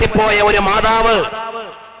ചെറ്റപ്പൊര കത്തിപ്പോയ ഒരു മാതാവ്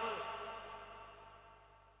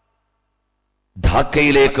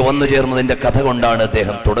ധാക്കയിലേക്ക് വന്നു ചേർന്നതിന്റെ കഥ കൊണ്ടാണ്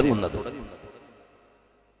അദ്ദേഹം തുടങ്ങുന്നത്.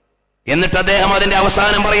 എന്നിട്ട് അദ്ദേഹം അതിന്റെ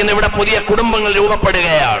അവസാനം പറയുന്നു, ഇവിടെ പുതിയ കുടുംബങ്ങൾ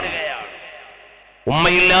രൂപപ്പെടുകയാണ്.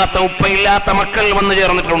 ഉമ്മയില്ലാത്ത ഉപ്പയില്ലാത്ത മക്കൾ വന്നു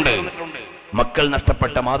ചേർന്നിട്ടുണ്ട്. മക്കൾ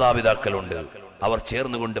നഷ്ടപ്പെട്ട മാതാപിതാക്കളുണ്ട്. അവർ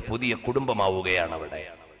ചേർന്നുകൊണ്ട് പുതിയ കുടുംബമാവുകയാണ് അവിടെ.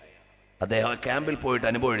 അദ്ദേഹം ക്യാമ്പിൽ പോയിട്ട്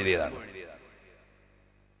അനുഭവം എഴുതിയതാണ്.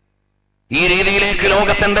 ഈ രീതിയിലേക്ക്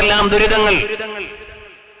ലോകത്തെന്തെല്ലാം ദുരിതങ്ങൾ.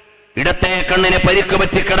 ഇടത്തെ കണ്ണിന് പരിക്ക്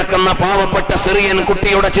പറ്റിക്കിടക്കുന്ന പാവപ്പെട്ട സിറിയൻ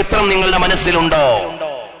കുട്ടിയുടെ ചിത്രം നിങ്ങളുടെ മനസ്സിലുണ്ടോ?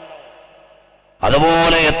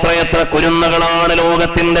 അതുപോലെ എത്രയെത്ര കുരുന്നുകളാണ്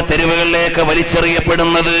ലോകത്തിന്റെ തെരുവുകളിലേക്ക്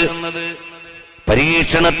വലിച്ചെറിയപ്പെടുന്നത്,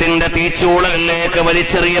 പരീക്ഷണത്തിന്റെ തീച്ചൂളകളിലേക്ക്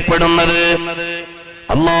വലിച്ചെറിയപ്പെടുന്നത്.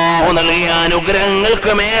 അല്ലാഹു നൽകിയ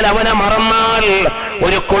അനുഗ്രഹങ്ങൾക്ക് മേൽ അവനെ മറന്നാൽ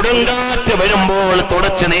ഒരു കൊടുങ്കാറ്റ് വരുമ്പോൾ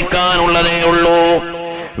തുടച്ചു നീക്കാനുള്ളതേ ഉള്ളൂ.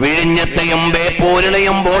 വിഴിഞ്ഞത്തെയും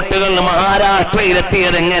ബേപ്പൂരിലെയും ബോട്ടുകൾ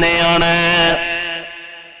മഹാരാഷ്ട്രയിലെത്തിയത് എങ്ങനെയാണ്?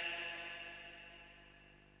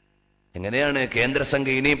 കേന്ദ്ര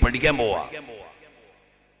സംഘം ഇനിയും പഠിക്കാൻ പോവാ.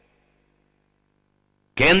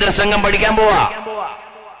 കേന്ദ്ര സംഘം പഠിക്കാൻ പോവാ.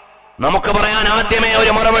 നമുക്ക് പറയാൻ ആദ്യമേ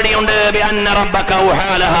ഒരു മറുപടിയുണ്ട്.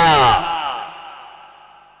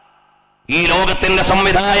 ഈ ലോകത്തിന്റെ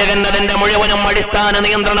സംവിധായകൻ, അതിന്റെ മുഴുവനും അടിസ്ഥാന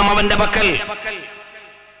നിയന്ത്രണം അവന്റെ പക്കൽ,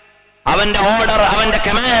 അവന്റെ ഓർഡർ, അവന്റെ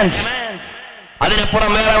കമാൻഡ്.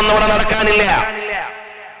 അതിനപ്പുറം വേറെ ഒന്നും ഇവിടെ നടക്കാനില്ല.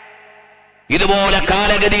 ഇതുപോലെ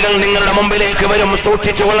കാലഗതികൾ നിങ്ങളുടെ മുമ്പിലേക്ക് വരും,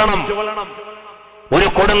 സൂക്ഷിച്ചു കൊള്ളണം. ഒരു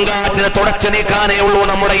കൊടുങ്കാറ്റിനെ തുടച്ചു നീക്കാനേ ഉള്ളൂ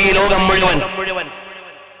നമ്മുടെ ഈ ലോകം മുഴുവൻ.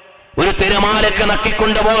 ഒരു തിരമാലക്ക്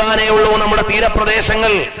നക്കിക്കൊണ്ടുപോകാനേ ഉള്ളൂ നമ്മുടെ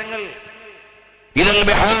തീരപ്രദേശങ്ങൾ. ഇതിൽ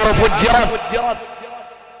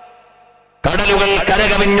കടലുകൾ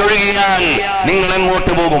കരകവിഞ്ഞൊഴുകിയാൽ നിങ്ങൾ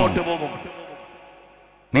എങ്ങോട്ട് പോകും?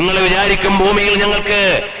 നിങ്ങൾ വിചാരിക്കും ഭൂമിയിൽ ഞങ്ങൾക്ക്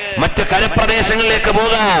മറ്റ് കരപ്രദേശങ്ങളിലേക്ക്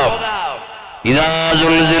പോകാം.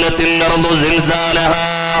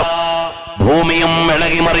 ഭൂമിയും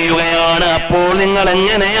ഇളകി മറിയുകയാണ്. അപ്പോൾ നിങ്ങൾ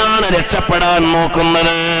എങ്ങനെയാണ് രക്ഷപ്പെടാൻ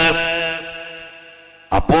നോക്കുന്നത്?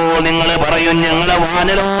 അപ്പോൾ നിങ്ങൾ പറയും, ഞങ്ങളെ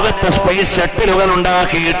വാനലോകത്ത് സ്പേസ് ഷട്ടിലുകൾ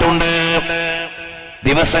ഉണ്ടാക്കിയിട്ടുണ്ട്,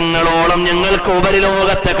 ദിവസങ്ങളോളം ഞങ്ങൾക്ക്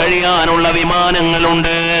ഉപരിലോകത്ത് കഴിയാനുള്ള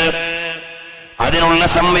വിമാനങ്ങളുണ്ട്, അതിനുള്ള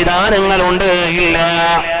സംവിധാനങ്ങളുണ്ട്. ഇല്ല,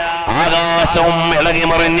 ആകാശവും ഇളകി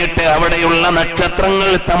മറിഞ്ഞിട്ട് അവിടെയുള്ള നക്ഷത്രങ്ങൾ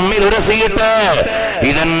തമ്മിൽ ഉരസിയിട്ട്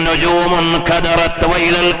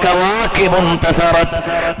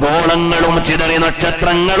ഗോളങ്ങളും ചിതറി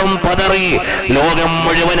നക്ഷത്രങ്ങളും പതറി ലോകം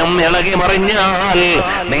മുഴുവനും ഇളകി മറിഞ്ഞാൽ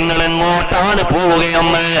നിങ്ങൾ എങ്ങോട്ടാണ്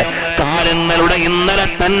പോവുകയെന്ന് കാലങ്ങളുടെ ഇന്നലെ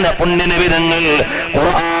തന്നെ പുണ്യനിബിധങ്ങൾ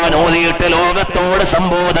ഖുർആൻ ഓതിയിട്ട് ലോകത്തോട്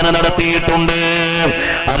സംബോധന നടത്തിയിട്ടുണ്ട്.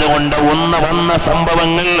 അതുകൊണ്ട് വന്ന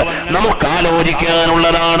സംഭവങ്ങൾ നമുക്ക്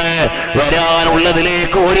ആലോചിക്കാനുള്ളതാണ്,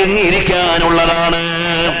 വരാനുള്ളതിലേക്ക് ഒരുങ്ങിയിരിക്കാനുള്ളതാണ്.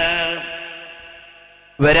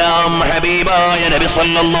 വരാം ഹബീബായ നബി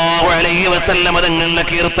സല്ലല്ലാഹു അലൈഹി വസല്ലം തങ്ങളുടെ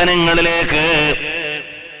കീർത്തനങ്ങളിലേക്ക്.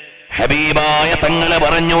 ഹബീബായ തങ്ങൾ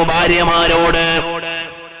പറഞ്ഞു ഭാര്യമാരോട്,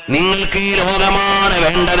 നിങ്ങൾക്ക് ഈ ലോകമാണ്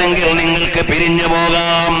വേണ്ടതെങ്കിൽ നിങ്ങൾക്ക് പിരിഞ്ഞു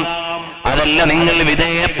പോകാം. അതല്ല, നിങ്ങൾ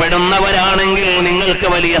വിധേയപ്പെടുന്നവരാണെങ്കിൽ നിങ്ങൾക്ക്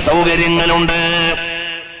വലിയ സൗകര്യങ്ങളുണ്ട്.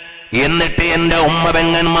 എന്നിട്ട് എന്റെ ഉമ്മ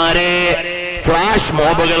പെങ്ങന്മാരെ, ഫ്ലാഷ്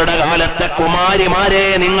മോബുകളുടെ കാലത്തെ കുമാരിമാരെ,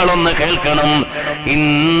 നിങ്ങളൊന്ന് കേൾക്കണം.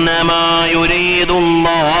 ഇന്നമാ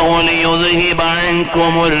യുരീദുല്ലാഹു ലിയുദ്ഹിബ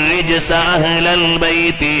അൻകുമുർ റിജ്സ അഹ്ലൽ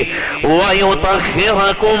ബൈതി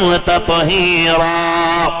വയുതഹിറകും തത്ഹീറാ.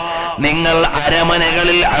 നിങ്ങൾ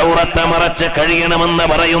അരമനകളിൽ ഔറത്ത് മറച്ച് കഴിയണമെന്ന്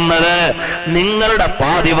പറയുന്നത് നിങ്ങളുടെ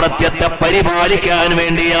പാതിവ്രത്യത്തെ പരിപാലിക്കാൻ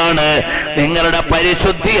വേണ്ടിയാണ്, നിങ്ങളുടെ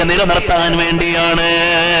പരിശുദ്ധിയെ നിലനിർത്താൻ വേണ്ടിയാണ്.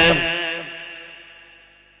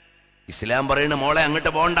 ഇസ്ലാം പറയുന്ന മോളെ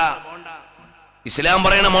അങ്ങോട്ട് പോണ്ട, ഇസ്ലാം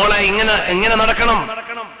പറയുന്ന മോളെ എങ്ങനെ നടക്കണം.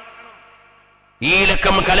 ഈ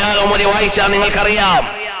ലക്കം കലാകൗമുദി വായിച്ചാൽ നിങ്ങൾക്കറിയാം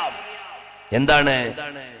എന്താണ്.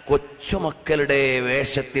 കൊച്ചുമക്കളുടെ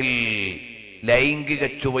വേഷത്തിൽ ലൈംഗിക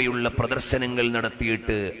ചുവയുള്ള പ്രദർശനങ്ങൾ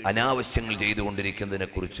നടത്തിയിട്ട് അനാവശ്യങ്ങൾ ചെയ്തുകൊണ്ടിരിക്കുന്നതിനെ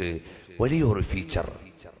കുറിച്ച് വലിയൊരു ഫീച്ചർ.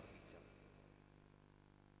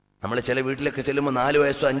 നമ്മൾ ചില വീട്ടിലൊക്കെ ചെല്ലുമ്പോൾ 4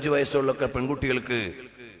 വയസ്സോ 5 വയസ്സോ ഉള്ളൊക്കെ പെൺകുട്ടികൾക്ക്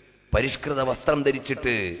പരിഷ്കൃത വസ്ത്രം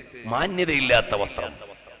ധരിച്ചിട്ട് മാന്യതയില്ലാത്ത വസ്ത്രം.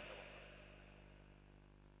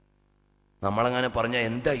 നമ്മളങ്ങനെ പറഞ്ഞ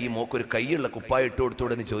എന്താ ഈ മോക്കൊരു കൈയുള്ള കുപ്പായ ഇട്ട്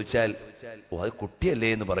കൊടുത്തൂടെ എന്ന് ചോദിച്ചാൽ, ഓ അത് കുട്ടിയല്ലേ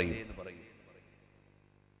എന്ന് പറയും.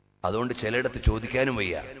 അതുകൊണ്ട് ചിലയിടത്ത് ചോദിക്കാനും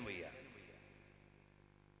വയ്യ.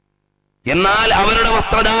 എന്നാൽ അവരുടെ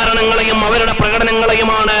വസ്ത്രധാരണങ്ങളെയും അവരുടെ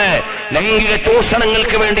പ്രകടനങ്ങളെയുമാണ് ലൈംഗിക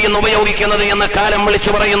ചൂഷണങ്ങൾക്ക് വേണ്ടി ഇന്ന് ഉപയോഗിക്കുന്നത് എന്ന കാലം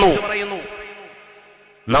വിളിച്ചു പറയുന്നു.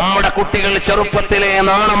 നമ്മുടെ കുട്ടികൾ ചെറുപ്പത്തിലെ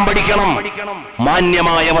നാണം പഠിക്കണം,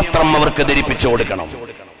 മാന്യമായ വസ്ത്രം അവർക്ക് ധരിപ്പിച്ചു കൊടുക്കണം.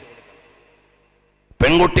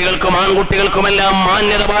 പെൺകുട്ടികൾക്കും ആൺകുട്ടികൾക്കുമെല്ലാം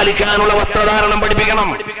മാന്യത പാലിക്കാനുള്ള വസ്ത്രധാരണം പഠിപ്പിക്കണം.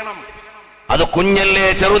 അത് കുഞ്ഞല്ലേ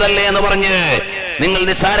ചെറുതല്ലേ എന്ന് പറഞ്ഞ് നിങ്ങൾ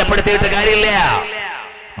നിസ്സാരപ്പെടുത്തിയിട്ട് കാര്യമില്ല.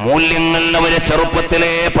 മൂല്യങ്ങൾ അവരെ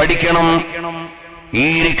ചെറുപ്പത്തിലെ പഠിക്കണം. ഈ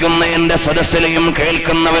ഇരിക്കുന്ന എന്റെ സദസ്സിലെയും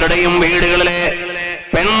കേൾക്കുന്നവരുടെയും വീടുകളിലെ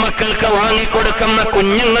പെൺമക്കൾക്ക് വാങ്ങിക്കൊടുക്കുന്ന,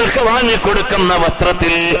 കുഞ്ഞുങ്ങൾക്ക് വാങ്ങിക്കൊടുക്കുന്ന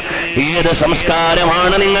വസ്ത്രത്തിൽ ഏത്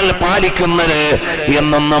സംസ്കാരമാണ് നിങ്ങൾ പാലിക്കുന്നത്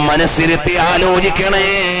എന്നൊന്ന് മനസ്സിരുത്തി ആലോചിക്കണേ.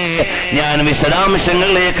 ഞാൻ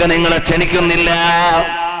വിശദാംശങ്ങളിലേക്ക് നിങ്ങളെ ക്ഷണിക്കുന്നില്ല.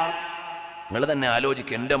 നിങ്ങൾ തന്നെ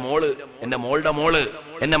ആലോചിക്കുക. എന്റെ മോള്, എന്റെ മോളുടെ മോള്,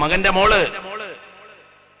 എന്റെ മകന്റെ മോള്,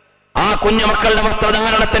 ആ കുഞ്ഞുമക്കളുടെ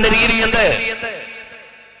വസ്ത്രധാരണത്തിന്റെ രീതി എന്ത്?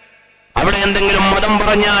 അവിടെ എന്തെങ്കിലും മതം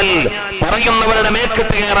പറഞ്ഞാൽ പറയുന്നവരുടെ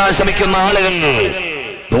മേക്കിട്ട് കയറാൻ ശ്രമിക്കുന്ന ആളുകൾ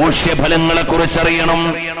ദൂഷ്യഫലങ്ങളെ കുറിച്ചറിയണം.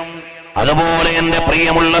 അതുപോലെ എന്റെ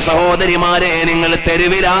പ്രിയമുള്ള സഹോദരിമാരെ, നിങ്ങൾ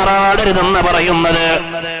തെരുവിലാറാടരുതെന്ന് പറയുന്നത്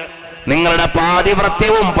നിങ്ങളുടെ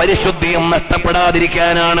പാതിവ്രത്യവും പരിശുദ്ധിയും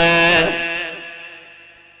നഷ്ടപ്പെടാതിരിക്കാനാണ്.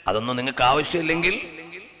 അതൊന്നും നിങ്ങൾക്ക് ആവശ്യമില്ലെങ്കിൽ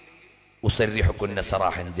ഉസർരിഹുകുന്ന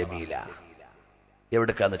സറാഹൻ ജമീല,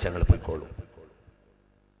 എവിടേക്കാന്ന് വെച്ചാൽ ഞങ്ങൾ പോയിക്കോളൂ.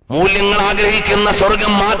 മൂല്യങ്ങൾ ആഗ്രഹിക്കുന്ന,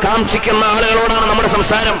 സ്വർഗം ആകാംക്ഷിക്കുന്ന ആളുകളോടാണ് നമ്മുടെ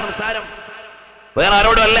സംസാരം, വേറെ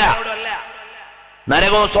ആരോടും അല്ല.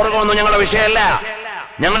 നരകവും സ്വർഗവും ഒന്നും ഞങ്ങളുടെ വിഷയമല്ല.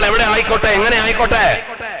 ഞങ്ങൾ എവിടെ ആയിക്കോട്ടെ, എങ്ങനെ ആയിക്കോട്ടെ.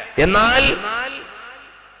 എന്നാൽ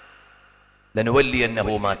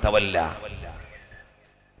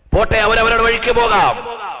പോട്ടെ, അവരവരുടെ വഴിക്ക് പോകാം,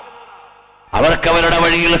 അവർക്കവരുടെ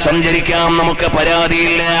വഴിയിൽ സഞ്ചരിക്കാം, നമുക്ക്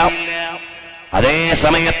പരാതിയില്ല. അതേ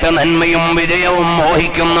സമയത്ത് നന്മയും വിജയവും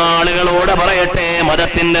മോഹിക്കുന്ന ആളുകളോട് പറയട്ടെ,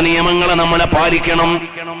 മതത്തിന്റെ നിയമങ്ങൾ നമ്മളെ പാലിക്കണം.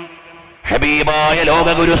 ഹബീബായ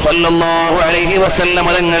ലോകഗുരു സല്ലല്ലാഹു അലൈഹി വസല്ലം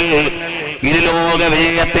തങ്ങൾ ഇരുലോക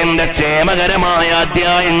വിജയത്തിന്റെ ക്ഷേമകരമായ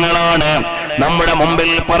അധ്യായങ്ങളാണ് നമ്മുടെ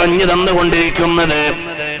മുമ്പിൽ പറഞ്ഞു തന്നുകൊണ്ടിരിക്കുന്നത്.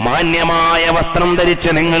 മാന്യമായ വസ്ത്രം ധരിച്ച്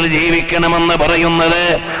നിങ്ങൾ ജീവിക്കണമെന്ന് പറയുന്നത്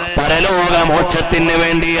പരലോക മോക്ഷത്തിന്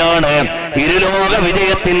വേണ്ടിയാണ്, ഇരുലോക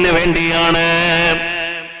വിജയത്തിന് വേണ്ടിയാണ്.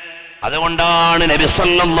 അതുകൊണ്ടാണ് നബി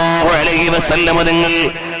സല്ലല്ലാഹു അലൈഹി വസല്ലം തങ്ങൾ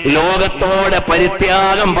ലോകത്തോടെ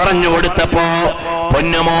പരിത്യാഗം പറഞ്ഞു കൊടുത്തപ്പോ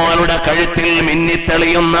പൊന്നുമോളുടെ കഴുത്തിൽ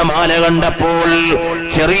മിന്നിത്തെളിയുന്ന മാല കണ്ടപ്പോൾ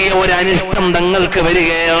ചെറിയ ഒരു അനിഷ്ടം തങ്ങൾക്ക്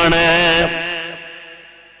വരികയാണ്.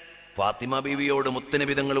 ഫാത്തിമ ബീവിയോട്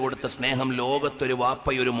മുത്തുനബി തങ്ങൾ കൊടുത്ത സ്നേഹം ലോകത്തൊരു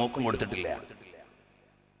വാപ്പയും ഒരു മോക്കും കൊടുത്തിട്ടില്ല.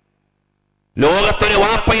 ലോകത്തൊരു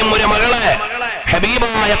വാപ്പയും ഒരു മകളെ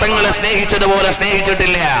ഹബീബായ തങ്ങളെ സ്നേഹിച്ചതുപോലെ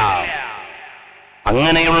സ്നേഹിച്ചിട്ടില്ല.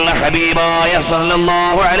 അങ്ങനെയുള്ള ഹബീബായ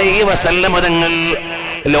സല്ലല്ലാഹു അലൈഹി വസല്ലം തങ്ങൾ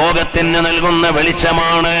ലോകത്തിന് നൽകുന്ന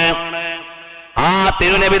വെളിച്ചമാണ്. ആ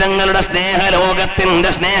തിരുനബി തങ്ങളുടെ സ്നേഹലോകത്തിന്റെ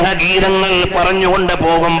സ്നേഹഗീതങ്ങൾ പറഞ്ഞുകൊണ്ട്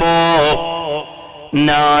പോകുമ്പോ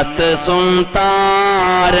നാത്ത്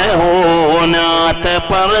സുൻതാരഹോ നാത്ത്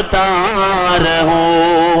പർതാരഹോ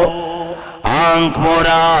ആँख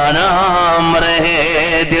मोरा नाम रहे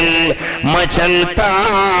दिल मचलता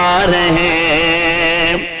रहे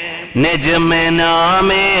निजम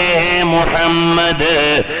नामे मोहम्मद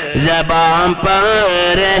ज़बान पर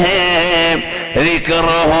रहे जिक्र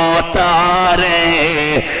होता रहे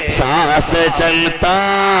सांस चलता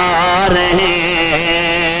रहे.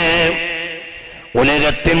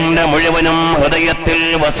 ഉലകത്തിന്റെ മുഴുവനും ഹൃദയത്തിൽ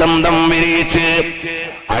വസന്തം വിരിയിച്ച്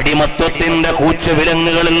അടിമത്വത്തിന്റെ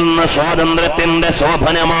കൂച്ചുവിലങ്ങുകളിൽ നിന്ന് സ്വാതന്ത്ര്യത്തിന്റെ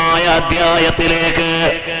ശോഭനമായ അധ്യായത്തിലേക്ക്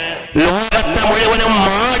ലോകത്തെ മുഴുവനും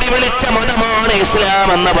മാടി വിളിച്ച മതമാണ് ഇസ്ലാം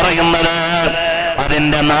എന്ന് പറയുന്നത്.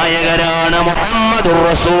 അതിന്റെ നായകരാണ് മുഹമ്മദുർ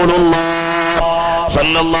റസൂലുള്ളാഹ്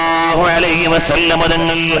സ്വല്ലല്ലാഹു അലൈഹി വസല്ലം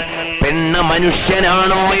തങ്ങൾ. പെണ്ണ്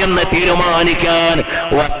മനുഷ്യനാണോ എന്ന് തീരുമാനിക്കാൻ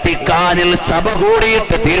വത്തിക്കാനിൽ സഭ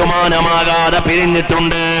കൂടിയിട്ട് തീരുമാനമാകാതെ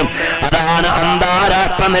പിരിഞ്ഞിട്ടുണ്ട്. അതാണ്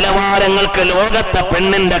അന്താരാഷ്ട്ര നിലവാരങ്ങൾക്ക് ലോകത്തെ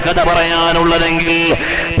പെണ്ണിന്റെ കഥ പറയാനുള്ളതെങ്കിൽ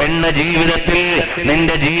പെണ്ണ് ജീവിതത്തിൽ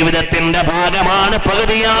നിന്റെ ജീവിതത്തിന്റെ ഭാഗമാണ്,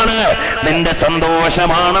 പകുതിയാണ്, നിന്റെ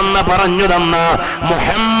സന്തോഷമാണെന്ന് പറഞ്ഞു തന്ന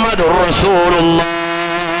മുഹമ്മദുർ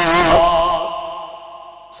റസൂലുള്ളാഹ്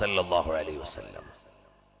സല്ലല്ലാഹു അലൈഹി വസല്ലം.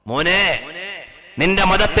 മോനെ, നിന്റെ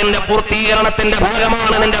മതത്തിന്റെ പൂർത്തീകരണത്തിന്റെ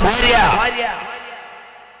ഭാഗമാണ് നിന്റെ ഭാര്യ.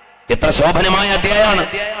 എത്ര ശോഭനമായ അധ്യായമാണ്.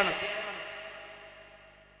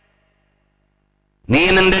 നീ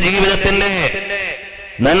നിന്റെ ജീവിതത്തിന്റെ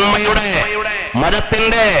നന്മയുടെ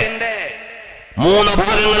മതത്തിന്റെ 3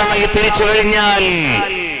 ഭാഗങ്ങളായി തിരിച്ചു കഴിഞ്ഞാൽ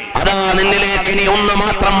അതാ നിന്നിലേക്ക് ഇനി ഒന്ന്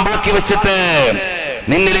മാത്രം ബാക്കി വെച്ചിട്ട്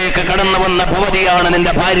നിന്നിലേക്ക് കടന്നു വന്ന ഭവതിയാണ്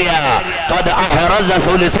നിന്റെ ഭാര്യ. ഖദ് അഹ്റസ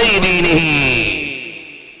സുൽസൈ ദീനിഹി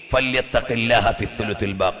ഫല്യത്തഖില്ലാഹ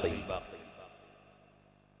ഫിസ്സുലുസിൽ ബാഖി.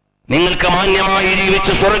 നിങ്ങൾക്ക് മാന്യമായി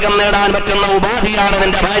ജീവിച്ച് സ്വർഗം നേടാൻ പറ്റുന്ന ഉപാധിയാണ്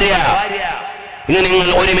നിന്റെ ഭാര്യ. ഇനി നിങ്ങൾ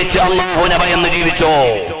ഒരുമിച്ച് അല്ലാഹുവിനെ ഭയന്ന് ജീവിച്ചോ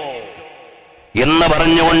എന്ന്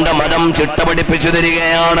പറഞ്ഞുകൊണ്ട് മതം ചിട്ട പഠിപ്പിച്ചു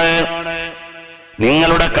തരികയാണ്.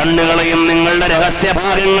 നിങ്ങളുടെ കണ്ണുകളെയും നിങ്ങളുടെ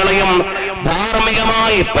രഹസ്യഭാഗങ്ങളെയും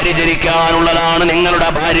ധാർമ്മികമായി പരിചരിക്കാനുള്ളതാണ് നിങ്ങളുടെ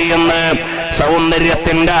ഭാര്യയെന്ന്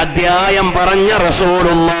സൗന്ദര്യത്തിന്റെ അധ്യായം പറഞ്ഞ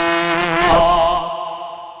റസൂലുള്ളാഹ്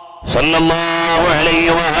സല്ലല്ലാഹു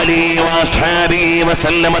അലൈഹി വഅലിഹി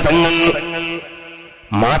വസല്ലമ തങ്ങൾ.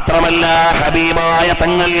 മാത്രമല്ല ഹബീബായ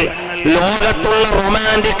തങ്ങൾ ലോകത്തുള്ള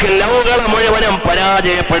റൊമാന്റിക് ലൗകളെ മുഴുവനും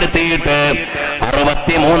പരാജയപ്പെടുത്തിയിട്ട്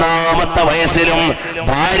 63-ാമത്തെ വയസ്സിലും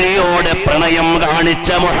ഭാര്യയോട് പ്രണയം കാണിച്ച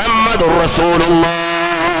മുഹമ്മദുർ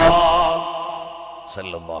റസൂലുള്ളാഹ്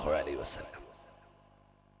സല്ലല്ലാഹു അലൈഹി വസല്ലം.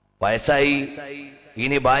 വയസ്സായി,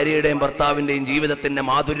 ഇനി ഭാര്യയുടെയും ഭർത്താവിന്റെയും ജീവിതത്തിന്റെ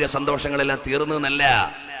മാധുര്യ സന്തോഷങ്ങളെല്ലാം തീർന്നു എന്നല്ല.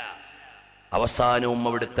 അവസാനവും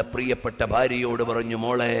അവിടുത്തെ പ്രിയപ്പെട്ട ഭാര്യയോട് പറഞ്ഞു,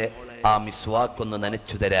 മോളെ ആ മിസ്വാക്കൊന്ന്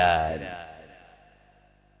നനച്ചു തരാൻ.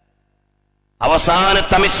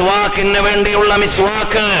 അവസാനത്തെ മിസ്വാക്കിന് വേണ്ടിയുള്ള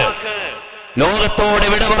മിസ്വാക്ക്, ലോകത്തോട്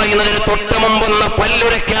വിട പറയുന്നതിന് തൊട്ട് മുമ്പൊന്ന്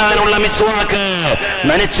പല്ലുരയ്ക്കാനുള്ള മിസ്വാക്ക്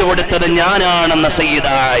നനച്ചു കൊടുത്തത് ഞാനാണെന്ന സയ്യിദ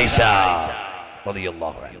ആയിഷ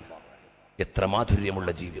റളിയല്ലാഹു അൻഹ. എത്ര മാധുര്യമുള്ള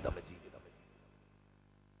ജീവിതം.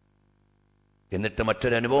 എന്നിട്ട്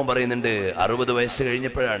മറ്റൊരു അനുഭവം പറയുന്നുണ്ട്. 60 വയസ്സ്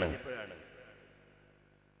കഴിഞ്ഞപ്പോഴാണ്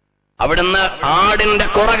അവിടുന്ന് ആടിന്റെ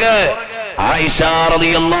കുറക് ആയിഷ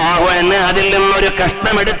റളിയല്ലാഹു അൻഹ അതിൽ നിന്നൊരു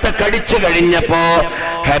കഷ്ണമെടുത്ത് കടിച്ചു കഴിഞ്ഞപ്പോ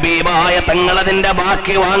ഹബീബായ തങ്ങൾ അതിന്റെ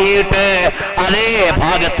ബാക്കി വാങ്ങിയിട്ട് അതേ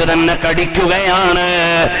ഭാഗത്ത് തന്നെ കടിക്കുകയാണ്.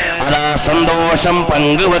 അതാ സന്തോഷം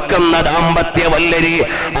പങ്കുവെക്കുന്ന ദാമ്പത്യ വല്ലരി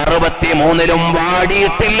 63-ലും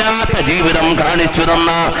വാടിയിട്ടില്ലാത്ത ജീവിതം കാണിച്ചു തന്ന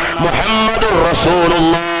മുഹമ്മദുർ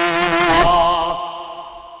റസൂലുള്ളാഹ്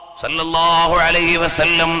സല്ലല്ലാഹു അലൈഹി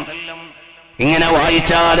വസല്ലം. ഇങ്ങനെ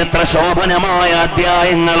വായിച്ചാൽ എത്ര ശോഭനമായ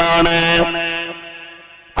അധ്യായങ്ങളാണ്.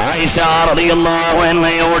 ആയിഷ റളിയല്ലാഹു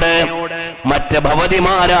അൻഹയോട് മറ്റ്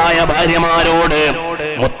ഭവതിമാരായ ഭാര്യമാരോട്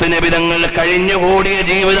മുത്തുനബി തങ്ങൾ കഴിഞ്ഞുകൂടിയ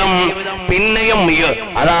ജീവിതം പിന്നെയും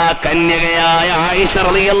അതാ കന്യകയായ ആയിഷ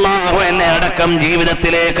റളിയല്ലാഹു അൻഹ അടക്കം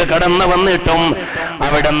ജീവിതത്തിലേക്ക് കടന്നു വന്നിട്ടും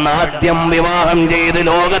അവിടുന്ന് ആദ്യം വിവാഹം ചെയ്ത്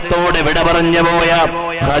ലോകത്തോട് വിട പറഞ്ഞു പോയ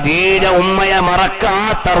ഖദീജ ഉമ്മയെ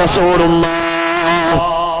മറക്കാത്ത റസൂലുള്ളാഹ്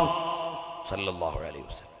സല്ലല്ലാഹു അലൈഹി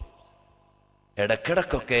വസല്ലം.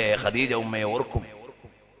 ഇടക്കിടക്കൊക്കെ ഖദീജ ഉമ്മയെ ഓർക്കും.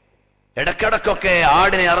 ഇടക്കിടക്കൊക്കെ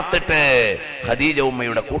ആടിനെ അറുത്തിട്ട് ഖദീജ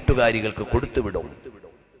ഉമ്മയുടെ കൂട്ടുകാരികൾക്ക് കൊടുത്തുവിടും.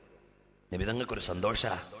 നബി തങ്ങൾക്കൊരു സന്തോഷ.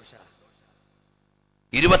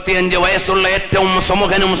 25 വയസ്സുള്ള ഏറ്റവും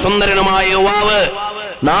സുമുഖനും സുന്ദരനുമായ യുവാവ്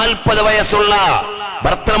 40 വയസ്സുള്ള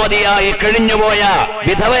ഭർത്തൃമതിയായി കഴിഞ്ഞുപോയ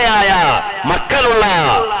വിധവയായ മക്കളുള്ള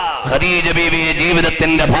ഖദീജ ബീവിയെ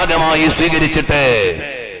ജീവിതത്തിന്റെ ഭാഗമായി സ്വീകരിച്ചിട്ട്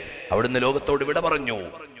അവിടുന്ന് ലോകത്തോട് വിട പറഞ്ഞു.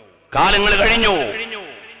 കാലങ്ങൾ കഴിഞ്ഞു,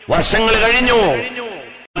 വർഷങ്ങൾ കഴിഞ്ഞു.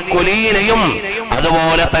 കുലീനയും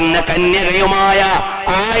അതുപോലെ തന്നെ കന്യകയുമായ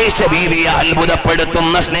ആയിഷ ബീവിയെ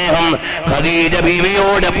അത്ഭുതപ്പെടുത്തുന്ന സ്നേഹം ഖദീജ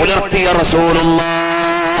ബീവിയോട് പുലർത്തിയ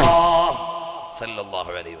റസൂലുള്ളാഹ്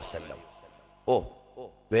സല്ലല്ലാഹു അലൈഹി വസല്ലം. ഓ,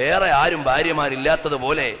 വേറെ ആരും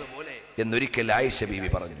ഭാര്യമാരില്ലാത്തതുപോലെ എന്നൊരിക്കൽ ആയിഷ ബീവി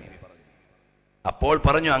പറഞ്ഞു. അപ്പോൾ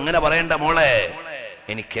പറഞ്ഞു, അങ്ങനെ പറയേണ്ട മോളെ,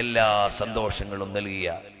 എനിക്കെല്ലാ സന്തോഷങ്ങളും നൽകിയ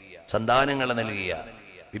സന്താനങ്ങളെ നൽകിയ,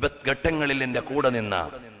 വിപത്ത് ഘട്ടങ്ങളിൽ എന്റെ കൂടെ നിന്ന,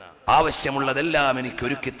 ആവശ്യമുള്ളതെല്ലാം എനിക്ക്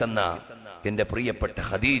ഒരുക്കിത്തന്ന എന്റെ പ്രിയപ്പെട്ട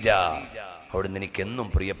ഖദീജ, അവിടുന്ന് എനിക്കെന്നും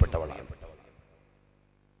പ്രിയപ്പെട്ടവളാണ്.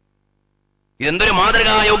 ഇതെന്തൊരു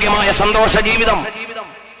മാതൃകായോഗ്യമായ സന്തോഷ ജീവിതം!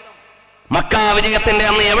 മക്ക വിജയത്തിന്റെ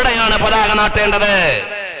അന്ന് എവിടെയാണ് പതാക നാട്ടേണ്ടത്?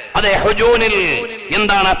 അതെ, ഹുജൂനിൽ.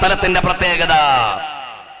 എന്താണ് ആ സ്ഥലത്തിന്റെ പ്രത്യേകത?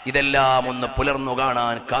 ഇതെല്ലാം ഒന്ന് പുലർന്നു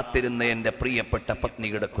കാണാൻ കാത്തിരുന്ന എന്റെ പ്രിയപ്പെട്ട പത്നി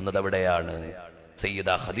കിടക്കുന്നത് എവിടെയാണ്? സയ്യിദ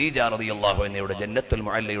ഖദീജ റളിയല്ലാഹു അൻഹയുടെ ജന്നത്തുൽ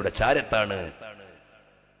മുഅല്ലയുടെ ചാരത്താണ്.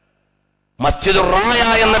 മസ്ജിദുർ റായ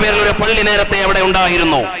എന്ന പേരിൽ ഒരു പള്ളി നേരത്തെ അവിടെ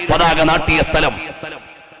ഉണ്ടായിരുന്നു, പതാക നാട്ടിയ സ്ഥലം.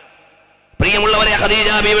 പ്രിയമുള്ളവരെ, ഖദീജ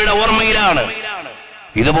ബീവിയുടെ ഓർമ്മയിലാണ്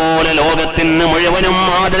ഇതുപോലെ ലോകത്തിന് മുഴുവനും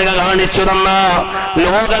മാതൃക കാണിച്ചു തന്ന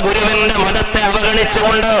ലോക ഗുരുവിന്റെ മതത്തെ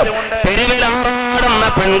അവഗണിച്ചുകൊണ്ട് തെരുവിലാറാടുന്ന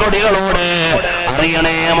പെൺകുട്ടികളോട്,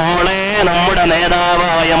 അറിയണേ മോളെ നമ്മുടെ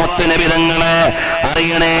നേതാവായ മുത്തുനബി തങ്ങളെ,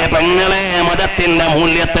 അറിയണേ പെങ്ങളെ മതത്തിന്റെ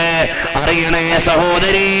മൂല്യത്തെ, അറിയണേ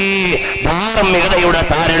സഹോദരി ധാർമ്മികതയുടെ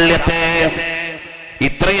താരള്യത്തെ.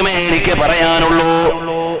 ഇത്രയുമേ എനിക്ക് പറയാനുള്ളൂ.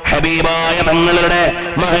 ഹബീബായ തങ്ങളുടെ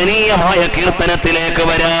മഹനീയമായ കീർത്തനത്തിലേക്ക്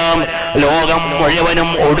വരാം. ലോകം മുഴുവനും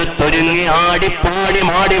ഒടുത്തൊരുങ്ങി ആടിപ്പാടി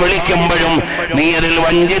മാടി വിളിക്കുമ്പോഴും നീ അതിൽ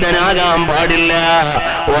വഞ്ചിതനാകാൻ പാടില്ല.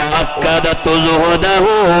 വഅക്കദതു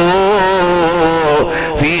സുഹദഹു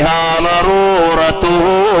ഫീഹാ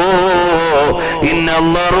ളറൂറതുഹു ഇന്നൽ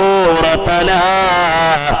ളറൂറത ലാ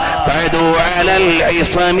തഅദു അലൽ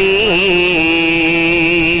ഇസ്മീ.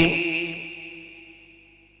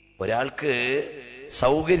 ഒരാൾക്ക്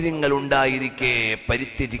സൗകര്യങ്ങൾ ഉണ്ടായിരിക്കെ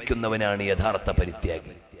പരിത്യജിക്കുന്നവനാണ് യഥാർത്ഥ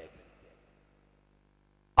പരിത്യാഗി.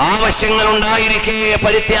 ആവശ്യങ്ങൾ ഉണ്ടായിരിക്കെ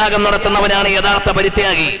പരിത്യാഗം നടത്തുന്നവനാണ് യഥാർത്ഥ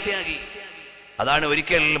പരിത്യാഗി. അതാണ്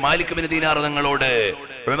ഒരിക്കൽ മാലിക് ബിൻ ദീനാർ തങ്ങളോട്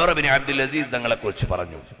ഉമർ ബിൻ അബ്ദുൽ അസീസ് തങ്ങളെ കുറിച്ച്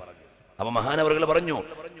പറഞ്ഞു. അപ്പൊ മഹാനവറുകൾ പറഞ്ഞു,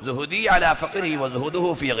 സുഹുദി അലാ ഫഖ്രി വ സുഹുദുഹു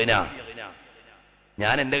ഫീ ഗിനാ.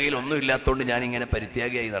 ഞാൻ എന്റെ കയ്യിൽ ഒന്നും ഇല്ലാത്തതുകൊണ്ട് ഞാൻ ഇങ്ങനെ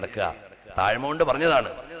പരിത്യാഗിയായി നടക്കുക. താഴ്മ കൊണ്ട്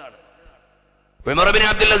പറഞ്ഞതാണ്. ഉമർ ബിൻ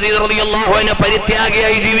അബ്ദുൽ അസീസ് റളിയല്ലാഹു അൻഹു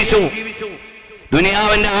പരിത്യാഗിയായി ജീവിച്ചു.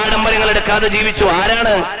 ദുനിയാവിന്റെ ആഡംബരങ്ങൾ എടുക്കാതെ ജീവിച്ചു.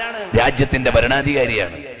 ആരാണ്? രാജ്യത്തിന്റെ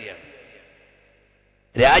ഭരണാധികാരിയാണ്.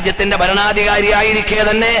 രാജ്യത്തിന്റെ ഭരണാധികാരിയായിരിക്കെ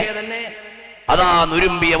തന്നെ അതാ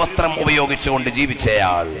നുരുമ്പിയ വസ്ത്രം ഉപയോഗിച്ചുകൊണ്ട്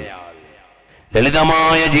ജീവിച്ചയാൾ,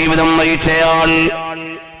 ലളിതമായ ജീവിതം നയിച്ചയാൾ,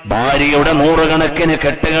 ഭാര്യയുടെ നൂറുകണക്കിന്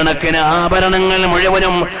കെട്ടുകണക്കിന് ആഭരണങ്ങൾ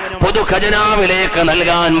മുഴുവനും പൊതു ഖജനാവിലേക്ക്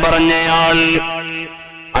നൽകാൻ പറഞ്ഞയാൾ.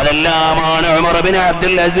 അതെല്ലാമാണ് ഉമർ ബിൻ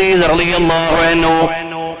അബ്ദുൽ അസീസ് റളിയല്ലാഹു അൻഹു.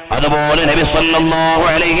 അതുപോലെ നബി സല്ലല്ലാഹു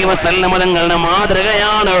അലൈഹി വസല്ലം തങ്ങളുടെ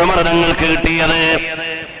മാതൃകയാണ് ഉമർ തങ്ങൾക്ക് കിട്ടിയത്.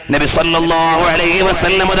 നബി സല്ലല്ലാഹു അലൈഹി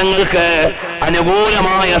വസല്ലം തങ്ങൾക്ക്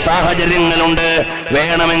അനുകൂലമായ സാഹചര്യങ്ങളുണ്ട്.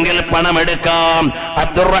 വേണമെങ്കിൽ പണമെടുക്കാം.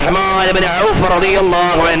 അബ്ദുറഹ്മാൻ ഇബ്നു ഔഫ്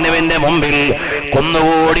റളിയല്ലാഹു അൻഹുവിന്റെ മുമ്പിൽ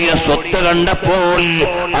കുന്നുകൂടിയ സ്വത്ത് കണ്ടപ്പോൾ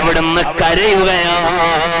അവിടുന്ന്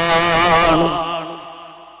കരയുകയാണ്.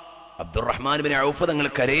 അബ്ദുറഹ്മാൻ ഇബ്നു ഔഫ് തങ്ങൾ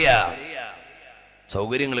കരയാ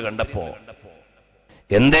സൗകര്യങ്ങൾ കണ്ടപ്പോ.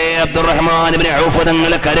 എന്തേ അബ്ദുറഹ്മാൻ ഇബ്നു ഔഫ്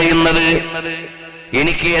തങ്ങൾ കരയുന്നത്?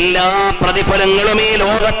 എനിക്ക് എല്ലാ പ്രതിഫലങ്ങളും ഈ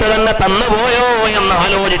ലോകത്ത് തന്നെ തന്നുപോയോ എന്ന്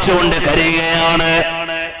ആലോചിച്ചുകൊണ്ട് കരയുകയാണ്.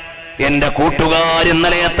 എന്റെ കൂട്ടുകാർ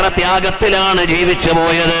ഇന്നലെ എത്ര ത്യാഗത്തിലാണ് ജീവിച്ചു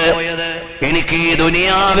പോയത്, എനിക്ക് ഈ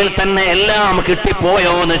ദുനിയാവിൽ തന്നെ എല്ലാം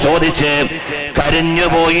കിട്ടിപ്പോയോ എന്ന് ചോദിച്ച്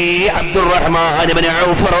കരഞ്ഞുപോയി അബ്ദുറഹ്മാൻ ഇബ്നു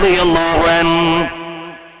ഔഫ് റളിയല്ലാഹു അൻഹു.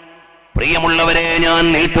 പ്രിയമുള്ളവരെ, ഞാൻ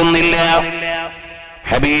നീട്ടുന്നില്ല.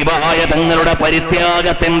 ഹബീബായ തങ്ങളുടെ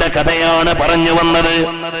പരിത്യാഗത്തിന്റെ കഥയാണ് പറഞ്ഞു വന്നത്.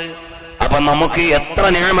 അപ്പൊ നമുക്ക് എത്ര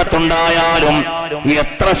നിഅമത്തുണ്ടായാലും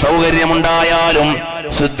എത്ര സൗകര്യമുണ്ടായാലും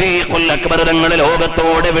സിദ്ദീഖുൽ അക്ബർ തങ്ങൾ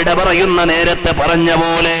ലോകത്തോട് വിട പറയുന്ന നേരത്തെ പറഞ്ഞ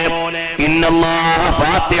പോലെ, ഇന്നല്ലാഹ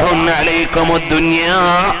ഫാത്തിഹുൻ അലൈക്കുമുദ് ദുനിയാ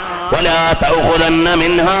വലാ തഅഖുദന്ന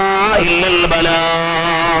മിൻഹാ ഇല്ലൽ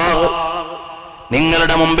ബലാഗ്.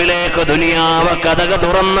 നിങ്ങളുടെ മുമ്പിലേക്ക് ദുനിയാവ് കതക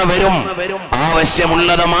തുറന്നു വരും.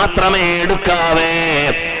 ആവശ്യമുള്ളത് മാത്രമേ എടുക്കാവേ,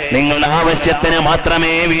 നിങ്ങളുടെ ആവശ്യത്തിന്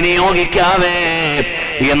മാത്രമേ വിനിയോഗിക്കാവേ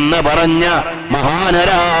എന്ന് പറഞ്ഞ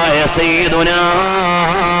മഹാനരായ സയ്യിദുനാ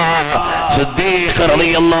സിദ്ദീഖ്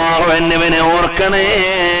റളിയല്ലാഹു അൻഹുവിനെ ഓർക്കണേ.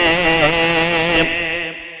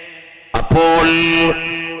 അപ്പോൾ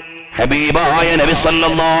ഹബീബായ നബി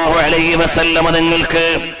സല്ലല്ലാഹു അലൈഹി വസല്ലം തങ്ങൾക്ക്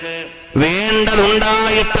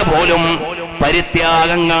വേണ്ടതുണ്ടായിട്ട് പോലും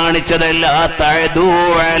പരിത്യാഗം കാണിച്ചതല്ല. തഅദു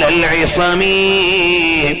അലൽ ഇസ്മീ.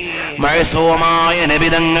 മഅസൂമായ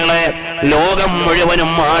നബിതങ്ങളെ ലോകം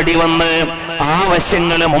മുഴുവനും ആടി വന്ന്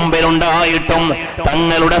ആവശ്യങ്ങൾ മുമ്പിലുണ്ടായിട്ടും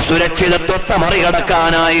തങ്ങളുടെ സുരക്ഷിതത്വത്തെ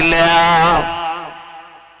മറികടക്കാനായില്ല.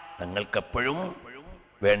 തങ്ങൾക്കെപ്പോഴും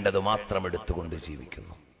വേണ്ടത് മാത്രം എടുത്തുകൊണ്ട്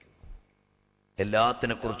ജീവിക്കുന്നു.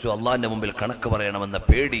 എല്ലാത്തിനെ കുറിച്ചും അള്ളാഹിന്റെ മുമ്പിൽ കണക്ക് പറയണമെന്ന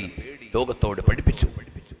പേടി ലോകത്തോട് പഠിപ്പിച്ചു.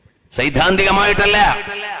 സൈദ്ധാന്തികമായിട്ടല്ല,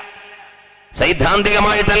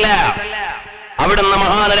 സൈദ്ധാന്തികമായിട്ടല്ല. അവിടുന്ന്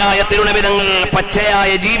മഹാനരായ തിരുനബി തങ്ങൾ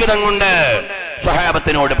പച്ചയായ ജീവിതം കൊണ്ട്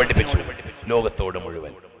സ്വഹാബത്തിനോട് പഠിപ്പിച്ചു, ലോകത്തോട്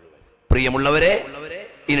മുഴുവൻ. പ്രിയമുള്ളവരെ,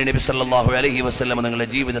 ഇനി നബി സല്ലല്ലാഹു അലൈഹി വസല്ലം നിങ്ങളുടെ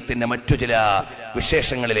ജീവിതത്തിന്റെ മറ്റു ചില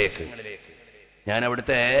വിശേഷങ്ങളിലേക്ക്. ഞാൻ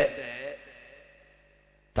അവിടുത്തെ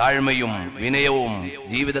താഴ്മയും വിനയവും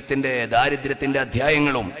ജീവിതത്തിന്റെ ദാരിദ്ര്യത്തിന്റെ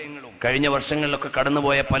അധ്യായങ്ങളും കഴിഞ്ഞ വർഷങ്ങളിലൊക്കെ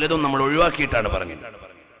കടന്നുപോയ പലതും നമ്മൾ ഒഴിവാക്കിയിട്ടാണ് പറഞ്ഞത്.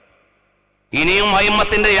 ഇനിയും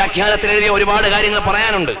അയിമ്മത്തിന്റെ വ്യാഖ്യാനത്തിൽ എഴുതിയ ഒരുപാട് കാര്യങ്ങൾ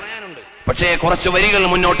പറയാനുണ്ട്. പക്ഷേ കുറച്ച് വരികൾ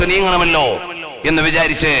മുന്നോട്ട് നീങ്ങണമല്ലോ എന്ന്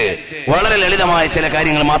വിചാരിച്ച് വളരെ ലളിതമായ ചില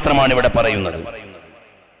കാര്യങ്ങൾ മാത്രമാണ് ഇവിടെ പറയുന്നത്.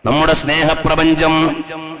 നമ്മുടെ സ്നേഹപ്രപഞ്ചം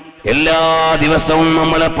എല്ലാ ദിവസവും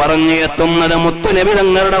നമ്മളെ പറഞ്ഞു എത്തുന്നത് മുത്തുനബി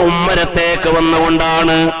തങ്ങളുടെ ഉമ്മരത്തേക്ക്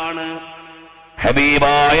വന്നുകൊണ്ടാണ്.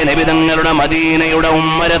 ഹബീബായ നബി തങ്ങളുടെ മദീനയുടെ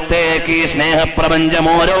ഉമ്മരത്തേക്ക് ഈ സ്നേഹപ്രപഞ്ചം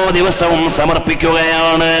ഓരോ ദിവസവും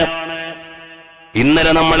സമർപ്പിക്കുകയാണ്.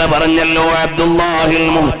 ഇന്നലെ നമ്മൾ പറഞ്ഞല്ലോ, അബ്ദുല്ലാഹിൽ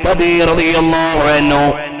മുഹ്തദി റളിയല്ലാഹു അൻഹു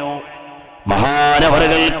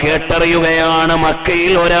മഹാനവറുകൾ കേട്ടറിയുകയാണ്,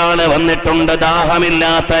 മക്കയിൽ ഒരാള് വന്നിട്ടുണ്ട്,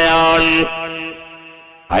 ദാഹമില്ലാത്തയാൾ.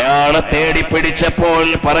 അയാളെ തേടി പിടിച്ചപ്പോൾ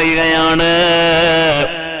പറയുകയാണ്,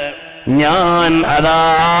 ഞാൻ അതാ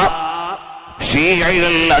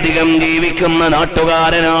ഷീഇകൾ അധികം ജീവിക്കുന്ന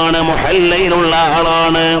നാട്ടുകാരനാണ്, മുഹല്ലയിലുള്ള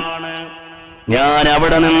ആളാണ്. ഞാൻ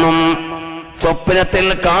അവിടെ നിന്നും സ്വപ്നത്തിൽ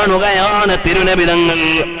കാണുകയാണ് തിരുനബി തങ്ങൾ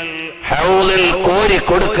ഹൗളിൽ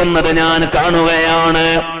കോരിക്കൊടുക്കുന്നത് ഞാൻ കാണുകയാണ്.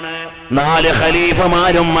 4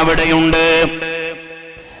 ഖലീഫമാരും അവിടെയുണ്ട്.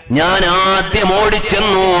 ഞാൻ ആദ്യം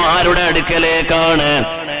ഓടിച്ചെന്നു. ആരുടെ അടുക്കലേക്കാണ്?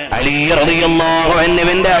 അലി റളിയല്ലാഹു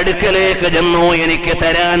അൻഹുവിന്റെ അടുക്കലേക്ക് ചെന്നു. എനിക്ക്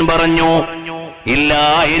തരാൻ പറഞ്ഞു. ഇല്ല,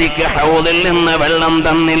 എനിക്ക് ഹൗദിൽ നിന്ന് വെള്ളം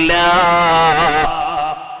തന്നില്ല.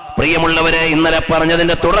 പ്രിയമുള്ളവരെ, ഇന്നലെ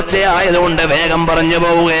പറഞ്ഞതിന്റെ തുടർച്ചയായതുകൊണ്ട് വേഗം പറഞ്ഞു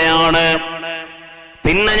പോവുകയാണ്.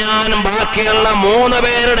 പിന്നെ ഞാൻ ബാക്കിയുള്ള 3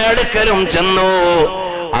 പേരുടെ അടുക്കലും ചെന്നു.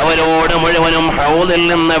 അവരോട് മുഴുവനും ഹൗദിൽ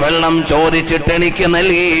നിന്ന് വെള്ളം ചോദിച്ചിട്ട് എനിക്ക്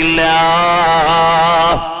നൽകിയില്ല.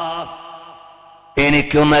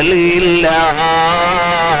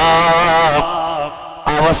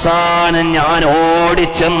 അവസാനം ഞാൻ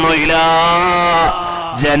ഓടിച്ചെന്നു ഇലാ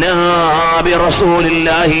ജനാബി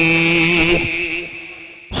റസൂലില്ലാഹി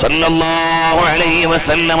സല്ലല്ലാഹു അലൈഹി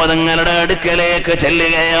വസല്ലം തങ്ങളുടെ അടുക്കലേക്ക്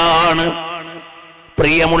ചെല്ലുകയാണ്.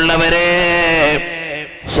 പ്രിയമുള്ളവരെ,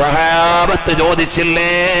 സ്വഹാബത്ത്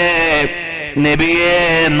ചോദിച്ചില്ലേ, നബിയെ,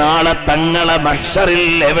 നാളെ തങ്ങളെ മഹ്ശറിൽ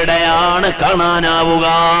എവിടെയാണ് കാണാനാവുക?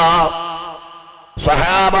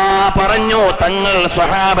 സ്വഹാബ പറഞ്ഞു, തങ്ങൾ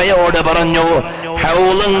സ്വഹാബയോട് പറഞ്ഞു,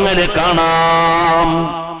 ഹൗളങ്ങൾ കാണാം.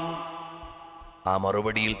 ആ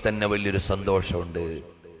മറുപടിയിൽ തന്നെ വലിയൊരു സന്തോഷമുണ്ട്.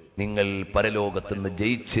 നിങ്ങൾ പരലോകത്തുനിന്ന്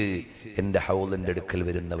ജയിച്ച് എന്റെ ഹൗളിന്റെ അടുക്കൽ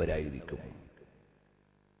വരുന്നവരായിരിക്കും.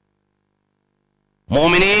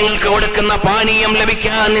 മോമിനീങ്ങൾക്ക് കൊടുക്കുന്ന പാനീയം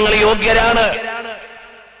ലഭിക്കാൻ നിങ്ങൾ യോഗ്യരാണ്.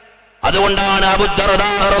 അതുകൊണ്ടാണ് അബൂ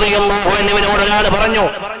ദർദാ റളിയല്ലാഹു അൻഹുവിനോട് ഒരാൾ പറഞ്ഞു,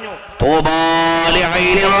 തൂബാ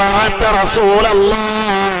ലിഐനി റഅത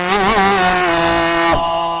റസൂലല്ലാഹ്.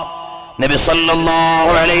 നബി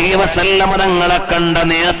സല്ലല്ലാഹു അലൈഹി വസല്ലം തങ്ങളെ കണ്ട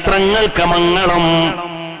നേത്രങ്ങൾക്ക് മംഗളം.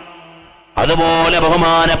 അതുപോലെ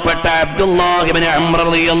ബഹുമാനപ്പെട്ട അബ്ദുല്ലാഹ് ഇബ്നു അംർ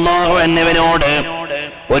റളിയല്ലാഹു അൻഹുവിനോട്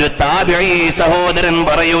ഒരു താബിഈ സഹോദരൻ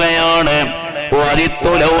പറയുകയാണ്,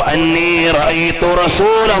 വദിത്തു ലൗ അന്നീ റഅയ്തു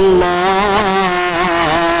റസൂലല്ലാഹ്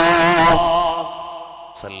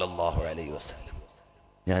സല്ലല്ലാഹു അലൈഹി വസല്ലം.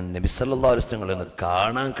 ഞാൻ നബി സല്ലല്ലാഹു അലൈഹി വസല്ലം ഒന്ന്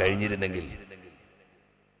കാണാൻ കഴിഞ്ഞിരുന്നെങ്കിൽ,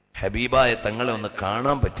 ഹബീബായ തങ്ങളെ ഒന്ന്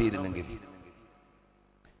കാണാൻ പറ്റിയിരുന്നെങ്കിൽ.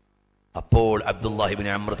 അപ്പോൾ അബ്ദുല്ലാഹി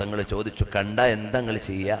ഇബ്നു അംർ തങ്ങൾ ചോദിച്ചു, കണ്ട എന്താ നിങ്ങൾ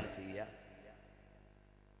ചെയ്യാ?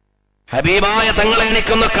 ഹബീബായ തങ്ങളെ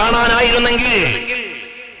എനിക്കൊന്ന് കാണാനായിരുന്നെങ്കിൽ.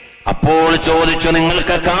 അപ്പോൾ ചോദിച്ചു,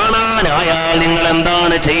 നിങ്ങൾക്ക് കാണാനായാൽ നിങ്ങൾ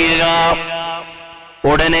എന്താണ് ചെയ്യുക?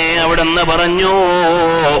 ഉടനെ അവിടുന്ന് പറഞ്ഞു,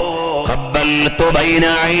 ഖബ്ബൽതു ബൈന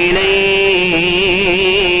ഐനൈ.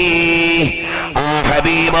 ആ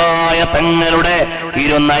ഹബീബായ തങ്ങളുടെ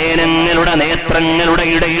ഇരുനയനങ്ങളുടെ നേത്രങ്ങളുടെ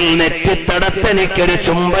ഇടയിൽ നെറ്റിത്തടത്ത് എനിക്കൊരു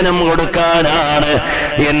ചുംബനം കൊടുക്കാനാണ്.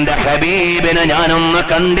 എന്റെ ഹബീബിനെ ഞാനൊന്ന്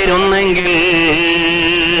കണ്ടിരുന്നെങ്കിൽ.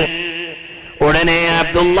 ഉടനെ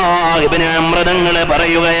അബ്ദുല്ലാഹ് ഇബ്നു അംർ തങ്ങൾ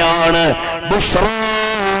പറയുകയാണ്, ബുശ്റാ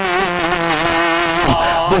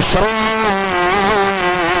ബുശ്റാ,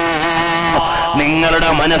 നിങ്ങളുടെ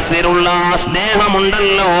മനസ്സിലുള്ള ആ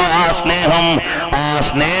സ്നേഹമുണ്ടല്ലോ, ആ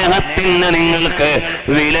സ്നേഹത്തിന് നിങ്ങൾക്ക്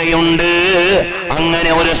വിലയുണ്ട്.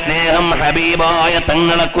 അങ്ങനെ ഒരു സ്നേഹം ഹബീബായ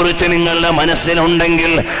തങ്ങളെ കുറിച്ച് നിങ്ങളുടെ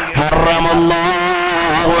മനസ്സിലുണ്ടെങ്കിൽ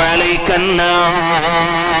ഹറമല്ലാഹു അലൈക്കന്നാർ,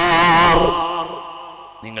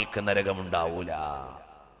 നിങ്ങൾക്ക് നരകമുണ്ടാവൂല.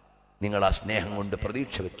 നിങ്ങൾ ആ സ്നേഹം കൊണ്ട്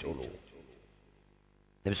പ്രതീക്ഷ വെച്ചോളൂ.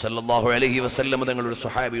 നബി സല്ലല്ലാഹു അലൈഹി വസല്ലം തങ്ങളുടെ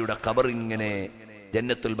സ്വഹാബിയുടെ ഖബർ ഇങ്ങനെ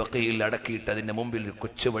ജന്നത്തുൽ ബഖീയിൽ അടക്കിയിട്ട് അതിന്റെ മുമ്പിൽ ഒരു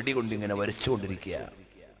കൊച്ചു വടി കൊണ്ട് ഇങ്ങനെ വരച്ചുകൊണ്ടിരിക്കുക.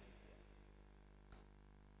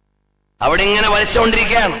 അവിടെ ഇങ്ങനെ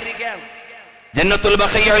വരച്ചുകൊണ്ടിരിക്കുകയാണ്. ജന്നത്തുൽ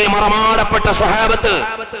ബഖീയിൽ മറമാടപ്പെട്ട സ്വഹാബത്ത്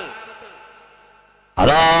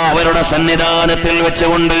അതാ അവരുടെ സന്നിധാനത്തിൽ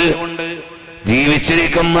വെച്ചുകൊണ്ട്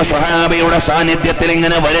ജീവിച്ചിരിക്കുന്ന സ്വഹാബിയുടെ സാന്നിധ്യത്തിൽ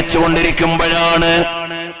ഇങ്ങനെ വരച്ചുകൊണ്ടിരിക്കുമ്പോഴാണ്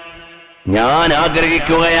ഞാൻ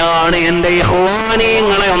ആഗ്രഹിക്കുകയാണ്, എന്റെ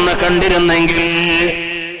ഇഖ്വാനീങ്ങളെ ഒന്ന് കണ്ടിരുന്നെങ്കിൽ,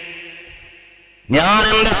 ഞാൻ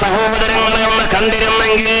എന്റെ സഹോദരങ്ങളെ ഒന്ന്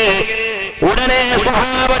കണ്ടിരുന്നെങ്കിൽ. ഉടനെ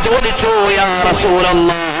സ്വഹാബ ചോദിച്ചു, യാ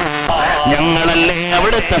റസൂലല്ലാഹ്, ഞങ്ങളല്ലേ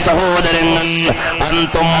അവിടുത്തെ സഹോദരങ്ങൾ,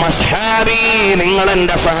 അൻതും അസ്ഹാബി, നിങ്ങൾ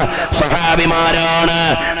എന്റെ സഹാബിമാരാണ്,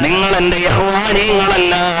 നിങ്ങൾ എന്റെ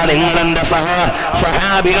ഇഖ്വാനീങ്ങളല്ല, നിങ്ങൾ എന്റെ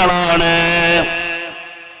സഹാബികളാണ്.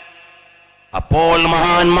 അപ്പോൾ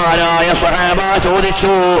മഹാന്മാരായ സ്വഹാബ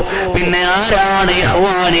ചോദിച്ചു, പിന്നെ ആരാണ്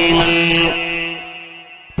ഇഖ്വാനീങ്ങൾ?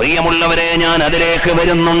 പ്രിയമുള്ളവരെ, ഞാൻ അതിലേക്ക്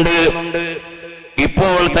വരുന്നുണ്ട്.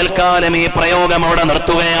 ഇപ്പോൾ തൽക്കാലം ഈ പ്രയോഗം അവിടെ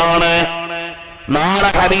നിർത്തുകയാണ്. നാളെ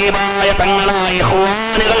ഹബീബായ തങ്ങളായ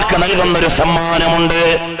ഇഖ്വാനുകൾക്ക് നൽകുന്നൊരു സമ്മാനമുണ്ട്,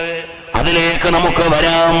 അതിലേക്ക് നമുക്ക്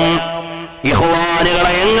വരാം.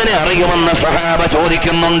 ഇഖ്വാനുകളെ എങ്ങനെ അറിയുമെന്ന് സ്വഹാബ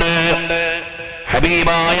ചോദിക്കുന്നുണ്ട്.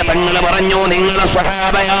 ഹബീബായ തങ്ങൾ പറഞ്ഞു, നിങ്ങളെ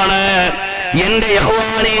സ്വഹാബയാണ്, എന്റെ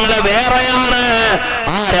ഇഖ്വാനീങ്ങളെ വേറെയാണ്.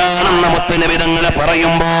 ആരാണെന്ന് മുത്തുനബി തങ്ങൾ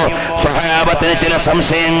പറയുമ്പോ സ്വഹാബത്തിന് ചില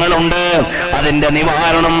സംശയങ്ങളുണ്ട്. അതിന്റെ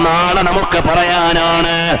നിവാരണം നാളെ നമുക്ക്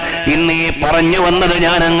പറയാനാണ്. ഇന്ന് ഈ പറഞ്ഞു വന്നത്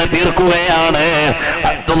ഞാൻ അങ്ങ് തീർക്കുകയാണ്.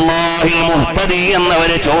 അബ്ദുല്ലാഹിൽ മുഹ്തദി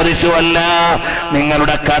എന്നവര് ചോദിച്ചു, അല്ല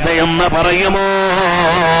നിങ്ങളുടെ കഥയൊന്ന് പറയുമോ?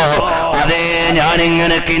 അതേ,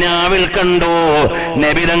 ഞാനിങ്ങനെ കിനാവിൽ കണ്ടു.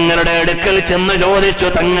 നബി തങ്ങളുടെ അടുക്കൽ ചെന്ന് ചോദിച്ചു,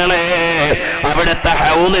 തങ്ങളെ അവിടുത്തെ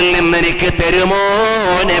ഹൗദിൽ നിന്ന് എനിക്ക് തരുമോ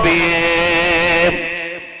നബിയേ?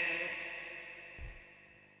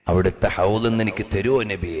 അവിടുത്തെ ഹൗദിൽ നിന്ന് എനിക്ക് തരുമോ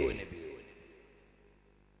നബിയേ?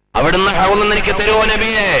 അവിടുന്ന് ഹൗദിൽ നിന്ന് എനിക്ക് തരുമോ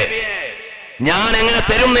നബിയേ? ഞാൻ എങ്ങനെ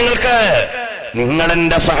തരും നിങ്ങൾക്ക്? നിങ്ങൾ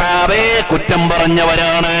എന്റെ സ്വഹാബയെ കുറ്റം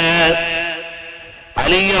പറഞ്ഞവരാണ്.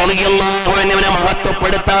 അലി റളിയല്ലാഹു അൻഹുവിനെ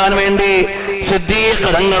മഹത്വപ്പെടുത്താൻ വേണ്ടി സിദ്ദീഖ്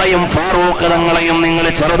തങ്ങളെയും ഫാറൂഖ് തങ്ങളെയും നിങ്ങൾ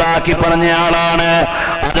ചെറുതാക്കി പറഞ്ഞ ആളാണ്.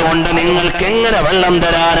 അതുകൊണ്ട് നിങ്ങൾക്ക് എങ്ങനെ വെള്ളം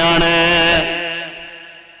തരാനാണ്?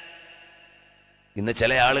 ഇന്ന്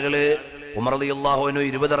ചില ആളുകള് ഉമർ റളിയല്ലാഹു അൻഹു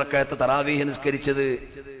 20 റക്അത്ത് തറാവീഹ് നിസ്കരിച്ചത്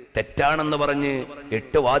തെറ്റാണെന്ന് പറഞ്ഞ്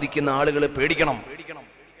 8 വാദിക്കുന്ന ആളുകൾ പേടിക്കണം.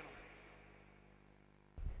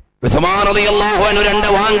 ഉസ്മാൻ റളിയല്ലാഹു അൻഹു 2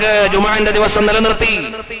 വാങ്ക് ജുമുഅന്റെ ദിവസം നിലനിർത്തി.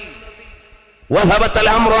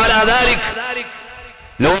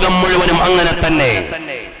 ലോകം മുഴുവനും അങ്ങനെ തന്നെ.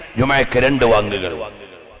 ജുമുഅക്ക് 2 വാങ്കുകൾ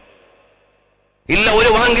ഇല്ല, 1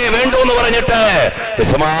 വാങ്കേ വേണ്ടു എന്ന് പറഞ്ഞിട്ട്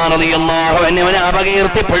ഉസ്മാൻ റളിയല്ലാഹു അൻഹുവിനെ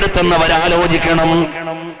അപകീർത്തിപ്പെടുത്തുന്നവരാലോചിക്കണം.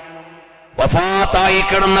 വഫാത്തായി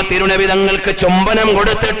കിടന്ന തിരുനബി തങ്ങൾക്ക് ചുംബനം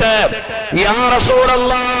കൊടുത്തിട്ട് യാ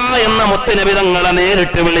റസൂലല്ലാഹ് എന്ന മുത്തുനബി തങ്ങളെ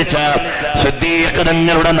നേരിട്ട് വിളിച്ച സിദ്ദീഖ്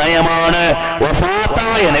തങ്ങളുടെ നയമാണ്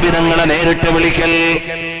വഫാത്തായ നബി തങ്ങളെ നേരിട്ട് വിളിക്കൽ.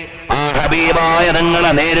 ആ ഹബീബായ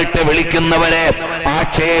തങ്ങളെ നേരിട്ട് വിളിക്കുന്നവരെ,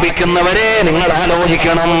 ആക്ഷേപിക്കുന്നവരെ നിങ്ങൾ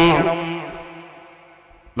ആലോചിക്കണം.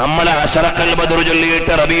 നമ്മൾ അശറഖൽ ബദ്ർ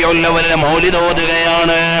ചൊല്ലിയിട്ട് റബീഉൽ അവ്വലിലെ മൗലിദ്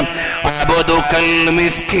ഓതുകയാണ്. അബ്ദുക്കൽ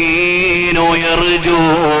മിസ്കീനു യർജു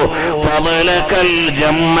ഫളലകൽ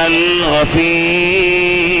ജമ്മൽ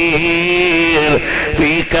ഗഫീർ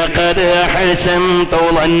ഫീക ഖദ് ഹസൻതു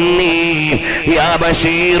ളന്നി യാ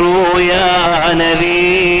ബശീറു യാ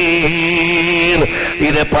നദീർ.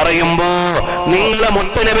 ഇത് പറയുമ്പോ നിങ്ങളെ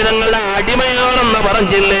മുത്തുനബി തങ്ങളുടെ അടിമയാണെന്ന്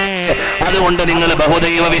പറഞ്ഞില്ലേ? അതുകൊണ്ട് നിങ്ങൾ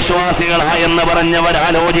ബഹുദൈവ വിശ്വാസികളായെന്ന്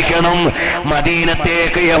പറഞ്ഞവരാലോചിക്കണം.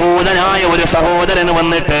 മദീനത്തേക്ക് യഹൂദനായ ഒരു സഹോദരൻ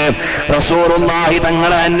വന്നിട്ട് റസൂലുള്ളാഹി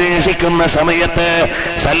തങ്ങളെ അന്വേഷിക്കുന്ന സമയത്ത്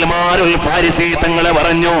സൽമാനുൽ ഫാരിസി തങ്ങളെ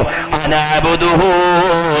പറഞ്ഞു, അനഅബ്ദുഹു,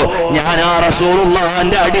 ഞാനാ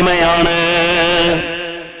റസൂലുള്ളാഹിന്റെ അടിമയാണ്.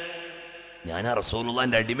 ഞാനാ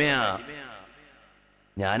റസൂലുള്ളാഹിന്റെ അടിമയാ,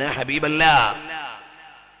 ഞാനാ ഹബീബല്ല.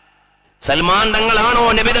 സൽമാൻ തങ്ങളാണോ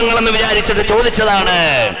നബി തങ്ങളെന്ന് വിചാരിച്ചിട്ട് ചോദിച്ചതാണ്.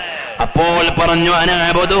 അപ്പോൾ പറഞ്ഞു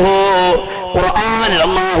അനഅബ്ദുഹു. ഖുർആനിൽ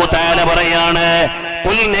അല്ലാഹു തആല പറയാണ്,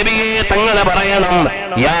 ഖുൽ നബിയെ തങ്ങളെ പറയണം,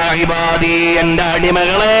 യാ ഇബാദി, എന്റെ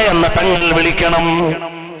അടിമകളെ എന്ന് തങ്ങൾ വിളിക്കണം.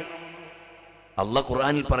 അല്ലാഹു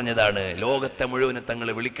ഖുർആനിൽ പറഞ്ഞതാണ്, ലോകത്തെ മുഴുവനും തങ്ങൾ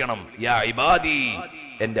വിളിക്കണം, യാ ഇബാദി,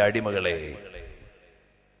 എന്റെ അടിമകളെ.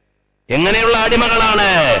 എങ്ങനെയുള്ള അടിമകളാണ്?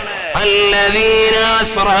 الذين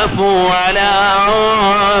أسرفوا على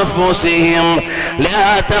أنفسهم لا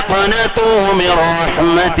تقنطوا من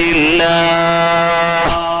رحمة الله.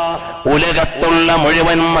 ഉലകത്തുള്ള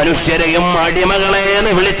മുഴുവൻ മനുഷ്യരെയും അടിമകളെ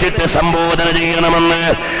എന്ന് വിളിച്ചിട്ട് സംബോധന ചെയ്യണമെന്ന്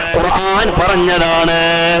ഖുർആൻ പറഞ്ഞതാണ്.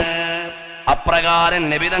 അപ്രകാരം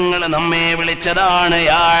നബി തങ്ങൾ നമ്മെ വിളിച്ചതാണ്,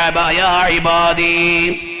 യാ ഇബാദി,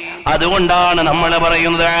 അതുകൊണ്ടാണ് നമ്മൾ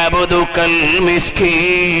പറയുന്നത് അബ്ദുക്കൽ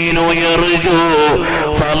മിസ്കീനു യർജു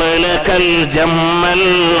ഫളലകൽ ജമ്മൽ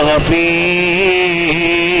ഗഫീർ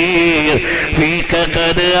ഫീക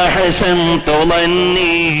ഖദ് അഹ്സൻതു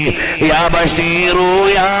ളന്നി യാ ബശീറു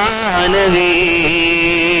യാ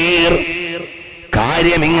നദീർ.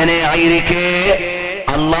 കാര്യം ഇങ്ങനെ ആയിരിക്കെ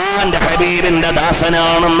അള്ളാന്റെ ഹബീബിന്റെ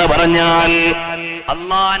ദാസനാണെന്ന് പറഞ്ഞാൽ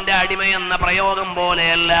അള്ളാന്റെ അടിമയെന്ന പ്രയോഗം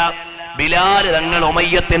പോലെയല്ല. ബിലാൽ തങ്ങൾ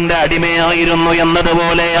ഉമയ്യത്തിന്റെ അടിമയായിരുന്നു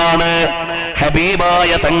എന്നതുപോലെയാണ്.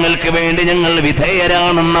 ഹബീബായ തങ്ങൾക്ക് വേണ്ടി ഞങ്ങൾ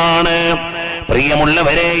വിധേയരാണെന്നാണ്.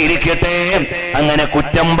 പ്രിയമുള്ളവരെ, ഇരിക്കട്ടെ. അങ്ങനെ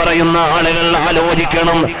കുറ്റം പറയുന്ന ആളുകൾ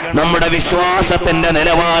ആലോചിക്കണം, നമ്മുടെ വിശ്വാസത്തിന്റെ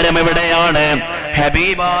നിലവാരം എവിടെയാണ്?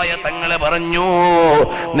 ഹബീബായ തങ്ങളെ പറഞ്ഞു,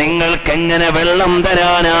 നിങ്ങൾക്കെങ്ങനെ വെള്ളം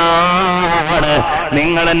തരാനാണ്?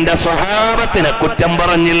 നിങ്ങൾ എന്റെ സ്വഹാബത്തിനെ കുറ്റം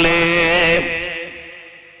പറഞ്ഞില്ലേ?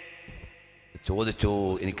 ചോദിച്ചു,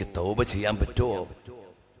 എനിക്ക് തൗബ ചെയ്യാൻ പറ്റുമോ?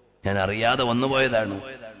 ഞാൻ അറിയാതെ വന്നുപോയതാണ്,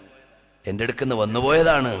 എന്റെ അടുക്കുന്ന്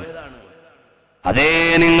വന്നുപോയതാണ്. അതേ,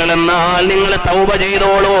 നിങ്ങളെന്നാൽ നിങ്ങൾ തൗബ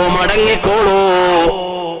ചെയ്തോളൂ, മടങ്ങിക്കോളൂ.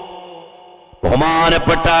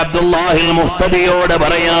 ബഹുമാനപ്പെട്ട അബ്ദുല്ലാഹിൽ മുഹ്തദിയോട്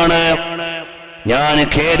പറയാണ്, ഞാൻ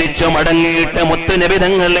ഖേദിച്ചു മടങ്ങിയിട്ട് മുത്തുനബി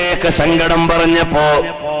തങ്ങളിലേക്ക് സങ്കടം പറഞ്ഞപ്പോ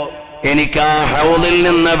എനിക്ക് ആ ഹൗദിൽ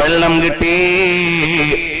നിന്ന് വെള്ളം കിട്ടി.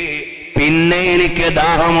 പിന്നെ എനിക്ക്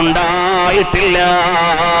ദാഹമുണ്ടായിട്ടില്ല.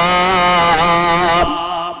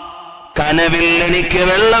 കനവിൽ എനിക്ക്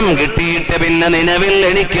വെള്ളം കിട്ടിയിട്ട് പിന്നെ നിലവിൽ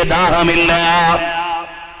എനിക്ക് ദാഹമില്ല.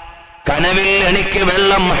 കനവിൽ എനിക്ക്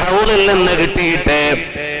വെള്ളം ഹൗദിൽ നിന്ന് കിട്ടിയിട്ട്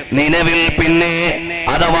നിലവിൽ പിന്നെ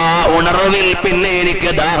അഥവാ ഉണർവിൽ പിന്നെ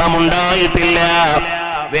എനിക്ക് ദാഹമുണ്ടായിട്ടില്ല.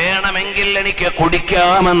 വേണമെങ്കിൽ എനിക്ക്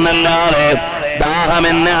കുടിക്കാമെന്നല്ലാതെ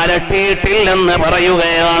ദാഹമെന്നെ അലട്ടിയിട്ടില്ലെന്ന്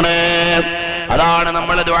പറയുകയാണ്. അതാണ്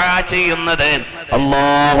നമ്മൾ ദുആ ചെയ്യുന്നത്.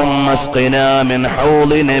 അല്ലാഹുമ്മ അസ്ഖിനാ മിൻ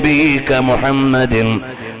ഹൗളി നബിക മുഹമ്മദിൻ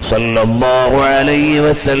സല്ലല്ലാഹു അലൈഹി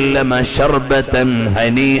വസല്ലം ശർബതൻ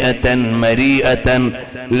ഹനീഅതൻ മരീഅതൻ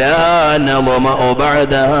ലാ നളമഉ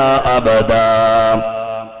ബഅദഹാ അബദാ.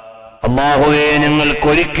 അല്ലാഹുവേ,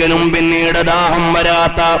 ഞങ്ങൾക്കൊരിക്കലും പിന്നീട് ദാഹം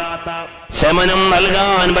വരാത്ത, ശമനം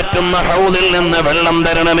നൽകാൻ പറ്റുന്ന ഹൗദിൽ നിന്ന് വെള്ളം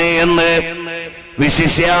തരണമേ എന്ന്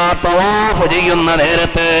വിശിഷ്യ തവാഫ് ചെയ്യുന്ന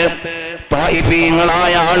നേരത്ത്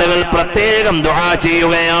ത്വായിഫീങ്ങളായ ആളുകൾ പ്രത്യേകം ദുആ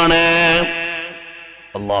ചെയ്യുകയാണ്.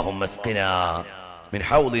 അല്ലാഹുമ്മ അസ്ഖിനാ മിൻ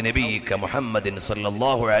ഹൗദി നബിയിക മുഹമ്മദിൻ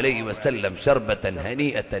സല്ലല്ലാഹു അലൈഹി വസല്ലം ശർബതൻ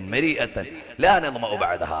ഹനീഅതൻ മരീഅതൻ ലാ നളമഉ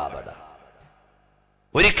ബഅദഹാ അബദാ.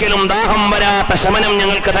 ഒരിക്കലും ദാഹം വരാത്ത ശമനം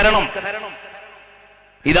ഞങ്ങൾക്ക് തരണം.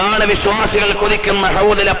 ഇതാണ് വിശ്വാസികൾ കൊതിക്കുന്ന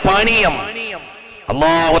ഹൗദിലെ പാനീയം.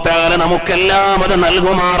 അല്ലാഹു തആല നമുക്കെല്ലാം അത്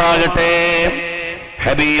നൽകുമാറാകട്ടെ.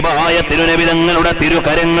 ഹബീബായ തിരുനബി തങ്ങളുടെ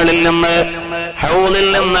തിരുകരങ്ങളിൽ നിന്ന് ഹൗദിൽ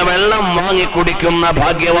നിന്ന് വെള്ളം വാങ്ങിക്കുടിക്കുന്ന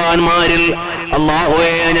ഭാഗ്യവാന്മാരിൽ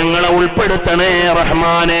അല്ലാഹുവേ ഞങ്ങളെ ഉൾപ്പെടുത്തണേ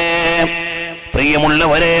റഹ്മാനേ.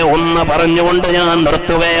 പ്രിയമുള്ളവരെ, ഒന്ന് പറഞ്ഞുകൊണ്ട് ഞാൻ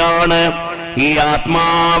നിർത്തുകയാണ്. ഈ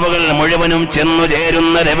ആത്മാവുകൾ മുഴുവനും ചെന്നു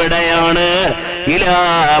ചേരുന്നത് എവിടെയാണ്? ഇലാ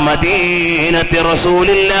മദീനത്തി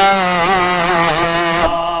റസൂലില്ലാഹ്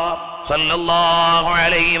സല്ലല്ലാഹു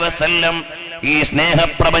അലൈഹി വസല്ലം. ഈ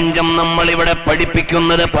സ്നേഹപ്രപഞ്ചം നമ്മൾ ഇവിടെ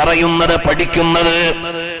പഠിപ്പിക്കുന്നത്, പറയുന്നത്, പഠിക്കുന്നത്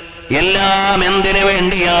എല്ലാം എന്തിനു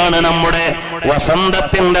വേണ്ടിയാണ്? നമ്മുടെ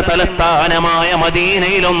വസന്തത്തിന്റെ തലസ്ഥാനമായ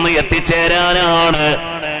മദീനയിലൊന്ന് എത്തിച്ചേരാനാണ്.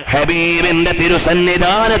 ഹബീബിന്റെ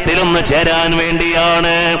തിരുസന്നിധാനത്തിലൊന്ന് ചേരാൻ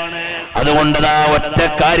വേണ്ടിയാണ്. അതുകൊണ്ട് ഒറ്റ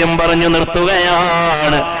കാര്യം പറഞ്ഞു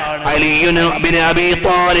നിർത്തുകയാണ്. അലിയുൻ ബിൻ അബീ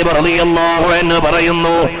ത്വാലിബ് റളിയല്ലാഹു അൻഹു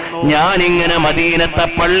പറയുന്നു, ഞാനിങ്ങനെ മദീനത്തെ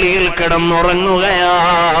പള്ളിയിൽ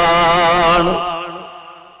കിടന്നുറങ്ങുകയാണ്.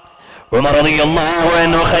 ഉമർ റളിയല്ലാഹു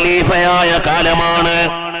അൻഹു ഖലീഫയായ കാലമാണ്.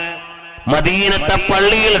 മദീനത്തെ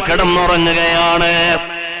പള്ളിയിൽ കിടന്നുറങ്ങുകയാണ്.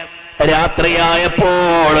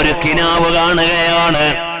 രാത്രിയായപ്പോൾ ഒരു കിനാവ് കാണുകയാണ്.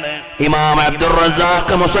 ഇമാം അബ്ദുർ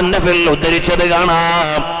റസാഖ് മുസന്നഫിൽ ഉദ്ധരിച്ചത്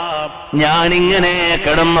കാണാം. ഞാനിങ്ങനെ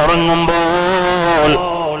കിടന്നുറങ്ങുമ്പോൾ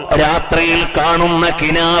രാത്രിയിൽ കാണുന്ന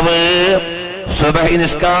കിനാവ് സുബഹി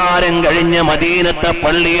നിസ്കാരം കഴിഞ്ഞ് മദീനത്തെ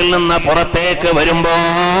പള്ളിയിൽ നിന്ന് പുറത്തേക്ക് വരുമ്പോ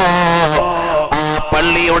ആ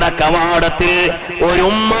പള്ളിയുടെ കവാടത്തിൽ ഒരു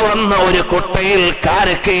ഉമ്മ വന്ന ഒരു കുട്ടയിൽ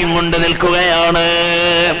കാരക്കയും കൊണ്ട് നിൽക്കുകയാണ്.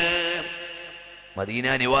 മദീന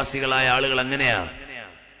നിവാസികളായ ആളുകൾ അങ്ങനെയാണ്.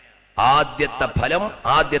 ആദ്യത്തെ ഫലം,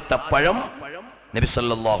 ആദ്യത്തെ പഴം നബി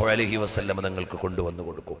സല്ലല്ലാഹു അലൈഹി വസല്ലം തങ്ങൾക്ക് കൊണ്ടുവന്നു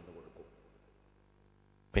കൊടുക്കും.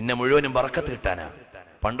 പിന്നെ മുഴുവനും ബറക്കത്ത് കിട്ടാനാ.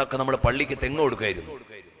 പണ്ടൊക്കെ നമ്മൾ പള്ളിക്ക് തേങ്ങ കൊടുക്കായിരുന്നു.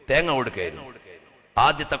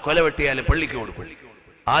 ആദ്യത്തെ കൊല വെട്ടിയാൽ പള്ളിക്ക് കൊടുക്കും,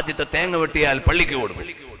 ആദ്യത്തെ തേങ്ങ വെട്ടിയാൽ പള്ളിക്ക് കൊടുക്കും.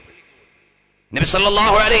 നബി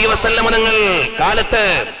സല്ലല്ലാഹു അലൈഹി വസല്ലം തങ്ങൾ കാലത്ത്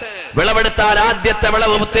വിളവെടുത്താൽ ആദ്യത്തെ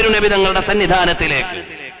വിളവ് തിരുനബി തങ്ങളുടെ സന്നിധാനത്തിലേക്ക്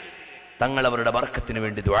തങ്ങൾ അവരുടെ ബർക്കത്തിന്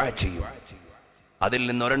വേണ്ടി ദുആ ചെയ്യും. അതിൽ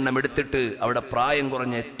നിന്ന് ഒരെണ്ണം എടുത്തിട്ട് അവിടെ പ്രായം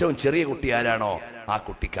കുറഞ്ഞ ഏറ്റവും ചെറിയ കുട്ടി ആരാണോ ആ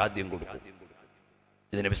കുട്ടിക്ക് ആദ്യം കൊടുക്കും.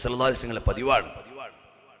 ഇത് നബി സല്ലല്ലാഹു അലൈഹി വസല്ലം പതിവാണ്.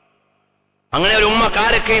 അങ്ങനെ ഒരു ഉമ്മ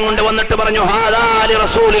കാരക്കയും കൊണ്ട് വന്നിട്ട് പറഞ്ഞു, ഹാദാ ലി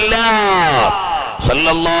റസൂലില്ലാഹ്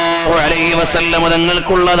സല്ലല്ലാഹു അലൈഹി വസല്ലം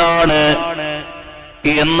തങ്ങൾക്കുള്ളതാണ്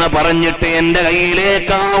എന്ന് പറഞ്ഞിട്ട് എന്റെ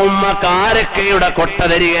കയ്യിലേക്ക് ആ ഉമ്മ കാരക്കയുടെ കൊട്ട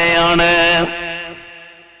തരികയാണ്.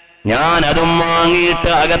 ഞാൻ അതും വാങ്ങിയിട്ട്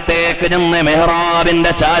അകത്തേക്ക് ചെന്ന്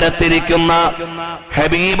മെഹ്റാബിന്റെ ചാരത്തിരിക്കുന്ന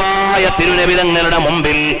ഹബീബായ തിരുനബി തങ്ങളുടെ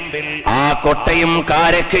മുമ്പിൽ ആ കൊട്ടയും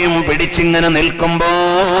കാരക്കയും പിടിച്ചിങ്ങനെ നിൽക്കുമ്പോ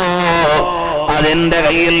അതെന്റെ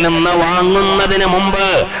കയ്യിൽ നിന്ന് വാങ്ങുന്നതിന് മുമ്പ്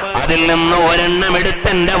അതിൽ നിന്ന് ഒരെണ്ണം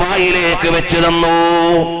എടുത്തെന്റെ വായിലേക്ക് വെച്ചു തന്നു.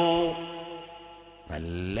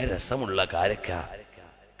 നല്ല രസമുള്ള കാരക്ക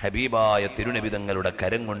ഹബീബായ തിരുനബി തങ്ങളുടെ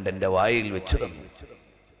കരം കൊണ്ട് എന്റെ വായിൽ വെച്ചു തന്നു.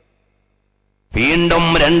 വീണ്ടും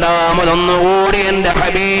രണ്ടാമതൊന്നുകൂടി എന്റെ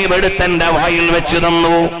ഹബീബ് എടുത്തെന്റെ വായിൽ വെച്ചു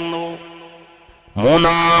തന്നു.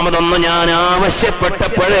 മൂന്നാമതൊന്ന് ഞാൻ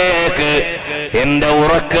ആവശ്യപ്പെട്ടപ്പോഴേക്ക് എന്റെ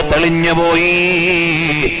ഉറക്ക് തെളിഞ്ഞുപോയി.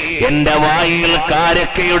 എന്റെ വായിൽ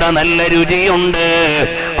കാരക്കയുടെ നല്ല രുചിയുണ്ട്.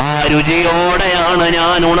 ആ രുചിയോടെയാണ്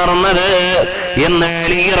ഞാൻ ഉണർന്നത് എന്ന്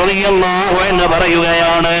അലി റളിയല്ലാഹു അൻഹു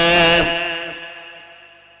പറയുകയാണ്.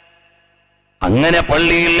 അങ്ങനെ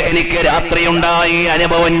പള്ളിയിൽ എനിക്ക് രാത്രിയുണ്ടായി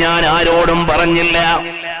അനുഭവം. ഞാൻ ആരോടും പറഞ്ഞില്ല,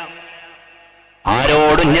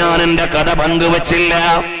 ആരോടും ഞാൻ എന്റെ കഥ പങ്കുവച്ചില്ല.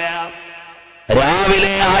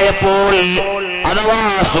 രാവിലെ ആയപ്പോൾ, അഥവാ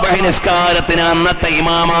സുബഹി നിസ്കാരത്തിന് അന്നത്തെ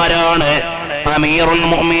ഇമാമാരാണ് അമീറുൽ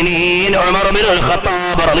മുഅ്മിനീൻ ഉമർ ഇബ്നുൽ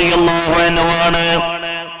ഖത്താബ് റളിയല്ലാഹു അൻഹു ആണ്.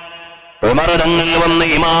 ഉമർ തങ്ങൾ വന്ന്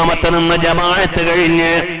ഇമാമത്ത് നിന്ന് ജമാഅത്ത്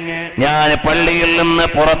കഴിഞ്ഞ് ഞാൻ പള്ളിയിൽ നിന്ന്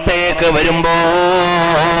പുറത്തേക്ക് വരുമ്പോ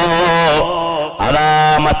അതാ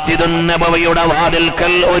മസ്ജിദുൻ നബവിയുടെ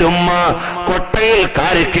വാതിൽക്കൽ ഒരു ഉമ്മ കൊട്ടയിൽ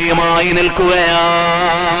കാരക്കയുമായി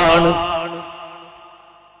നിൽക്കുകയാണ്.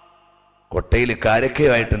 കൊട്ടയിൽ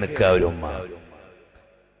കാരക്കയുമായിട്ട് നിൽക്കുക ഒരു ഉമ്മ.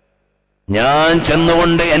 ഞാൻ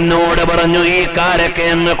ചെന്നുകൊണ്ട് എന്നോട് പറഞ്ഞു, ഈ കാരക്ക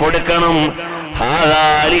എന്ന് കൊടുക്കണം. ഹാദാ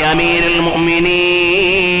ലി അമീരുൽ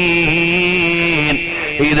മുഅ്മിനീൻ,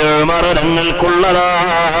 ഇത് ഉമർ തങ്ങൾക്കുള്ളതാണ്,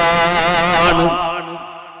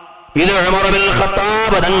 ഇത് ഉമർ ഇബ്നുൽ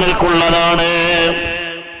ഖത്താബ് തങ്ങൾക്കുള്ളതാണ്.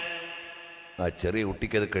 ആ ചെറിയ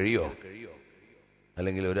കുട്ടിക്ക് അത് കഴിയോ?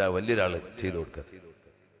 അല്ലെങ്കിൽ വലിയൊരാള് ചെയ്തു കൊടുക്ക?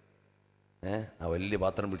 ആ വലിയ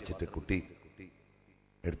പാത്രം പിടിച്ചിട്ട് കുട്ടി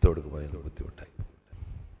എടുത്തു കൊടുക്കുമ്പോൾ ബുദ്ധിമുട്ടായി.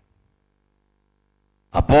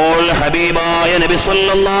 അപ്പോൾ ഹബീബായ നബി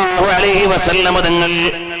സല്ലല്ലാഹു അലൈഹി വസല്ലം തങ്ങൾ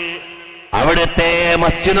അവിടുത്തെ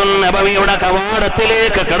മസ്ജിദുൻ നബവിയുടെ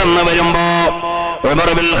കവാടത്തിലേക്ക് കടന്നു വരുമ്പോ ഉമർ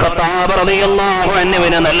ഇബ്നുൽ ഖത്താബ് റളിയല്ലാഹു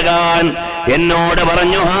അൻഹുവിനെ നൽകാൻ എന്നോട്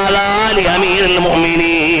പറഞ്ഞു, ഹാദാ ലി അമീറുൽ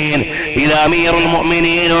മുഅ്മിനീൻ, ഇത് അമീറുൽ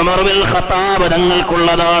മുഅ്മിനീൻ ഉമർ ഇബ്നുൽ ഖത്താബ്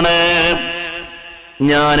തങ്ങൾക്കുള്ളതാണ്.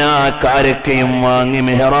 ഞാൻ ആ കാരക്കയും വാങ്ങി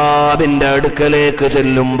മെഹ്റാബിന്റെ അടുക്കലേക്ക്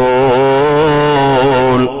ചെല്ലുമ്പോൾ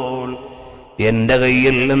എന്റെ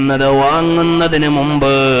കയ്യിൽ നിന്നത് വാങ്ങുന്നതിന്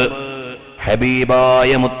മുമ്പ്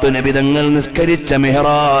ഹബീബായ മുത്തുനബി തങ്ങൾ നിസ്കരിച്ച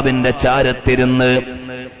മെഹ്റാബിന്റെ ചാരത്തിരുന്ന്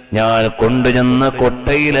ഞാൻ കൊണ്ടുചെന്ന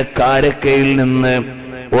കൊട്ടയിലെ കാരക്കയിൽ നിന്ന്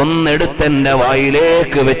ഒന്നെടുത്തെന്റെ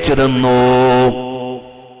വായിലേക്ക് വെച്ചു തന്നു.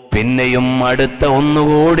 പിന്നെയും അടുത്ത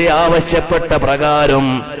ഒന്നുകൂടി ആവശ്യപ്പെട്ട പ്രകാരം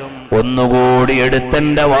ഒന്നുകൂടി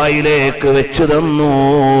എടുത്തെന്റെ വായിലേക്ക് വെച്ചു തന്നു.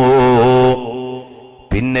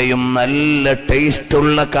 പിന്നെയും നല്ല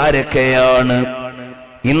ടേസ്റ്റുള്ള കാരക്കയാണ്.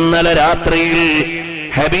 ഇന്നലെ രാത്രിയിൽ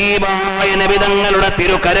ഹബീബായ നബി തങ്ങളുടെ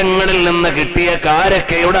തിരുകരങ്ങളിൽ നിന്ന് കിട്ടിയ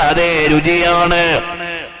കാരക്കയുടെ അതേ രുചിയാണ്.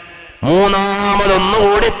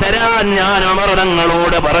 മൂന്നാമതൊന്നുകൂടി തരാൻ ഞാൻ ഉമർ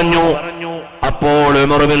തങ്ങളോട് പറഞ്ഞു. അപ്പോൾ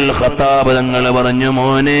ഉമർ ഇബ്നുൽ ഖത്താബ് തങ്ങൾ പറഞ്ഞു,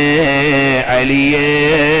 മോനെ അലിയേ,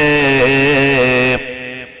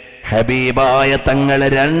 ഹബീബായ തങ്ങളെ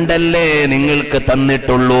രണ്ടല്ലേ നിങ്ങൾക്ക്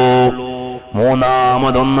തന്നിട്ടുള്ളൂ,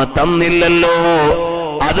 മൂന്നാമതൊന്ന് തന്നില്ലല്ലോ,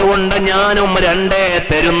 അതുകൊണ്ട് ഞാനും രണ്ടേ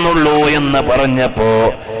തരുന്നുള്ളൂ എന്ന് പറഞ്ഞപ്പോ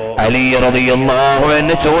അലി റളിയല്ലാഹു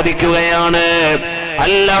അൻഹു ചോദിക്കുകയാണ്,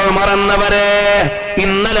 അല്ല ഉമറന്നവരെ,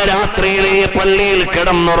 ഇന്നലെ രാത്രിയിൽ ഈ പള്ളിയിൽ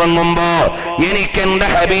കിടന്നുറങ്ങുമ്പോ എനിക്കെന്റെ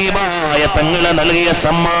ഹബീബായ തങ്ങളെ നൽകിയ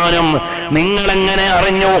സമ്മാനം നിങ്ങളെങ്ങനെ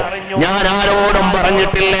അറിഞ്ഞു? ഞാൻ ആരോടും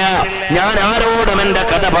പറഞ്ഞിട്ടില്ല, ഞാൻ ആരോടും എന്റെ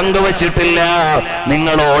കഥ പങ്കുവച്ചിട്ടില്ല.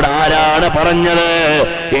 നിങ്ങളോട് ആരാണ് പറഞ്ഞത്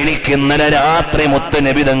എനിക്കിന്നലെ രാത്രി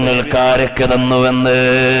മുത്തുനബി തങ്ങൾ കാരക്ക തന്നുവെന്ന്?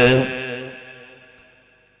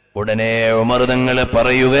 ഉടനെ ഉമർ തങ്ങൾ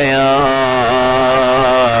പറയുകയാണ്,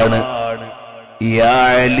 യാ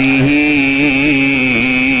അലി,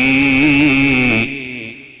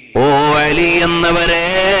 ഓ അലി എന്നവരെ,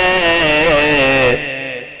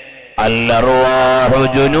 അൽ-അർവാഹു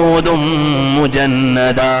ജുനൂദും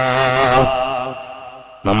മുജന്നദാ,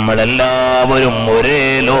 നമ്മളെല്ലാവരും ഒരേ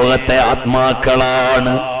ലോകത്തെ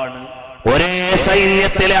ആത്മാക്കളാണ്. ഒരേ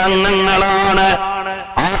സൈന്യത്തിലെ അംഗങ്ങളാണ്.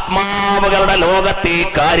 ആത്മാവുകളുടെ ലോകത്തെ ഈ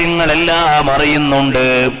കാര്യങ്ങളെല്ലാം അറിയുന്നുണ്ട്.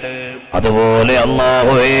 അതുപോലെ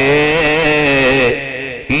അല്ലാഹുവേ,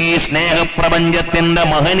 ഈ സ്നേഹപ്രപഞ്ചത്തിന്റെ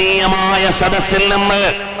മഹനീയമായ സദസ്സിൽ നിന്ന്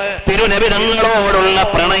തിരുനബി തങ്ങളോടുള്ള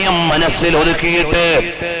പ്രണയം മനസ്സിൽ ഒതുക്കിയിട്ട്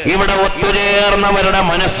ഇവിടെ ഒത്തുചേർന്നവരുടെ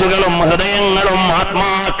മനസ്സുകളും ഹൃദയങ്ങളും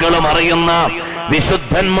ആത്മാക്കളും അറിയുന്ന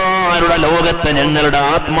വിശുദ്ധന്മാരുടെ ലോകത്ത് ഞങ്ങളുടെ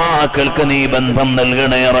ആത്മാക്കൾക്ക് നീ ബന്ധം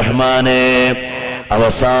നൽകണേ റഹ്മാനേ.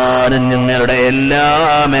 അവസാനം ഞങ്ങളുടെ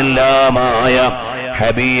എല്ലാമായ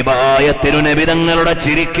ഹബീബായ തിരുനബി തങ്ങളുടെ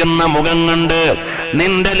ചിരിക്കുന്ന മുഖം കണ്ട്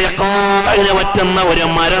നിന്റെ ലിഖാഇന് പറ്റുന്ന ഒരു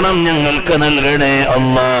മരണം ഞങ്ങൾക്ക് നൽകണേ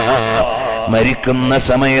അല്ലാഹ്. മരിക്കുന്ന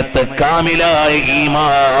സമയത്ത് കാമിലായ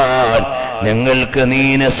ഈമാൻ ഞങ്ങൾക്ക് നീ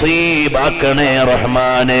നസീബാക്കണേ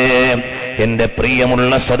റഹ്മാനേ. എന്റെ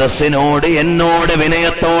പ്രിയമുള്ള സദസ്സിനോട് എന്നോട്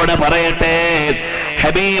വിനയത്തോടെ പറയട്ടെ,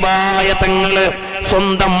 ഹബീബായ തങ്ങള്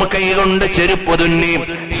സ്വന്തം കൈകൊണ്ട് ചെരുപ്പ് തുന്നി,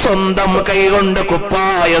 സ്വന്തം കൈകൊണ്ട്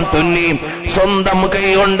കുപ്പായം തുന്നി, സ്വന്തം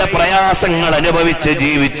കൈകൊണ്ട് പ്രയാസങ്ങൾ അനുഭവിച്ച്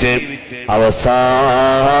ജീവിച്ച് അവസാനം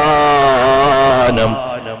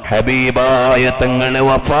ഹബീബായ തങ്ങള്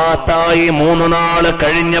വഫാത്തായി 3 നാള്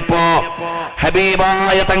കഴിഞ്ഞപ്പോ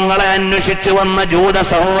ഹബീബായ തങ്ങളെ അന്വേഷിച്ചു വന്ന ജൂത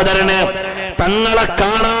സഹോദരന് തങ്ങളെ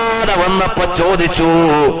കാണാതെ വന്നപ്പോ ചോദിച്ചു,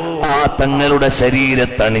 ആ തങ്ങളുടെ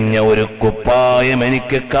ശരീരത്തണിഞ്ഞ ഒരു കുപ്പായം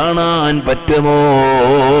എനിക്ക് കാണാൻ പറ്റുമോ?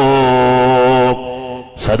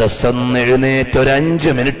 സദസ്സെന്ന് എഴുന്നേറ്റ് 5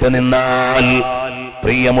 മിനിറ്റ് നിന്നാൽ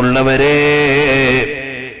പ്രിയമുള്ളവരെ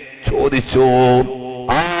ചോദിച്ചു.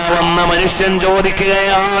 ആ വന്ന മനുഷ്യൻ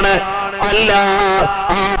ചോദിക്കുകയാണ്, അല്ല,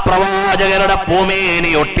 ആ പ്രവാചകരുടെ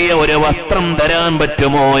പൂമേനി ഒട്ടിയ ഒരു വസ്ത്രം തരാൻ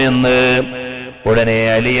പറ്റുമോ എന്ന്. ഉടനെ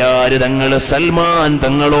അലിയാര് തങ്ങൾ സൽമാൻ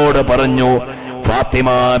തങ്ങളോട് പറഞ്ഞു, ഫാത്തിമ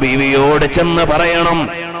ബീവിയോട് ചെന്ന് പറയണം,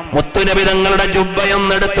 മുത്തുനബി തങ്ങളുടെ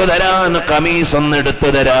ജുബ്ബയൊന്നെടുത്തു തരാൻ, ഖമീസ് ഒന്നെടുത്തു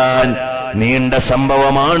തരാൻ. നീണ്ട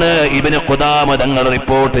സംഭവമാണ്, ഇബ്നു ഖുദാമ തങ്ങൾ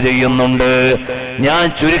റിപ്പോർട്ട് ചെയ്യുന്നുണ്ട്. ഞാൻ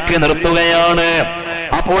ചുരുക്കി നിർത്തുകയാണ്.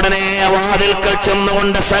 അപ്പോൾ ഉടനെ വാതിൽക്കൽ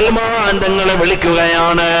ചെന്നുകൊണ്ട് സൽമാൻ തങ്ങളെ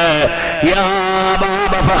വിളിക്കുകയാണ്, യാ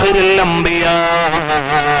ബാബ ഫഖ്റുൽ അംബിയാ,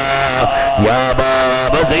 യാ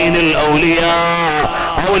ബാബ സൈനുൽ ഔലിയാ,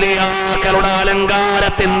 ഔലിയാക്കളുടെ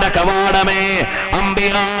അലങ്കാരത്തിന്റെ കവാടമേ,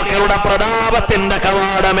 അംബിയാക്കളുടെ പ്രതാപത്തിന്റെ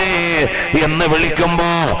കവാടമേ എന്ന്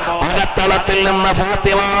വിളിക്കുമ്പോ അകത്തളത്തിൽ നിന്ന്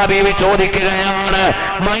ഫാത്തിമ ബീവി ചോദിക്കുകയാണ്,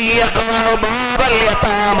 മയ്യഖറു ബാബൽ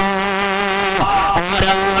യതാമ,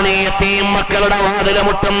 ആരാണ് ഈ യതീം മക്കളുടെ വാതിൽ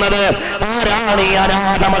മുട്ടുന്നത്? ആരാണ് ഈ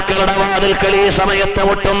അനാഥ മക്കളുടെ വാതിൽക്കൽ ഈ സമയത്ത്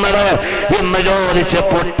മുട്ടുന്നത് എന്ന് ചോദിച്ച്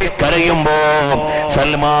പൊട്ടിക്കരയുമ്പോ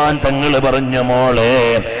സൽമാൻ തങ്ങൾ പറഞ്ഞു, മോളെ,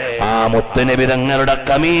 ആ മുത്തുനബി തങ്ങളുടെ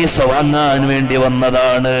ഖമീസ് വാങ്ങാൻ വേണ്ടി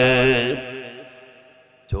വന്നതാണ്.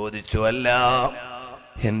 ചോദിച്ചു, അല്ല,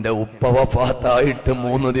 എന്റെ ഉപ്പ വഫാത്തായിട്ട്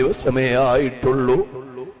 3 ദിവസമേ ആയിട്ടുള്ളൂ.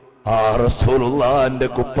 ആ റസൂലുള്ളാഹിന്റെ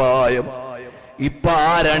കുപ്പായം ഇപ്പൊ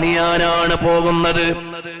ആരണിയാനാണ് പോകുന്നത്?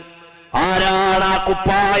 ആരാണ് ആ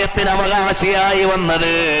കുപ്പായത്തിന് അവകാശിയായി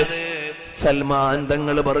വന്നത്? സൽമാൻ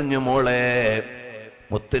തങ്ങൾ പറഞ്ഞു, മോളെ,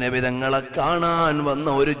 മുത്തുനബി തങ്ങളെ കാണാൻ വന്ന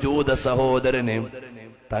ഒരു ജൂത സഹോദരന്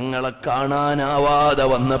തങ്ങളെ കാണാനാവാതെ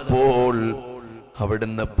വന്നപ്പോൾ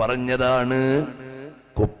അവിടുന്ന് പറഞ്ഞതാണ്,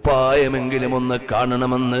 കുപ്പായമെങ്കിലും ഒന്ന്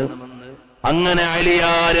കാണണമെന്ന്. അങ്ങനെ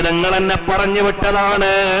അലിയാര് തങ്ങൾ എന്നെ പറഞ്ഞു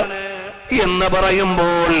വിട്ടതാണ് എന്ന്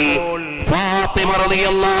പറയുമ്പോൾ ഫാത്തിമ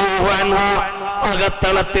റളിയല്ലാഹു അൻഹാ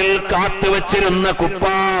അകത്തളത്തിൽ കാത്തുവച്ചിരുന്ന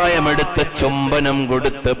കുപ്പായമെടുത്ത് ചുംബനം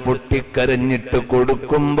കൊടുത്ത് പൊട്ടിക്കരഞ്ഞിട്ട്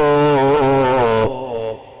കൊടുക്കുമ്പോ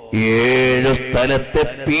 7 സ്ഥലത്ത്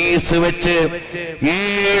പീസ് വെച്ച്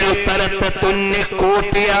 7 സ്ഥലത്ത്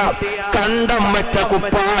തുന്നിക്കൂട്ടിയ കണ്ടം വെച്ച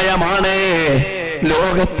കുപ്പായമാണ്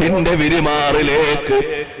ലോകത്തിന്റെ വിരിമാറിലേക്ക്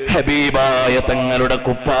ഹബീബായ തങ്ങളുടെ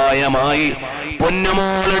കുപ്പായമായി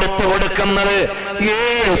പൊന്നുമോളെടുത്ത് കൊടുക്കുന്നത്.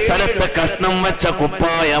 7 സ്ഥലത്ത് കഷ്ണം വെച്ച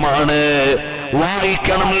കുപ്പായമാണ്.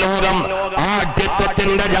 വായിക്കണം, ലോകം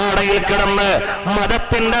ആഢ്യത്വത്തിന്റെ ജാടയിൽ കിടന്ന്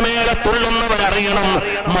മതത്തിന്റെ മേലെ തുള്ളുന്നവരറിയണം,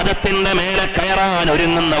 മതത്തിന്റെ മേലെ കയറാൻ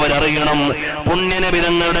ഒരുങ്ങുന്നവരറിയണം. പുണ്യനബി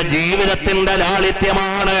തങ്ങളുടെ ജീവിതത്തിന്റെ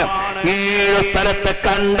ലാളിത്യമാണ് 7 സ്ഥലത്ത്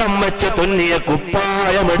കണ്ടം വെച്ച് തുന്നിയ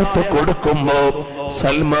കുപ്പായമെടുത്ത് കൊടുക്കുമ്പോ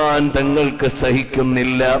സൽമാൻ തങ്ങൾക്ക്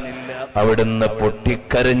സഹിക്കുന്നില്ല. അവിടുന്ന്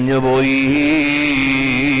പൊട്ടിക്കരഞ്ഞുപോയി.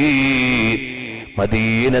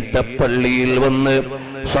 മദീനത്തെ പള്ളിയിൽ വന്ന്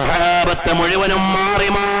സ്വഹാബത്ത് മുഴുവനും മാറി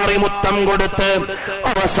മാറി മുത്തം കൊടുത്ത്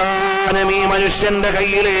അവസാനം ഈ മനുഷ്യന്റെ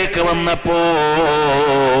കയ്യിലേക്ക് വന്നപ്പോൾ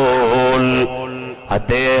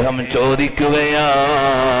അദ്ദേഹം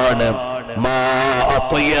ചോദിക്കുകയാണ്, മാ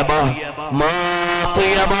അത്വയബ, മാ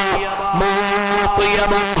അത്വയബ, മാ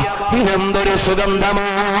അത്വയബ, ഇതെന്തൊരു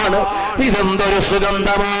സുഗന്ധമാണ്, ഇതെന്തൊരു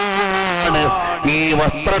സുഗന്ധമാണ്. ഈ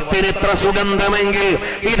വസ്ത്രത്തിന് ഇത്ര സുഗന്ധമെങ്കിൽ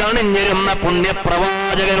ഇതണിഞ്ഞിരുന്ന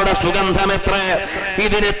പുണ്യപ്രവാചകരുടെ സുഗന്ധമെത്ര,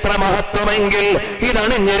 ഇതിനെത്ര മഹത്വമെങ്കിൽ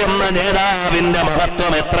ഇതണിഞ്ഞിരുന്ന നേതാവിന്റെ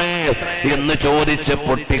മഹത്വം എത്ര എന്ന് ചോദിച്ച്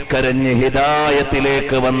പൊട്ടിക്കരഞ്ഞ്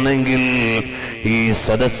ഹിദായത്തിലേക്ക് വന്നെങ്കിൽ ഈ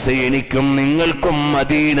സദസ്സ് എനിക്കും നിങ്ങൾക്കും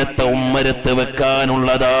മദീനത്തെ ഉമ്മരത്ത്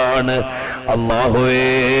വെക്കാനുള്ളതാണ്. അല്ലാഹുവേ,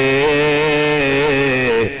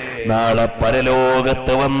 നാളെ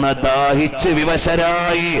പരലോകത്ത് വന്ന ദാഹിച്ച്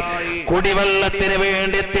വിവശരായി കുടിവെള്ളത്തിന്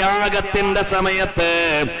വേണ്ടി ത്യാഗത്തിന്റെ സമയത്ത്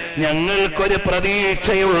ഞങ്ങൾക്കൊരു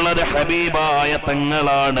പ്രതീക്ഷയുള്ളത് ഹബീബായ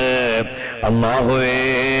തങ്ങളാണ്. അല്ലാഹുവേ,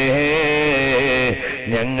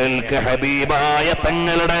 ഞങ്ങൾക്ക് ഹബീബായ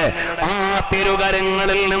തങ്ങളുടെ ആ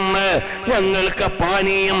തിരുകരങ്ങളിൽ നിന്ന് ഞങ്ങൾക്ക്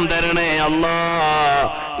പാനീയം തരണേ അല്ലാ.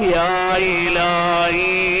 യാ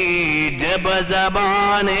ഇലാഹി ജബ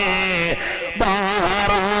സബാനെ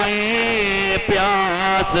ബാഹറായേ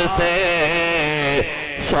പ്യാസ് സേ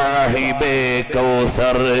സാഹിബേ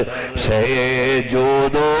കൗസർ ശേ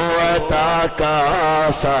ജൂദോ അതാ കാ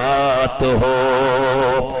സാത്ത് ഹോ.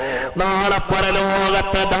 നാളെ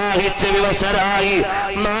പരലോകത്ത് ദാഹിച്ച് വിവശരായി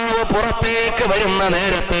നാവ് പുറത്തേക്ക് വരുന്ന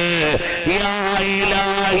നേരത്ത് യാ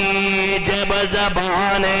ഇലാഹി ജബ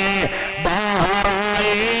സബാനെ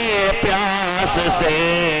ബാഹറായേ പ്യാസ് സേ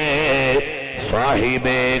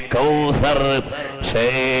സാഹിബേ കൗസർ ശേ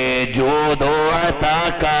ജൂദോ അതാ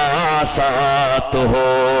കാ സാത്ത് ഹോ.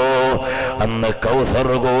 അന്ന് കൗസർ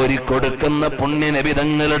കോരിക്കൊടുക്കുന്ന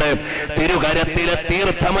പുണ്യനബിതങ്ങളുടെ തിരുകരത്തിലെ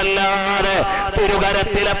തീർത്ഥമല്ലാതെ,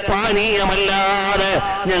 തിരുകരത്തിലെ പാനീയമല്ലാതെ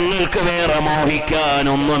ഞങ്ങൾക്ക് വേറെ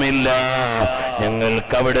മോഹിക്കാനൊന്നുമില്ല.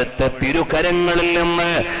 ഞങ്ങൾക്ക് അവിടുത്തെ തിരുകരങ്ങളിൽ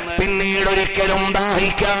നിന്ന് പിന്നീടൊരിക്കലും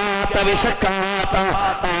ദാഹിക്കാത്ത വിശക്കാത്ത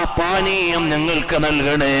ആ പാനീയം ഞങ്ങൾക്ക്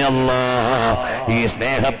നൽകണേ അല്ലാ. ഈ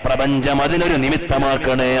സ്നേഹപ്രപഞ്ചം അതിനൊരു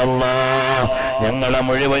നിമിത്തമാക്കണേ അല്ലാ. ഞങ്ങളെ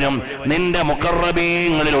മുഴുവനും നിന്റെ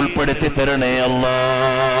മുഖറബീങ്ങളിൽ ഉൾപ്പെടുത്തി തരണേ അല്ലാ.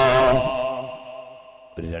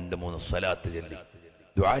 ഒരു 2-3 സ്വലാത്ത് ചൊല്ലി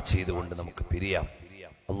ദുആ ചെയ്തുകൊണ്ട് നമുക്ക് പിരിയാം.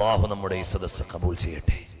 അല്ലാഹു നമ്മുടെ ഈ സദസ്സ് കബൂൽ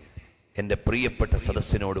ചെയ്യട്ടെ. എന്റെ പ്രിയപ്പെട്ട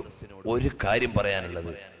സദസ്സിനോട് ഒരു കാര്യം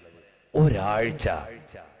പറയാനുള്ളത്, ഒരാഴ്ച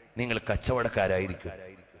നിങ്ങൾ കച്ചവടക്കാരായിരിക്കും,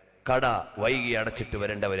 കട വൈകി അടച്ചിട്ട്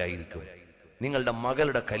വരേണ്ടവരായിരിക്കും. നിങ്ങളുടെ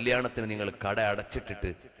മകളുടെ കല്യാണത്തിന് നിങ്ങൾ കട അടച്ചിട്ടിട്ട്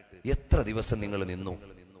എത്ര ദിവസം നിങ്ങൾ നിന്നു?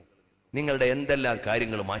 നിങ്ങളുടെ എന്തെല്ലാം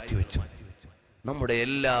കാര്യങ്ങൾ മാറ്റിവെച്ചു? നമ്മുടെ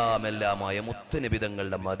എല്ലാമായ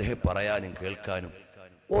മുത്തുനബിതങ്ങളുടെ മദ്ഹ് പറയാനും കേൾക്കാനും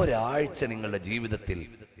ഒരാഴ്ച നിങ്ങളുടെ ജീവിതത്തിൽ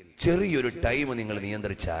ചെറിയൊരു ടൈം നിങ്ങൾ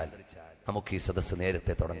നിയന്ത്രിച്ചാൽ നമുക്ക് ഈ സദസ്സ്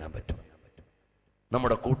നേരത്തെ തുടങ്ങാൻ പറ്റും.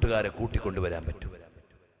 നമ്മുടെ കൂട്ടുകാരെ കൂട്ടിക്കൊണ്ടുവരാൻ പറ്റും.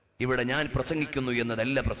 ഇവിടെ ഞാൻ പ്രസംഗിക്കുന്നു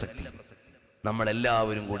എന്നതല്ല പ്രസക്തി.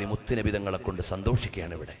 നമ്മളെല്ലാവരും കൂടി മുത്തുനബിതങ്ങളെ കൊണ്ട്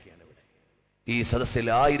സന്തോഷിക്കുകയാണ്. ഇവിടെ ഈ സദസ്സിൽ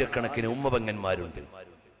ആയിരക്കണക്കിന് ഉമ്മപെങ്ങന്മാരുണ്ട്.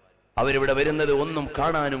 അവരിവിടെ വരുന്നത് ഒന്നും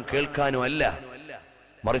കാണാനും കേൾക്കാനും അല്ല,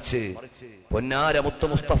 മറിച്ച് പൊന്നാര മുത്തു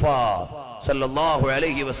മുസ്തഫ സല്ലല്ലാഹു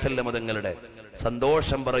അലൈഹി വസല്ലം തങ്ങളുടെ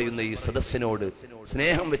സന്തോഷം പറയുന്ന ഈ സദസ്സിനോട്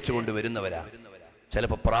സ്നേഹം വെച്ചുകൊണ്ട് വരുന്നവരാ.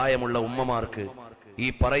 ചിലപ്പോ പ്രായമുള്ള ഉമ്മമാർക്ക് ഈ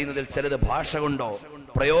പറയുന്നതിൽ ചിലത് ഭാഷ കൊണ്ടോ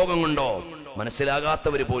പ്രയോഗം കൊണ്ടോ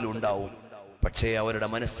മനസ്സിലാകാത്തവര് പോലും ഉണ്ടാവും. പക്ഷേ അവരുടെ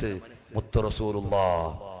മനസ്സ് മുത്തു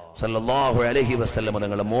റസൂലുള്ളാഹി സല്ലല്ലാഹു അലൈഹി വസല്ലം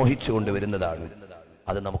തങ്ങളെ മോഹിച്ചുകൊണ്ട് വരുന്നതാണ്.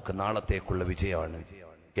 അത് നമുക്ക് നാളത്തേക്കുള്ള വിജയമാണ്.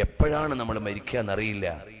 എപ്പോഴാണ് നമ്മൾ മരിക്കാന്നറിയില്ല.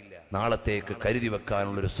 നാളത്തേക്ക് കരുതി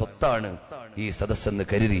വെക്കാനുള്ളൊരു സ്വത്താണ് ഈ സദസ്സെന്ന്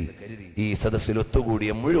കരുതി ഈ സദസ്സിൽ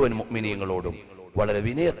ഒത്തുകൂടിയ മുഴുവൻ മുഅ്മിനീങ്ങളോടും വളരെ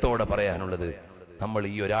വിനയത്തോടെ പറയാനുള്ളത്, നമ്മൾ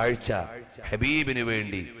ഈ ഒരാഴ്ച ഹബീബിന്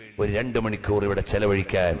വേണ്ടി ഒരു 2 മണിക്കൂർ ഇവിടെ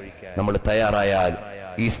ചെലവഴിക്കാൻ നമ്മൾ തയ്യാറായാൽ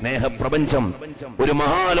ഈ സ്നേഹപ്രപഞ്ചം ഒരു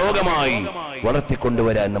മഹാലോകമായി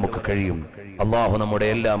വളർത്തിക്കൊണ്ടുവരാൻ നമുക്ക് കഴിയും. അല്ലാഹു നമ്മുടെ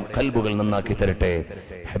എല്ലാം ഖൽബുകൾ നന്നാക്കി തരട്ടെ.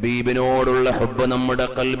 ഹബീബിനോടുള്ള ഹുബ്ബ് നമ്മുടെ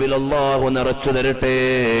ഖൽബിൽ അല്ലാഹു നിറച്ചു തരട്ടെ.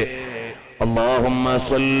 اللهم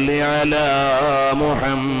صل على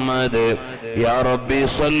محمد يا ربي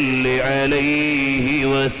صل عليه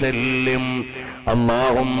وسلم.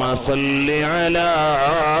 اللهم صل على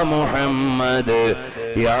محمد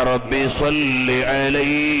يا ربي صل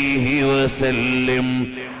عليه وسلم.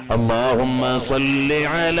 اللهم صل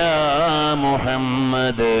على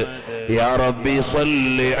محمد يا ربي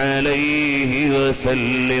صل عليه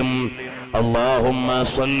وسلم. اللهم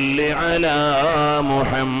صل على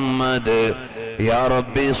محمد يا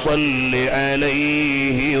ربي صل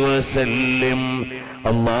عليه وسلم.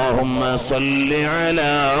 اللهم صل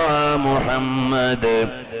على محمد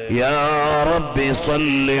يا ربي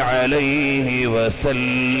صل عليه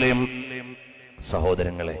وسلم.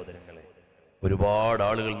 സഹോദരങ്ങളെ, ഒരുപാട്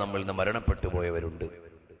ആളുകൾ നമ്മളിൽ നിന്ന് മരണപ്പെട്ടു പോയവരുണ്ട്.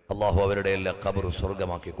 അള്ളാഹു അവരുടെ എല്ലാ ഖബർ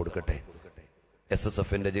സ്വർഗമാക്കി കൊടുക്കട്ടെ.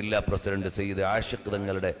 SSFന്റെ ജില്ലാ പ്രസിഡന്റ് സയ്യിദ് ആഷിഖ്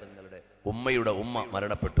തങ്ങളുടെ ഉമ്മയുടെ ഉമ്മ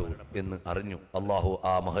മരണപ്പെട്ടു എന്ന് അറിഞ്ഞു. അള്ളാഹു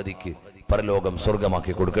ആ മഹദിക്ക് പരലോകം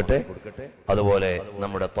സ്വർഗമാക്കി കൊടുക്കട്ടെ. അതുപോലെ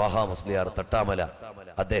നമ്മുടെ ത്വാഹ മുസ്ലിയാർ തട്ടാമല,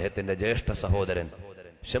 അദ്ദേഹത്തിന്റെ ജ്യേഷ്ഠ സഹോദരൻ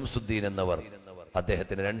ഷംസുദ്ദീൻ എന്നവർ,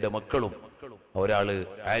 അദ്ദേഹത്തിന് 2 മക്കളും, ഒരാള്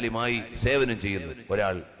ആലിമായി സേവനം ചെയ്യുന്നു,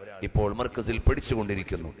 ഒരാൾ ഇപ്പോൾ മർക്കസിൽ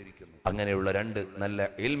പഠിച്ചുകൊണ്ടിരിക്കുന്നു. അങ്ങനെയുള്ള 2 നല്ല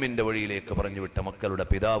ഇൽമിന്റെ വഴിയിലേക്ക് പറഞ്ഞുവിട്ട മക്കളുടെ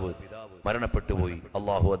പിതാവ് മരണപ്പെട്ടുപോയി.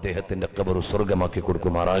 അള്ളാഹു അദ്ദേഹത്തിന്റെ ഖബർ സ്വർഗമാക്കി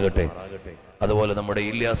കൊടുക്കുമാറാകട്ടെ. അതുപോലെ നമ്മുടെ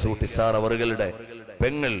ഇല്യാസ് ടിസാർ അവറുകളുടെ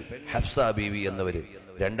പെങ്ങൾ ഹഫ്സ ബീവി എന്നവര്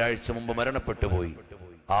 2 ആഴ്ച മുമ്പ് മരണപ്പെട്ടുപോയി.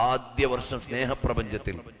 ആദ്യ വർഷം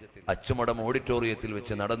സ്നേഹപ്രപഞ്ചത്തിൽ അച്ചുമടം ഓഡിറ്റോറിയത്തിൽ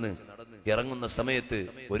വെച്ച് നടന്ന് ഇറങ്ങുന്ന സമയത്ത്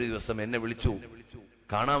ഒരു ദിവസം എന്നെ വിളിച്ചു,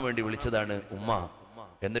 കാണാൻ വേണ്ടി വിളിച്ചതാണ് ഉമ്മ.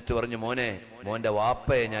 എന്നിട്ട് പറഞ്ഞു, മോന്റെ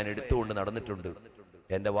വാപ്പയെ ഞാൻ എടുത്തുകൊണ്ട് നടന്നിട്ടുണ്ട്.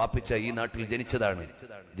 എന്റെ വാപ്പിച്ച ഈ നാട്ടിൽ ജനിച്ചതാണ്,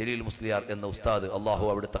 ജലീൽ മുസ്ലിയാർ എന്ന ഉസ്താദ്. അള്ളാഹു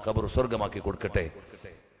അവിടുത്തെ ഖബർ സ്വർഗമാക്കി കൊടുക്കട്ടെ.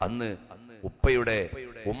 അന്ന് ഉപ്പയുടെ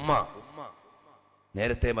ഉമ്മ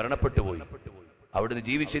നേരത്തെ മരണപ്പെട്ടു പോയി. അവിടുന്ന്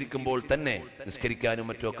ജീവിച്ചിരിക്കുമ്പോൾ തന്നെ നിസ്കരിക്കാനും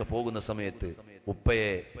മറ്റുമൊക്കെ പോകുന്ന സമയത്ത്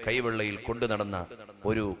ഉപ്പയെ കൈവെള്ളയിൽ കൊണ്ടു നടന്ന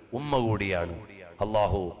ഒരു ഉമ്മ കൂടിയാണ്.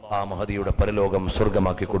 അള്ളാഹു ആ മഹദിയുടെ പരലോകം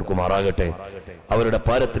സ്വർഗമാക്കി കൊടുക്കുമാറാകട്ടെ. അവരുടെ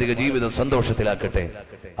പാരത്രിക ജീവിതം സന്തോഷത്തിലാക്കട്ടെ.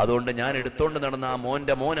 അതുകൊണ്ട് ഞാൻ എടുത്തോണ്ട് നടന്ന ആ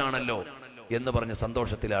മോന്റെ മോനാണല്ലോ എന്ന് പറഞ്ഞ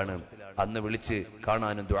സന്തോഷത്തിലാണ് അന്ന് വിളിച്ച്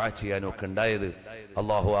കാണാനും ദുആ ചെയ്യാനും ഒക്കെ ഉണ്ടായത്.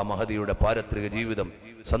 അള്ളാഹു ആ മഹദിയുടെ പാരത്രിക ജീവിതം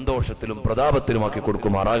സന്തോഷത്തിലും പ്രതാപത്തിലുമാക്കി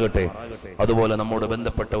കൊടുക്കുമാറാകട്ടെ. അതുപോലെ നമ്മോട്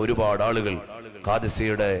ബന്ധപ്പെട്ട ഒരുപാട് ആളുകൾ,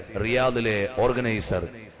 ഖാദിസിയുടെ റിയാദിലെ ഓർഗനൈസർ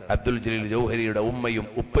അബ്ദുൽ ജലീൽ ജൗഹരിയുടെ ഉമ്മയും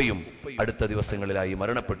ഉപ്പയും അടുത്ത ദിവസങ്ങളിലായി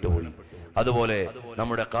മരണപ്പെട്ടുപോയി. അതുപോലെ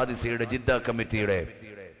നമ്മുടെ ഖാദിസിയുടെ ജിദ്ദ കമ്മിറ്റിയുടെ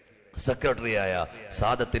സെക്രട്ടറിയായ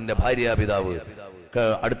സാദത്തിന്റെ ഭാര്യാപിതാവ്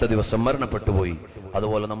അടുത്ത ദിവസം മരണപ്പെട്ടുപോയി.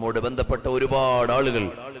 അതുപോലെ നമ്മോട് ബന്ധപ്പെട്ട ഒരുപാട് ആളുകൾ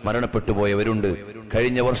മരണപ്പെട്ടുപോയവരുണ്ട്.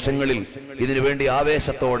 കഴിഞ്ഞ വർഷങ്ങളിൽ ഇതിനുവേണ്ടി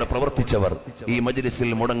ആവേശത്തോടെ പ്രവർത്തിച്ചവർ, ഈ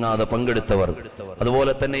മജ്ലിസിൽ മുടങ്ങാതെ പങ്കെടുത്തവർ,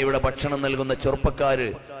 അതുപോലെ തന്നെ ഇവിടെ ഭക്ഷണം നൽകുന്ന ചെറുപ്പക്കാര്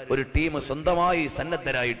ഒരു ടീം സ്വന്തമായി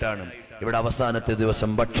സന്നദ്ധരായിട്ടാണ് ഇവിടെ അവസാനത്തെ ദിവസം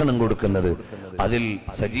ഭക്ഷണം കൊടുക്കുന്നത്. അതിൽ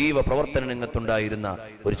സജീവ പ്രവർത്തന രംഗത്തുണ്ടായിരുന്ന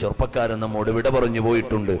ഒരു ചെറുപ്പക്കാരൻ നമ്മോട് വിട പറഞ്ഞു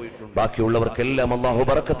പോയിട്ടുണ്ട്. ബാക്കിയുള്ളവർക്കെല്ലാം അല്ലാഹു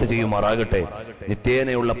ബറക്കത്ത് ചെയ്യുമാറാകട്ടെ.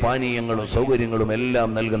 നിത്യേനയുള്ള പാനീയങ്ങളും സൗകര്യങ്ങളും എല്ലാം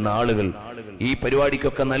നൽകുന്ന ആളുകൾ, ഈ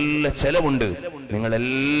പരിപാടിക്കൊക്കെ നല്ല ചെലവുണ്ട്. നിങ്ങൾ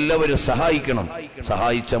എല്ലാവരും സഹായിക്കണം.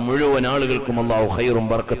 സഹായിച്ച മുഴുവൻ ആളുകൾക്കും അല്ലാഹു ഖൈറും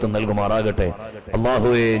ബർക്കത്തും നൽകുമാറാകട്ടെ.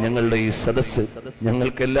 അല്ലാഹുവേ, ഞങ്ങളുടെ ഈ സദസ്സ്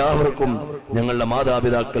ഞങ്ങൾക്കെല്ലാവർക്കും, ഞങ്ങളുടെ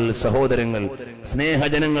മാതാപിതാക്കൾ, സഹോദരങ്ങൾ,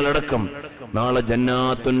 സ്നേഹജനങ്ങളടക്കം നാളെ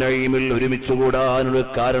ജന്നാത്തുൻ നഈമിൽ ഒരുമിച്ച് കൂടാനുള്ള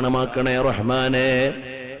കാരണമാക്കണേ റഹ്മാനെ.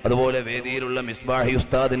 അതുപോലെ വേദിയിലുള്ള മിസ്ബാഹി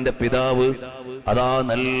ഉസ്താദിന്റെ പിതാവ്, അതാ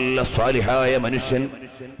നല്ല സ്വാലിഹായ മനുഷ്യൻ,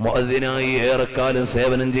 മുഅദ്ദിനായി ഏറെക്കാലം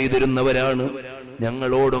സേവനം ചെയ്തിരുന്നവരാണ്.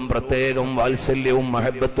 ഞങ്ങളോടും പ്രത്യേകം വാത്സല്യവും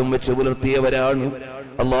മഹബത്തും വെച്ച് പുലർത്തിയവരാണ്.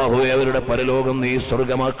 അല്ലാഹുവേ, അവരുടെ പരലോകം നീ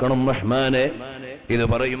സ്വർഗമാക്കണം റഹ്മാനെ. ഇത്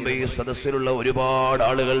പറയുമ്പോ ഈ സദസ്സിലുള്ള ഒരുപാട്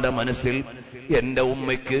ആളുകളുടെ മനസ്സിൽ എന്റെ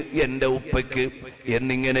ഉമ്മയ്ക്ക്, എന്റെ ഉപ്പയ്ക്ക്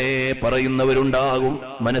എന്നിങ്ങനെ പറയുന്നവരുണ്ടാകും,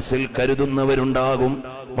 മനസ്സിൽ കരുതുന്നവരുണ്ടാകും.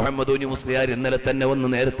 മുഹമ്മദ് മുസ്ലിയാർ ഇന്നലെ തന്നെ വന്ന്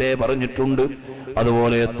നേരത്തെ പറഞ്ഞിട്ടുണ്ട്.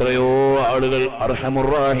 അതുപോലെ എത്രയോ ആളുകൾ,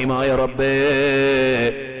 അർഹമുർ-റഹീമായ റബ്ബേ,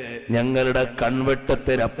 ഞങ്ങളുടെ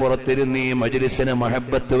കൺവെട്ടത്തിനപ്പുറത്തിരുന്ന് ഈ മജ്ലിസിനെ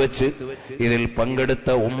മഹബത്ത് വെച്ച് ഇതിൽ പങ്കെടുത്ത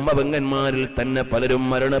ഉമ്മ പെങ്ങന്മാരിൽ തന്നെ പലരും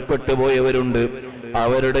മരണപ്പെട്ടു പോയവരുണ്ട്.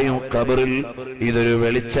 അവരുടെയും ഖബറിൽ ഇതൊരു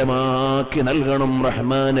വെളിച്ചമാക്കി നൽകണം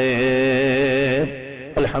റഹ്മാനേ.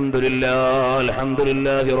 അൽഹംദുലില്ലാഹ്,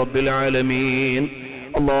 അൽഹംദുലില്ലാഹി റബ്ബിൽ ആലമീൻ.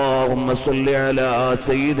 اللهم صل على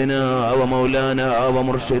سيدنا ومولانا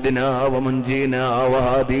ومرشدنا ومنجينا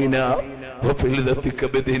وهادينا وفلذة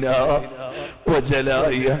كبدنا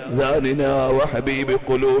وجلاء أحزاننا وحبيب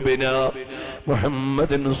قلوبنا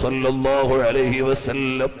محمد صلى الله عليه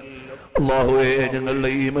وسلم. അല്ലാഹുവേ, ഞങ്ങളുടെ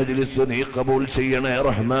ഈ മജ്ലിസ് നീ കബൂൽ ചെയ്യണേ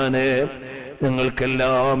റഹ്മാനേ.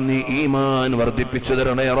 ഞങ്ങൾക്കെല്ലാം നീ ഈമാൻ വർദ്ധിപ്പിച്ചു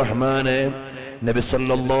തരണേ റഹ്മാനേ. നബി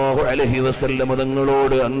സല്ലല്ലാഹു അലൈഹി വസല്ലം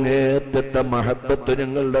തങ്ങളോട് അങ്ങേയറ്റത്തെ മഹബത്ത്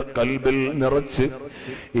ഞങ്ങളുടെ കൽബിൽ നിറച്ച്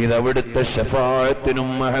ഇതവിടുത്തെ ശഫാഅത്തിനും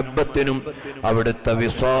മഹബത്തിനും അവിടുത്തെ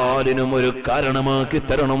വിസാലിനും ഒരു കാരണമാക്കി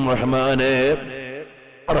തരണം റഹ്മാനേ.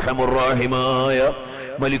 അർഹമുർ-റഹീമായ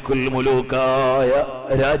മലിക്കുൽ മുലൂക്കായ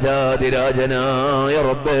രാജാതിരാജനായ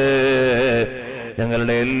റബ്ബേ,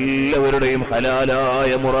 ഞങ്ങളുടെ എല്ലാവരുടെയും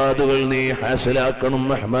ഹലാലായ മുറാദുകൾ നീ ഹാസിലാക്കണം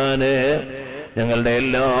റഹ്മാനേ. ഞങ്ങളുടെ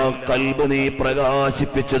എല്ലാ കൽബ് നീ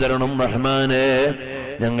പ്രകാശിപ്പിച്ചു തരണം റഹ്മാനേ.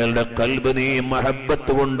 ഞങ്ങളുടെ കൽബ് നീ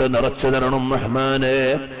മഹബത്ത് കൊണ്ട് നിറച്ചു തരണം റഹ്മാനേ.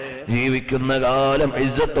 ജീവിക്കുന്ന കാലം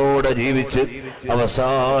ഇസ്സത്തോടെ ജീവിച്ച്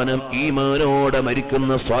അവസാനം ഈമാനോടെ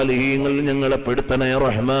മരിക്കുന്ന സ്വാലിഹീങ്ങൾ ഞങ്ങളെ പെടുത്തണേ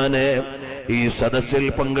റഹ്മാനേ. ഈ സദസ്സിൽ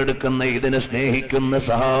പങ്കെടുക്കുന്ന, ഇതിനെ സ്നേഹിക്കുന്ന,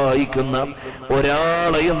 സഹായിക്കുന്ന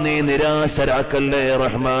ഒരാളെയും നീ നിരാശരാക്കല്ലേ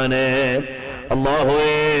റഹ്മാനേ.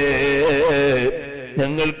 അല്ലാഹുവേ,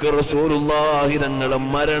 ഞങ്ങൾക്ക് റസൂലുള്ളാഹി തങ്ങളെ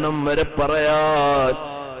മരണം വരെ പറയാൻ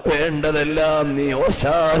വേണ്ടതെല്ലാം നീ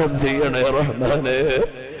ഓശാനം ചെയ്യണേ റഹ്മാനെ.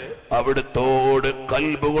 അവിടുത്തോട്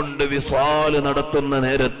കൽബ് കൊണ്ട് വിസാല് നടത്തുന്ന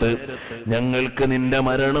നേരത്ത് ഞങ്ങൾക്ക് നിന്റെ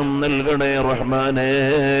മരണം നൽകണേ റഹ്മാനെ.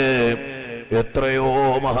 എത്രയോ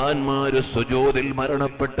മഹാന്മാര് സുജൂദിൽ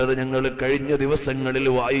മരണപ്പെട്ടത് ഞങ്ങൾ കഴിഞ്ഞ ദിവസങ്ങളിൽ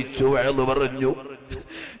വായിച്ചു, വഅദ് പറഞ്ഞു.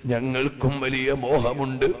 ഞങ്ങൾക്കും വലിയ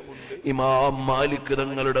മോഹമുണ്ട്. ഇമാം മാലിക്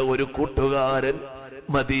തങ്ങളുടെ ഒരു കൂട്ടുകാരൻ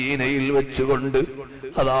മദീനയിൽ വെച്ചുകൊണ്ട്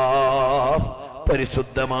അതാ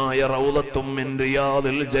പരിശുദ്ധമായ റൗളത്തും മിൻ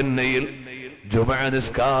റിയാദിൽ ജന്നയിൽ ജുമുഅ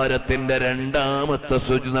നിസ്കാരത്തിന്റെ രണ്ടാമത്തെ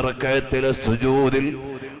റക്അത്തിലെ സുജൂദിൽ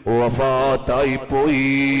വഫാത്തായി പോയി.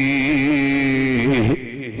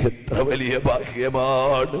 എത്ര വലിയ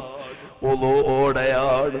ഭാഗ്യമാണ്.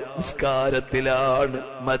 ഉളൂഓടെയാണ്, നിസ്കാരത്തിലാണ്,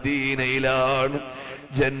 മദീനയിലാണ്,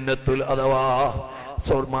 ജന്നത്തുൽ അഥവാ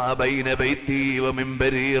സുർമാ ബൈന ബൈതി വ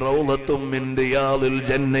മിൻബരി റൗളത്തും മിൻ റിയാദിൽ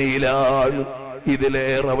ജന്നയിലാണ്.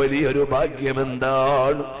 ഇതിലേറെ വലിയൊരു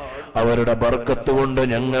ഭാഗ്യമെന്താണ്? അവരുടെ ബർക്കത്ത് കൊണ്ട്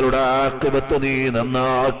ഞങ്ങളുടെ ആഖിബത്ത് നീ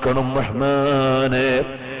നന്നാക്കണം റഹ്മാനെ.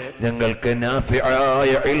 ഞങ്ങൾക്ക്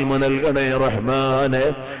നാഫിആയ ഇൽമ നൽകണേ റഹ്മാനെ.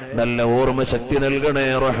 നല്ല ഓർമ്മശക്തി നൽകണേ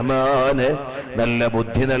റഹ്മാനെ. നല്ല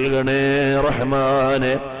ബുദ്ധി നൽകണേ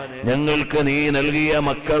റഹ്മാനെ. ഞങ്ങൾക്ക് നീ നൽകിയ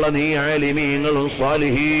മക്കളെ നീ ആലിമീങ്ങളും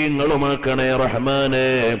സ്വാലിഹീങ്ങളുമാക്കണേ റഹ്മാനെ.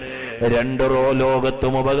 രണ്ട്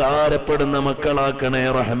ലോകത്തും ഉപകാരപ്പെടുന്ന മക്കളാക്കണേ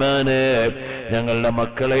റഹ്മാനെ. ഞങ്ങളുടെ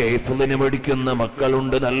മക്കളെ ഹിഫ്ളിന് പഠിക്കുന്ന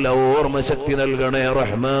മക്കളുണ്ട്, നല്ല ഓർമ്മശക്തി നൽകണേ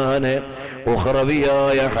റഹ്മാനെ.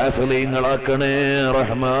 ഉഖ്റവിയായ ഹാഫിളീങ്ങളാക്കണേ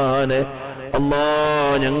റഹ്മാനെ. അല്ലാ,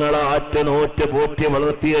 ഞങ്ങളെ ആറ്റനോറ്റ് പോറ്റി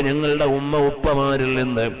വളർത്തിയ ഞങ്ങളുടെ ഉമ്മ ഉപ്പമാരിൽ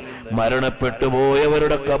നിന്ന് മരണപ്പെട്ടു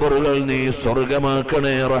പോയവരുടെ ഖബറുകൾ നീ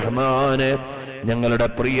സ്വർഗമാക്കണേ റഹ്മാനെ. ഞങ്ങളുടെ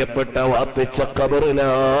പ്രിയപ്പെട്ട വാപ്പിച്ച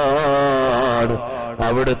ഖബറിലാണ്.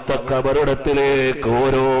 അവിടുത്തെ ഖബറിടത്തിലേക്ക്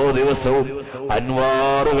ഓരോ ദിവസവും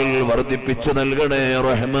അൻവാറുകൾ വർദ്ധിപ്പിച്ചു നൽകണേ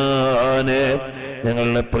റഹ്മാനെ.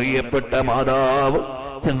 ഞങ്ങളുടെ പ്രിയപ്പെട്ട മാതാവ്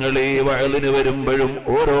ഞങ്ങൾ ഈ വഅലിന് വരുമ്പോഴും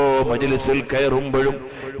ഓരോ മജ്ലിസിൽ കയറുമ്പോഴും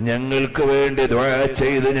ഞങ്ങൾക്ക് വേണ്ടി ദുആ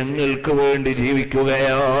ചെയ്ത് ഞങ്ങൾക്ക് വേണ്ടി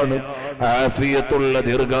ജീവിക്കുകയാണ്. ആഫിയത്തുള്ള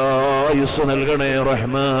ദീർഘായുസ് നൽകണേ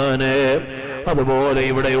റഹ്മാനെ. അതുപോലെ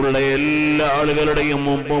ഇവിടെയുള്ള എല്ലാ ആളുകളുടെയും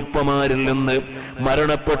ഉപ്പമാരിൽ നിന്ന്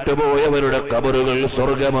മരണപ്പെട്ടു പോയവരുടെ ഖബറുകൾ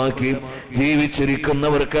സ്വർഗമാക്കി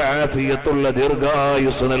ജീവിച്ചിരിക്കുന്നവർക്ക് ആഫിയത്തുള്ള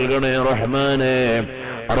ദീർഘായുസ് നൽകണേ റഹ്മാനെ.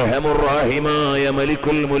 അർഹമുർ-റഹീമായ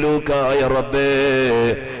മലിക്കുൽ മുലൂക്കായ റബ്ബേ,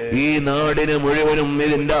 ഈ നാടിന് മുഴുവനും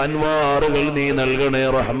ഇതിന്റെ അൻവാറുകൾ നീ നൽകണേ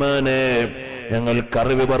റഹ്മാനെ.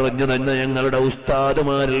 ഞങ്ങൾക്കറിവ് പറഞ്ഞു തന്നെ ഞങ്ങളുടെ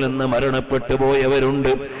ഉസ്താദുമാരിൽ നിന്ന് മരണപ്പെട്ടു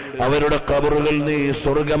പോയവരുണ്ട്. അവരുടെ ഖബറുകൾ നീ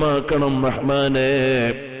സ്വർഗമാക്കണം റഹ്മാനെ.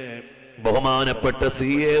 ബഹുമാനപ്പെട്ട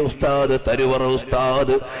CA ഉസ്താദ്, തരുവറ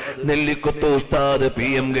ഉസ്താദ്, നെല്ലിക്കുത്ത് ഉസ്താദ്,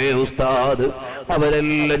 PMK ഉസ്താദ്,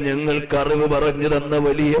 അവരെല്ലാം ഞങ്ങൾക്ക് അറിവ് പറഞ്ഞു തന്ന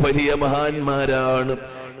വലിയ വലിയ മഹാന്മാരാണ്.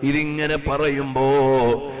 ഇതിങ്ങനെ പറയുമ്പോ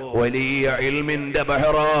വലിയ ഇൽമിന്റെ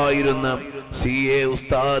ബഹറായിരുന്ന CA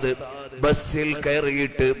ഉസ്താദ് ബസ്സിൽ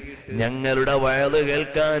കയറിയിട്ട് ഞങ്ങളുടെ വഅദ്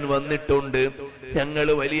കേൾക്കാൻ വന്നിട്ടുണ്ട്. ഞങ്ങൾ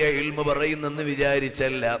വലിയ ഇൽമ പറയുന്നെന്ന്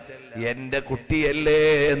വിചാരിച്ചല്ല, എന്റെ കുട്ടിയല്ലേ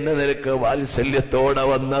എന്ന നിലക്ക് വാത്സല്യത്തോടെ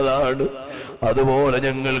വന്നതാണ്. അതുപോലെ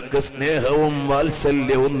ഞങ്ങൾക്ക് സ്നേഹവും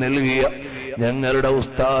വാത്സല്യവും നൽകിയ ഞങ്ങളുടെ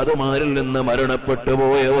ഉസ്താദുമാരിൽ നിന്ന് മരണപ്പെട്ടു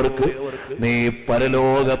പോയവർക്ക് നീ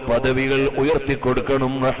പരലോക പദവികൾ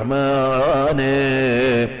ഉയർത്തിക്കൊടുക്കണം റഹ്മാനെ.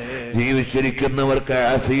 ജീവിച്ചിരിക്കുന്നവർക്ക്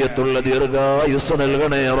ആഫിയത്തുള്ള ദീർഘായുസ്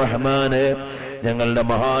നൽകണേ റഹ്മാനെ. ഞങ്ങളുടെ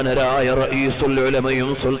മഹാനരായ റഈസുൽ ഉലമയും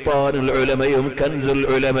സുൽത്താനുൽ ഉലമയും കൻസുൽ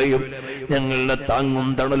ഉലമയും ഞങ്ങളുടെ താങ്ങും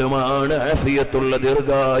തണലുമാണ്. ആഫിയത്തുള്ള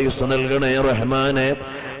ദീർഘായുസ് നൽകണേ റഹ്മാനെ.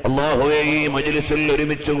 അല്ലാഹുവേ, ഈ മജ്ലിസിൽ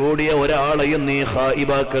ഒരുമിച്ച് കൂടിയ ഒരാളെയും നീ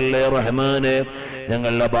ഖായിബാക്കല്ലേ റഹ്മാനെ.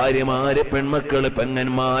 ഞങ്ങളുടെ ഭാര്യമാര്, പെൺമക്കള്,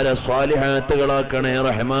 പെങ്ങന്മാരെ സ്വാലിഹാത്തുകളാക്കണേ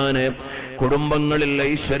റഹ്മാനെ. കുടുംബങ്ങളിൽ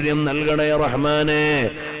ഐശ്വര്യം നൽകണേ റഹ്മാനെ.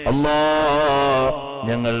 അല്ലാ,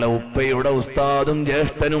 ഞങ്ങളുടെ ഉപ്പയുടെ ഉസ്താദും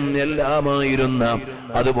ജ്യേഷ്ഠനും എല്ലാമായിരുന്ന,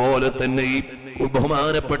 അതുപോലെ തന്നെ ഈ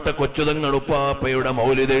ബഹുമാനപ്പെട്ട കൊച്ചുതങ്ങൾ ഉപ്പാപ്പയുടെ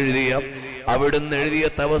മൗലിദ് എഴുതിയ, അവിടുന്ന് എഴുതിയ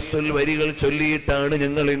തവസ്സുൽ വരികൾ ചൊല്ലിയിട്ടാണ്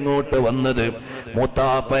ഞങ്ങൾ ഇങ്ങോട്ട് വന്നത്.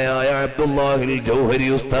 മൂത്താപ്പയായ അബ്ദുല്ലാഹിൽ ജൗഹരി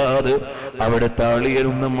ഉസ്താദ്, അവിടുത്തെ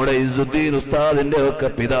അളിയനും നമ്മുടെ ഇസുദ്ദീൻ ഉസ്താദിന്റെ ഒക്കെ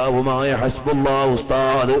പിതാവുമായ ഹസ്ബുല്ലാ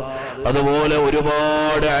ഉസ്താദ്, അതുപോലെ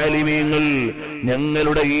ഒരുപാട് ആലിമീങ്ങൾ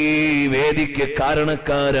ഞങ്ങളുടെ ഈ വേദിക്ക്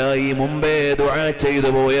കാരണക്കാരായി മുമ്പേ ദുആ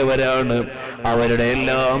ചെയ്തു പോയവരാണ്. അവരുടെ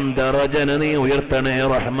എല്ലാം ദറജന നീ ഉയർത്തണേ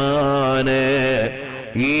റഹ്മാനെ.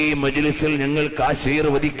 ഈ മജ്ലിസിൽ ഞങ്ങൾക്ക്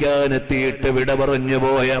ആശീർവദിക്കാൻ എത്തിയിട്ട് വിട പറഞ്ഞു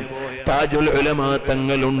പോയ താജുൽ ഉലമാ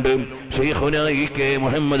തങ്ങളുണ്ട്, ശൈഖുനാ ഇ.കെ.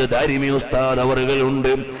 മുഹമ്മദ് ദാരിമി ഉസ്താദ്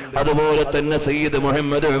അവറുകളുണ്ട്, അതുപോലെ തന്നെ സയ്യിദ്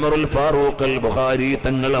മുഹമ്മദ് ഉമറുൽ ഫാറൂഖ് അൽ-ബുഖാരി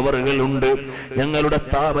തങ്ങൾ അവറുകളുണ്ട്. ഞങ്ങളുടെ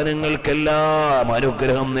സ്ഥാപനങ്ങൾക്കെല്ലാം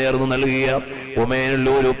അനുഗ്രഹം നേർന്നു നൽകിയ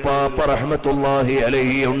ഉമേനല്ലൂർ ഉപ്പാപ്പ റഹ്മത്തുള്ളാഹി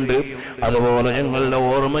അലൈഹി ഉണ്ട്. അതുപോലെ ഞങ്ങളുടെ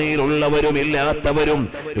ഓർമ്മയിലുള്ളവരും ഇല്ലാത്തവരും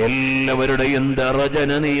എല്ലാവരുടെയും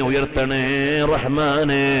ദറജന നീ ഉയർത്തണേ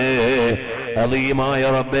റഹ്മാനേ. അദീമായ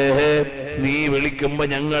റബ്ബേ, നീ വിളിക്കുമ്പോ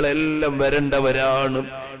ഞങ്ങളെല്ലാം വരേണ്ടവരാണ്.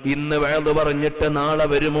 ഇന്ന് വഅദ് പറഞ്ഞിട്ട് നാളെ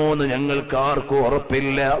വരുമോന്ന് ഞങ്ങൾക്ക് ആർക്കും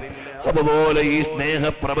ഉറപ്പില്ല. അതുപോലെ ഈ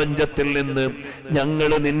സ്നേഹപ്രപഞ്ചത്തിൽ നിന്ന്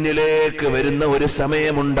ഞങ്ങൾ നിന്നിലേക്ക് വരുന്ന ഒരു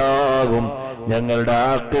സമയമുണ്ടാകും. ഞങ്ങളുടെ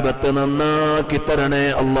ആഖിബത്ത് നന്നാക്കി തരണേ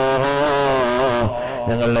അല്ലാഹ്.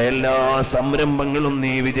 ഞങ്ങളുടെ എല്ലാ സംരംഭങ്ങളും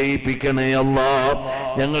നീ വിജയിപ്പിക്കണേ അല്ലാഹ്.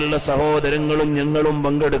 ഞങ്ങളുടെ സഹോദരങ്ങളും ഞങ്ങളും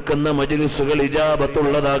പങ്കെടുക്കുന്ന മജ്ലിസുകൾ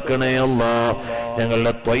ഇജാബത്തുള്ളതാക്കണേ അല്ലാഹ്.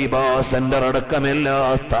 ഞങ്ങളുടെ ത്വയ്ബ സെന്റർ അടക്കം എല്ലാ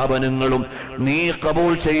സ്ഥാപനങ്ങളും നീ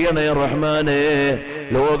കബൂൽ ചെയ്യണേ റഹ്മാനേ.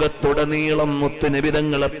 ലോകത്തുടനീളം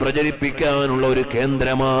മുത്തുനബിതങ്ങളെ പ്രചരിപ്പിക്കാനുള്ള ഒരു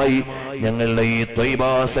കേന്ദ്രമായി ഞങ്ങളുടെ ഈ ത്വയ്ബ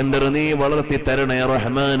സെന്റർ നീ വളർത്തി തരണേ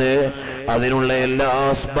റഹ്മാനേ. അതിനുള്ള എല്ലാ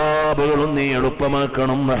അസ്ബാബുകളും നീ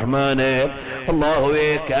എളുപ്പമാക്കണം റഹ്മാനേ. അല്ലാഹുവേ,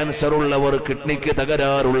 ക്യാൻസർ ഉള്ളവർ, കിഡ്നിക്ക്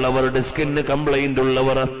തകരാറുള്ളവർ, ഡിസ്കിന് കംപ്ലൈന്റ്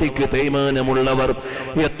ഉള്ളവർ, അസ്ഥിക്ക് തേയ്മാനമുള്ളവർ,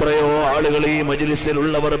 എത്രയോ ആളുകൾ ഈ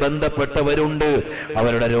മജ്ലിസിലുള്ളവർ ബന്ധപ്പെട്ടവരുണ്ട്.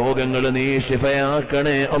 അവരുടെ രോഗങ്ങൾ നീ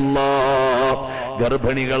ശിഫയാക്കണേ അല്ലാഹ്.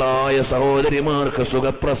 ഗർഭിണികളായ സഹോദരിമാർക്ക്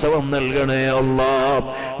സുഖപ്രസവം നൽകണേ അല്ലാഹ്.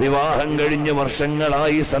 വിവാഹം കഴിഞ്ഞ്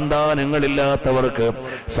വർഷങ്ങളായി സന്താനങ്ങളില്ലാത്തവർക്ക്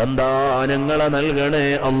സന്താനങ്ങളെ നൽകണേ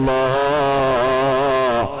അല്ലാഹ്.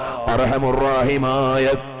 അർഹമുർ റഹീമായ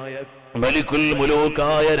മലിക്കുൽ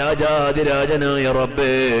മുലൂക്കായ രാജാതിരാജനായ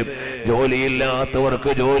റബ്ബേ, ജോലിയില്ലാത്തവർക്ക്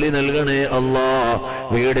ജോലി നൽകണേ അല്ലാഹ്.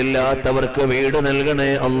 വീടില്ലാത്തവർക്ക് വീട് നൽകണേ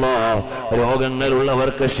അല്ലാഹ്.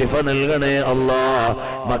 രോഗങ്ങളുള്ളവർക്ക് ശിഫ നൽകണേ അല്ലാഹ്.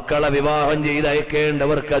 മക്കളെ വിവാഹം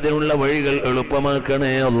ചെയ്തയക്കേണ്ടവർക്ക് അതിനുള്ള വഴികൾ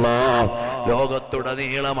എളുപ്പമാക്കണേ അല്ലാഹ്.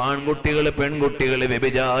 ലോകത്തുടനീളം ആൺകുട്ടികൾ പെൺകുട്ടികൾ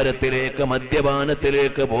വ്യഭിചാരത്തിലേക്ക്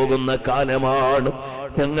മദ്യപാനത്തിലേക്ക് പോകുന്ന കാലമാണ്.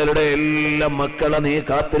 ഞങ്ങളുടെ എല്ലാം മക്കളെ നീ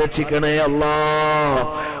കാത്തുരക്ഷിക്കണേ അല്ലാഹ്.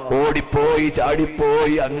 ഓടിപ്പോയി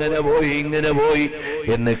ചാടിപ്പോയി അങ്ങനെ പോയി ഇങ്ങനെ പോയി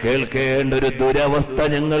എന്ന് കേൾക്കേണ്ട ഒരു ദുരവസ്ഥ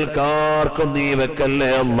ഞങ്ങൾക്കാർക്കും നീ വെക്കല്ലേ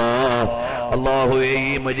അല്ലാഹ്. അല്ലാഹുവേ, ഈ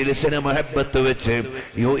മജ്ലിസിനെ മഹബത്ത് വെച്ച്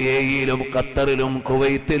UAE-യിലും ഖത്തറിലും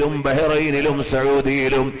കുവൈത്തിലും ബഹ്റൈനിലും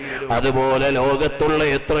സൗദിയിലും അതുപോലെ ലോകത്തുള്ള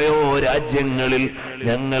എത്രയോ രാജ്യങ്ങളിൽ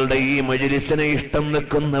ഞങ്ങളുടെ ഈ മജ്ലിസിനെ ഇഷ്ടം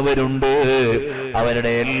വെക്കുന്നവരുണ്ട്.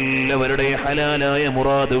 അവരുടെ എല്ലാവരുടെയും ഹലാലായ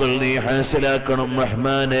മുറാദുകൾ നീ ഹാസിലാക്കണം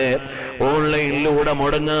റഹ്മാനേ. ഓൺലൈനിലൂടെ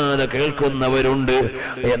മുടങ്ങാതെ കേൾക്കുന്നവരുണ്ട്,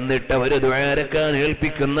 എന്നിട്ട് അവര് ദുആരക്കാൻ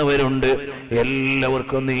ഏൽപ്പിക്കുന്നവരുണ്ട്.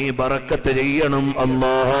 എല്ലാവർക്കും നീ ബറക്കത്ത് ചെയ്യണം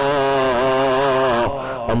അല്ലാഹ്.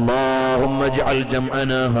 اللهم اجعل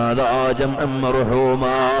جمعنا هذا جمعا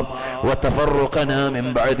مرحوما وتفرقنا من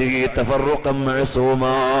بعده تفرقا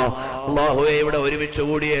معصوما. അല്ലാഹുവേ, ഇവിടെ ഒരുമിച്ച്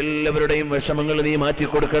കൂടിയ എല്ലാവരുടെയും വിഷമങ്ങൾ നീ മാറ്റി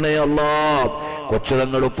കൊടുക്കണേ അല്ലാഹ്.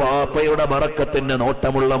 കൊച്ചുതങ്ങൾ ഉപ്പാപ്പയുടെ ബറക്കത്തിന്റെ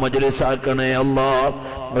നോട്ടമുള്ള മജ്ലിസാക്കണേ അല്ലാഹ്.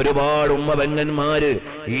 ഒരുപാട് ഉമ്മബെങ്ങന്മാര്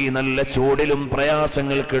ഈ നല്ല ചൂടിലും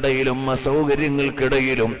പ്രയാസങ്ങൾക്കിടയിലും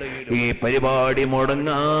അസൗകര്യങ്ങൾക്കിടയിലും ഈ പരിപാടി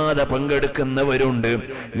മുടങ്ങാതെ പങ്കെടുക്കുന്നവരുണ്ട്.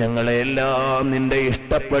 ഞങ്ങളെല്ലാം നിന്റെ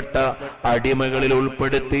ഇഷ്ടപ്പെട്ട അടിമകളിൽ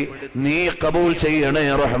ഉൾപ്പെടുത്തി നീ കബൂൽ ചെയ്യണേ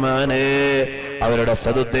റഹ്മാനേ. അവരുടെ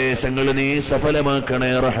സദുദ്ദേശങ്ങൾ നീ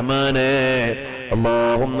സഫലമാക്കണേ റഹ്മാനേ.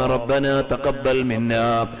 اللهم ربنا تقبل منا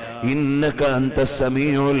إنك أنت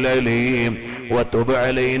السميع العليم وتب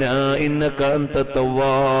علينا إنك أنت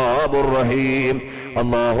التواب الرحيم.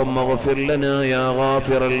 اللهم اغفر لنا يا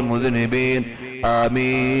غافر المذنبين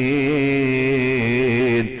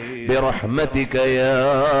آمين برحمتك يا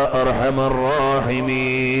أرحم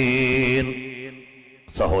الراحمين.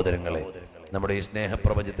 സഹോദരങ്ങളെ, നമ്മുടെ ഈ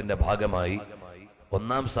സ്നേഹപ്രപഞ്ചത്തിന്റെ ഭാഗമായി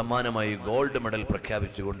ഒന്നാം സമ്മാനമായി ഗോൾഡ് മെഡൽ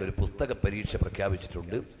പ്രഖ്യാപിച്ചുകൊണ്ട് ഒരു പുസ്തക പരീക്ഷ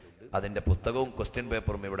പ്രഖ്യാപിച്ചിട്ടുണ്ട്. അതിന്റെ പുസ്തകവും ക്വസ്റ്റ്യൻ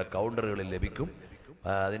പേപ്പറും ഇവിടെ കൗണ്ടറുകളിൽ ലഭിക്കും.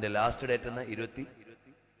 അതിന്റെ ലാസ്റ്റ് ഡേറ്റ് എന്ന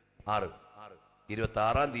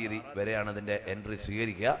 26-ആം തീയതി വരെയാണ് അതിന്റെ എൻട്രി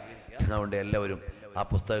സ്വീകരിക്കുക. അതുകൊണ്ട് എല്ലാവരും ആ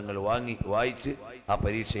പുസ്തകങ്ങൾ വായിച്ച് ആ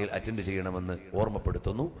പരീക്ഷയിൽ അറ്റൻഡ് ചെയ്യണമെന്ന്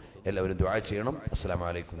ഓർമ്മപ്പെടുത്തുന്നു. എല്ലാവരും ദുആ ചെയ്യണം. അസ്സലാമു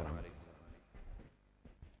അലൈക്കും വറഹ്മത്തുള്ളാഹി.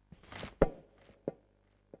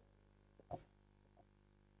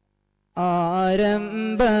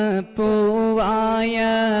 ആരംഭപ്പൂവായ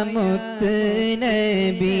മുത്ത്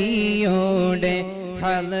നബിയോടെ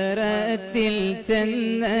ഹളറത്തിൽ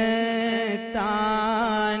ചെന്ന്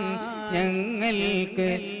താൻ ഞങ്ങൾക്ക്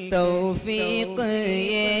തൗഫീഖ്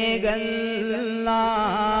ഏകല്ലാഹ്.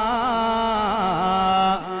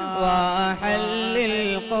 വഹല്ലിൽ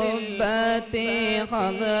ഖുബ്ബത്തി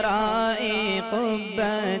ഖദ്റാഇ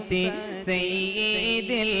ഖുബ്ബത്തി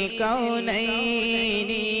സയ്യിദിൽ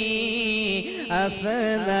കൗനൈനി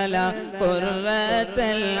أفضل قرة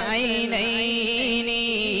العينين